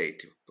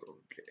initiative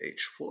probably.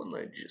 h4,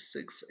 knight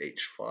g6,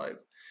 h5,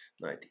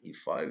 knight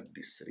e5,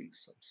 b3,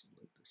 something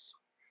like this.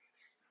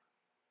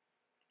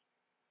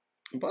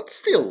 But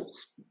still,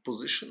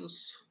 position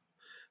is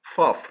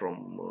far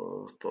from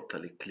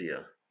totally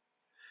clear.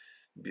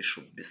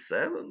 Bishop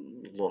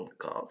b7, long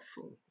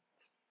castle.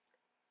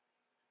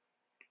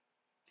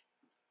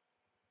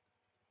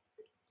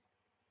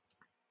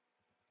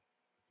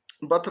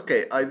 But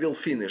okay, I will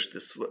finish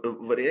this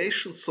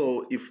variation.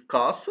 So if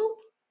castle,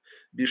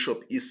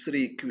 bishop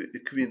e3,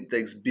 queen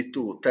takes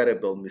b2,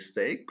 terrible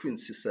mistake. Queen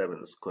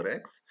c7 is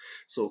correct.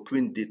 So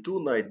queen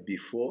d2, knight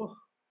b4,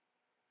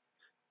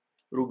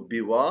 rook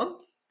b1,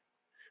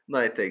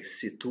 knight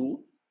takes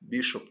c2,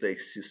 bishop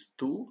takes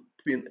c2,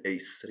 queen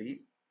a3.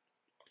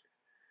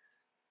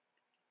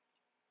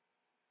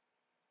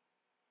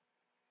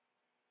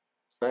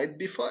 Knight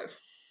b5.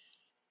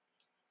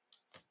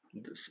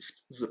 This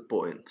is the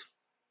point.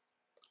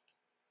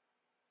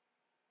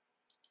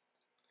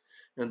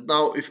 And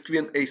now if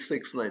queen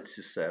a6, knight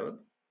c7.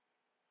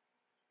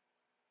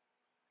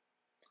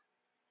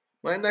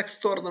 My next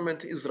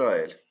tournament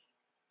Israel.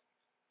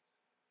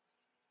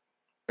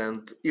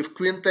 And if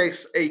queen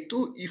takes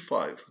a2,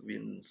 e5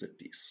 wins the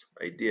piece.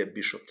 Idea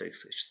bishop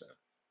takes h7.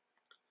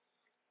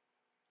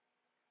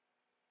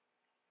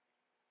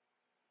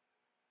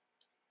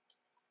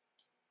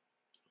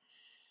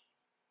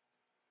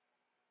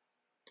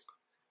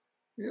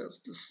 Yes,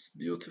 this is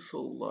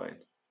beautiful line.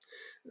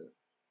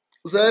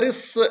 There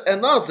is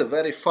another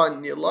very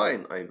funny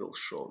line I will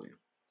show you.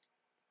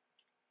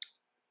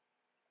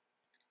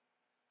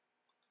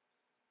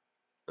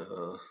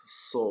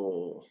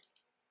 So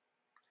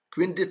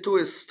queen d2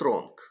 is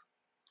strong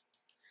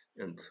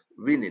and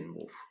winning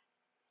move.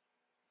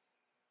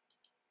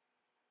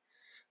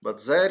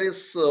 But there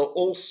is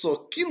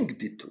also king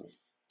d2,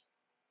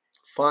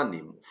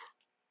 funny move.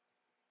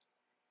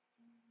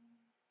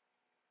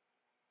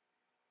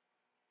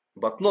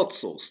 But not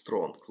so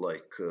strong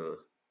like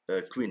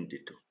queen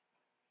d2.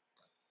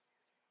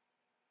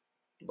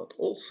 But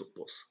also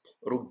possible.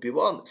 Rook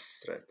b1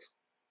 is threat.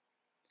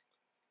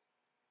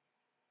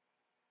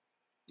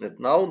 And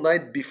now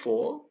knight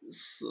b4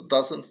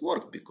 doesn't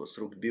work because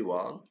rook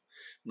b1,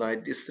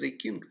 knight d3,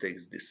 king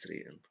takes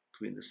d3, and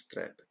queen is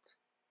trapped.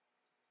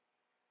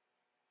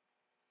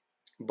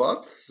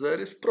 But there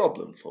is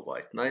problem for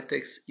white. Knight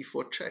takes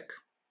e4 check.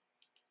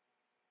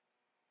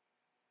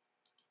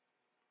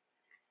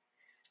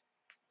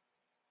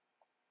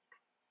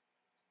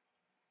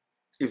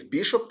 If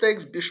bishop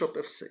takes, bishop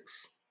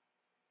f6.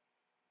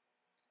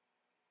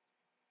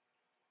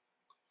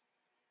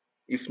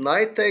 If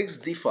knight takes,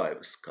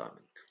 d5 is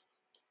coming.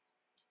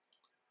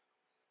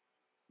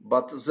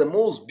 But the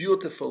most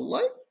beautiful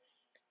line,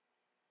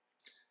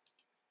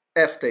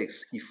 f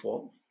takes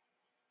e4.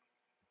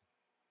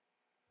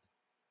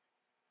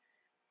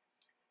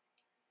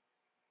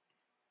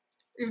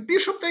 If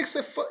bishop takes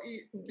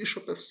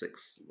bishop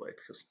f6, white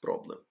has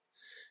problem.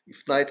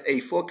 If knight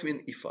a4,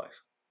 queen e5.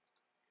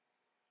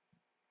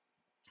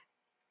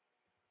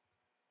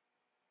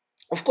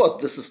 Of course,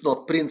 this is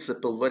not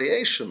principal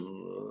variation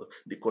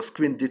because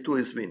queen d2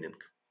 is winning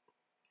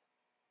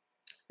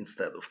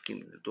instead of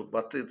king d2,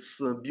 but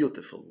it's a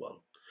beautiful one.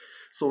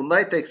 So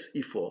knight takes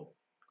e4,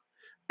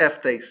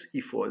 f takes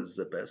e4 is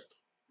the best.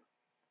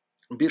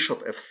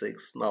 Bishop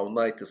f6, now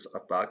knight is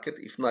attacked.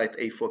 If knight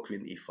a4,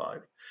 queen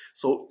e5.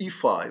 So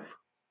e5,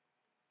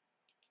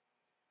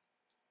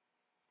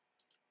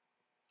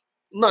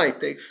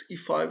 knight takes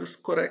e5 is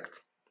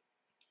correct.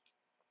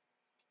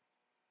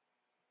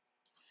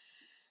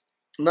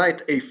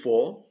 Knight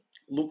a4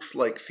 looks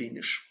like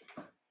finish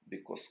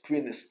because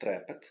queen is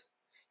trapped,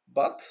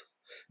 but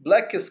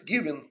black is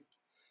given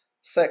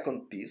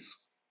second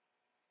piece.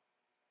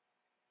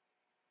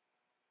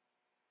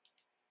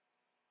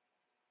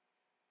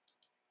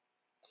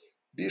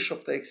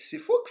 Bishop takes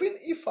c4, queen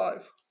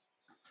e5.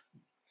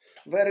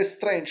 Very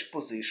strange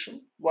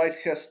position. White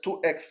has two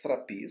extra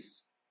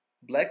pieces.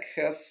 Black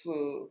has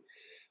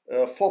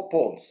 4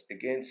 pawns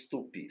against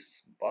 2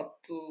 pieces. But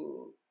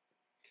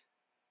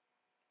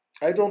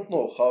I don't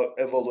know how to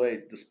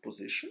evaluate this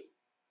position.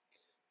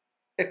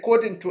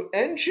 According to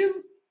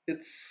engine,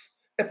 it's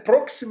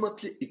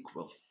approximately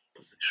equal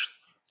position.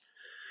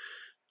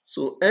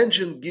 So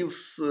engine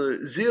gives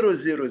 0,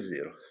 0,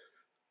 0.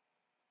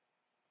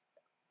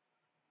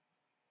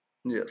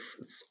 Yes,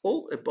 it's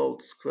all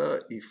about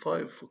square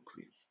e5 for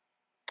queen.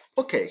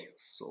 Okay,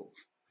 so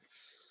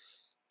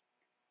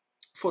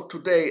for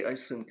today I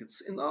think it's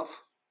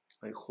enough.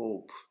 I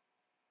hope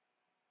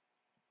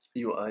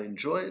I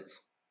enjoy it.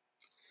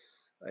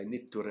 I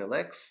need to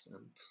relax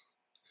and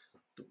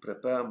to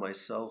prepare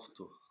myself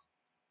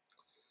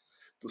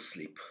to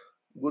sleep.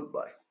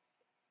 Goodbye.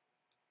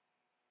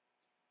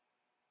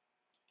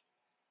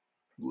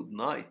 Good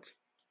night.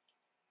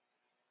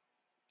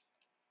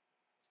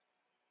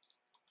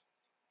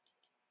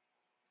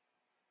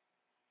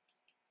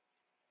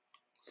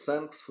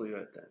 Thanks for your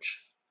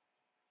attention.